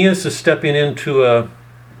 Mm-hmm. Aeneas is stepping into a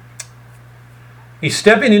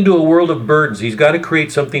world of burdens. He's got to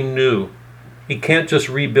create something new. He can't just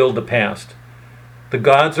rebuild the past. The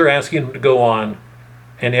gods are asking him to go on,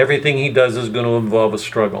 and everything he does is going to involve a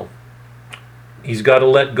struggle. He's got to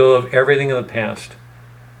let go of everything in the past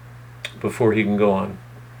before he can go on.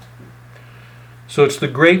 So it's the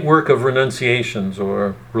great work of renunciations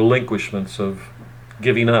or relinquishments, of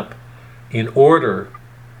giving up in order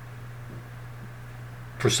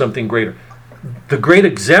for something greater. The great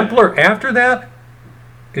exemplar after that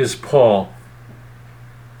is Paul.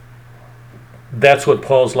 That's what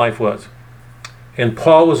Paul's life was. And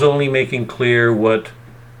Paul was only making clear what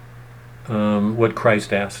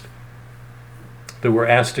Christ asked. That we're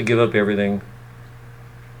asked to give up everything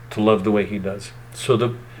to love the way he does.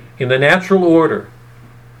 So in the natural order,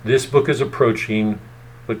 this book is approaching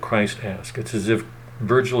what Christ asked. It's as if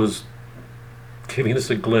Virgil is giving us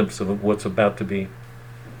a glimpse of what's about to be.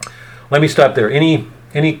 Let me stop there.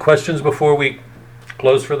 Any questions before we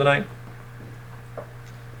close for the night?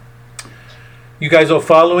 You guys all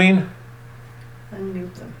following?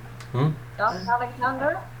 Unmute them. Dr.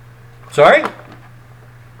 Alexander? Sorry?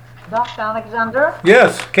 Dr. Alexander?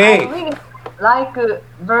 Yes, I Kay. really like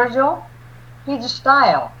Virgil. His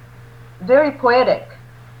style, very poetic.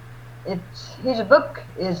 His book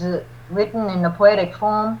is written in a poetic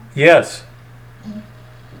form. Yes.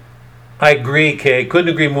 I agree, Kay. Couldn't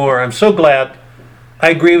agree more. I'm so glad. I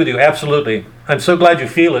agree with you, absolutely. I'm so glad you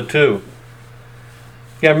feel it too.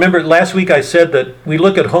 Yeah, remember last week I said that we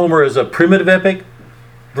look at Homer as a primitive epic.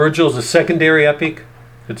 Virgil is a secondary epic.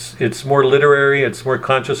 It's more literary. It's more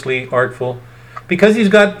consciously artful, because he's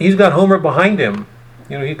got Homer behind him.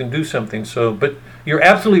 You know, he can do something. So, but you're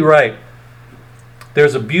absolutely right.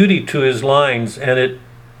 There's a beauty to his lines, and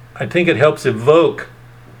I think it helps evoke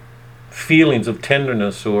feelings of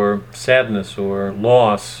tenderness or sadness or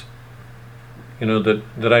loss. You know,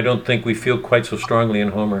 that I don't think we feel quite so strongly in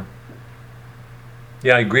Homer.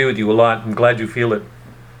 Yeah, I agree with you a lot. I'm glad you feel it.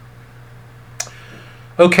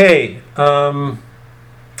 Okay.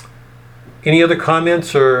 Any other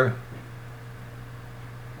comments or?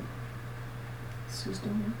 Is Sue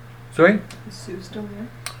still here? Sorry? Is Sue still here?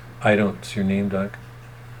 I don't see your name, Doc.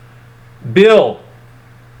 Bill.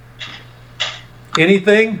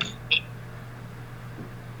 Anything?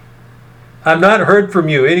 I've not heard from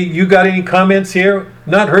you. You got any comments here?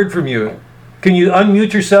 Not heard from you. Can you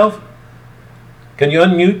unmute yourself? Can you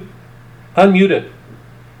unmute? Unmute it.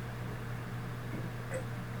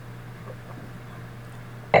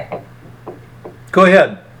 Go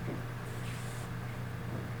ahead.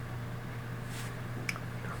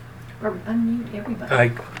 Robert, unmute everybody.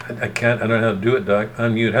 I can't. I don't know how to do it, Doc.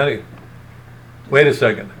 Unmute. How do you? Wait a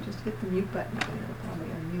second. Just hit the mute button and it'll probably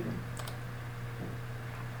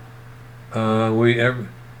unmute him.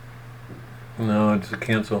 No, it's a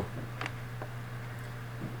cancel.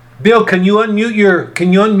 Bill, can you unmute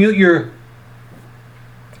your?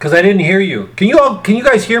 Because I didn't hear you. Can you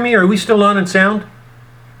guys hear me? Are we still on in sound?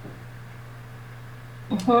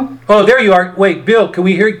 Oh, there you are. Wait, Bill, can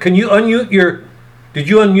we hear? Can you unmute your? Did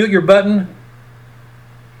you unmute your button?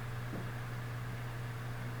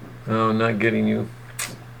 Oh, I'm not getting you.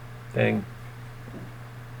 Dang.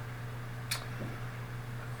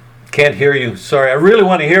 Can't hear you. Sorry. I really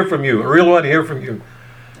want to hear from you.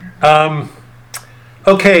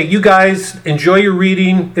 Okay, you guys enjoy your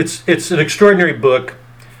reading. It's an extraordinary book.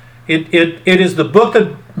 It is the book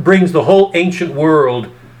that brings the whole ancient world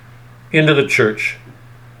into the church.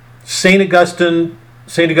 Saint Augustine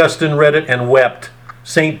read it and wept.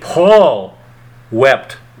 Saint Paul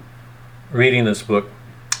wept reading this book.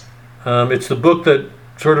 It's the book that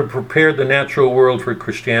sort of prepared the natural world for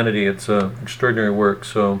Christianity. It's an extraordinary work.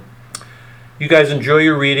 So you guys enjoy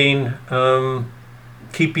your reading.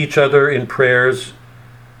 Keep each other in prayers,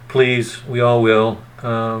 please. We all will.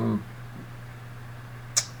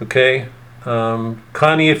 Okay.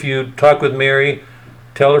 Connie, if you talk with Mary,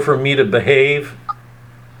 tell her for me to behave.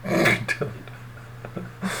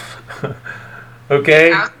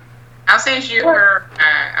 Okay. I'll send you her.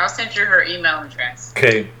 I'll send you her email address.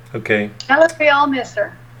 Okay. Tell us we all miss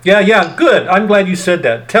her. Yeah. Good. I'm glad you said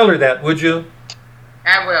that. Tell her that, would you?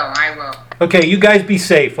 I will. Okay. You guys be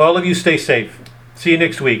safe. All of you stay safe. See you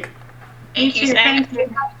next week. Thank you. Thank you.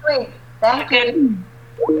 Next week. Thank you.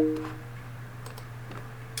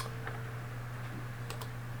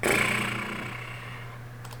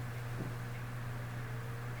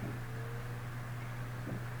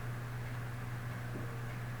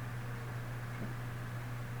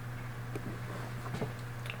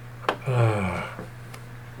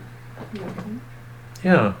 You okay?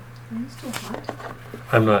 Yeah. Are you still hot?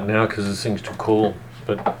 I'm not now because this thing's too cold,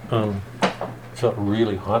 but it's not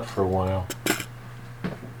really hot for a while. I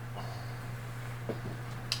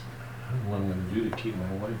don't know what I'm going to do to keep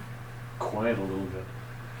my wife quiet a little bit.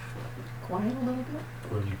 Quiet a little bit?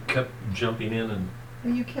 Well, you kept jumping in and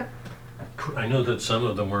Well, you kept. I know that some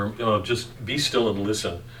of them were, just be still and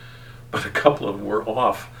listen, but a couple of them were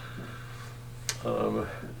off. I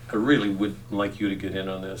really would like you to get in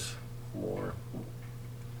on this more.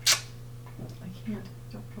 I can't.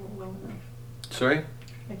 I don't know it well enough. Sorry?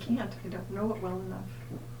 I can't. I don't know it well enough.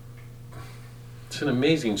 It's an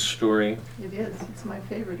amazing story. It is. It's my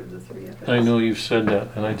favorite of the three epics. I know you've said that,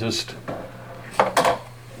 and I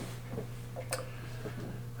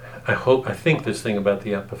think this thing about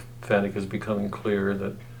the epiphatic is becoming clearer,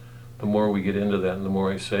 that the more we get into that and the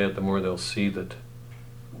more I say it, the more they'll see that,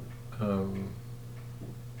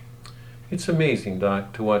 It's amazing,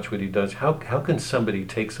 Doc, to watch what he does. How can somebody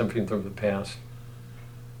take something from the past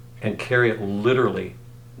and carry it literally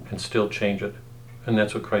and still change it? And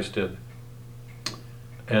that's what Christ did.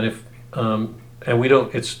 And if and we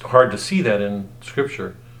don't, it's hard to see that in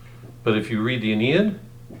Scripture, but if you read the Aeneid,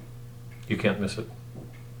 you can't miss it.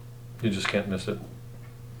 You just can't miss it.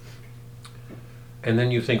 And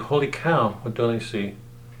then you think, holy cow, what don't I see?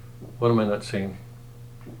 What am I not seeing?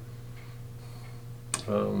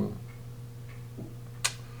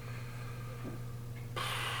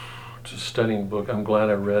 It's a stunning book. I'm glad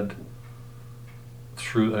I read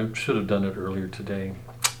through. I should have done it earlier today.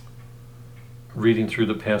 Reading through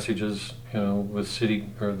the passages, with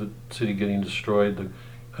the city getting destroyed.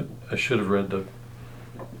 I should have read the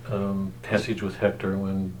passage with Hector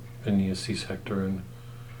when Aeneas sees Hector,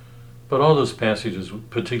 but all those passages,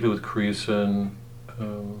 particularly with Creusa, I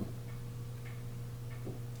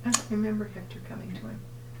don't remember Hector coming to him.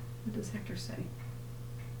 What does Hector say?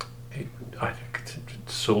 I think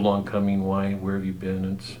it's so long coming. Why? Where have you been?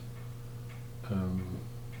 It's.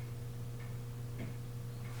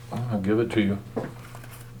 I'll give it to you.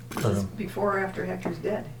 Is this before or after Hector's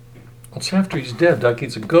dead? It's after he's dead, Doc.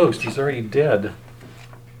 He's a ghost. He's already dead.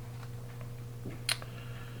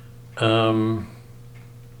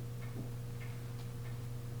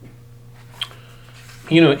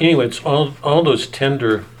 Anyway, it's all those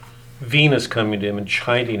tender Venus coming to him and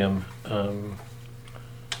chiding him,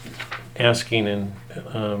 asking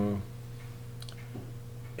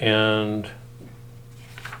and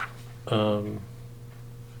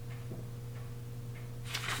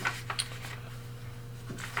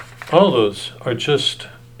all those are just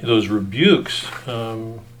those rebukes.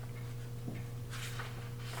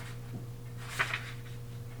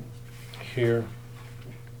 Here.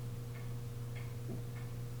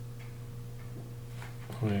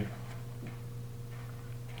 Wait.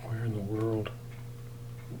 Where in the world?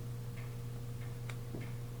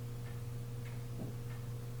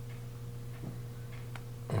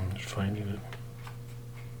 I'm just finding it.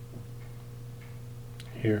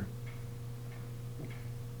 Here.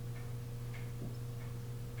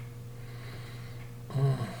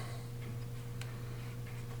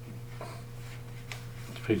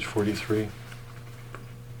 It's page 43.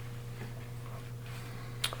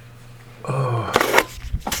 Oh.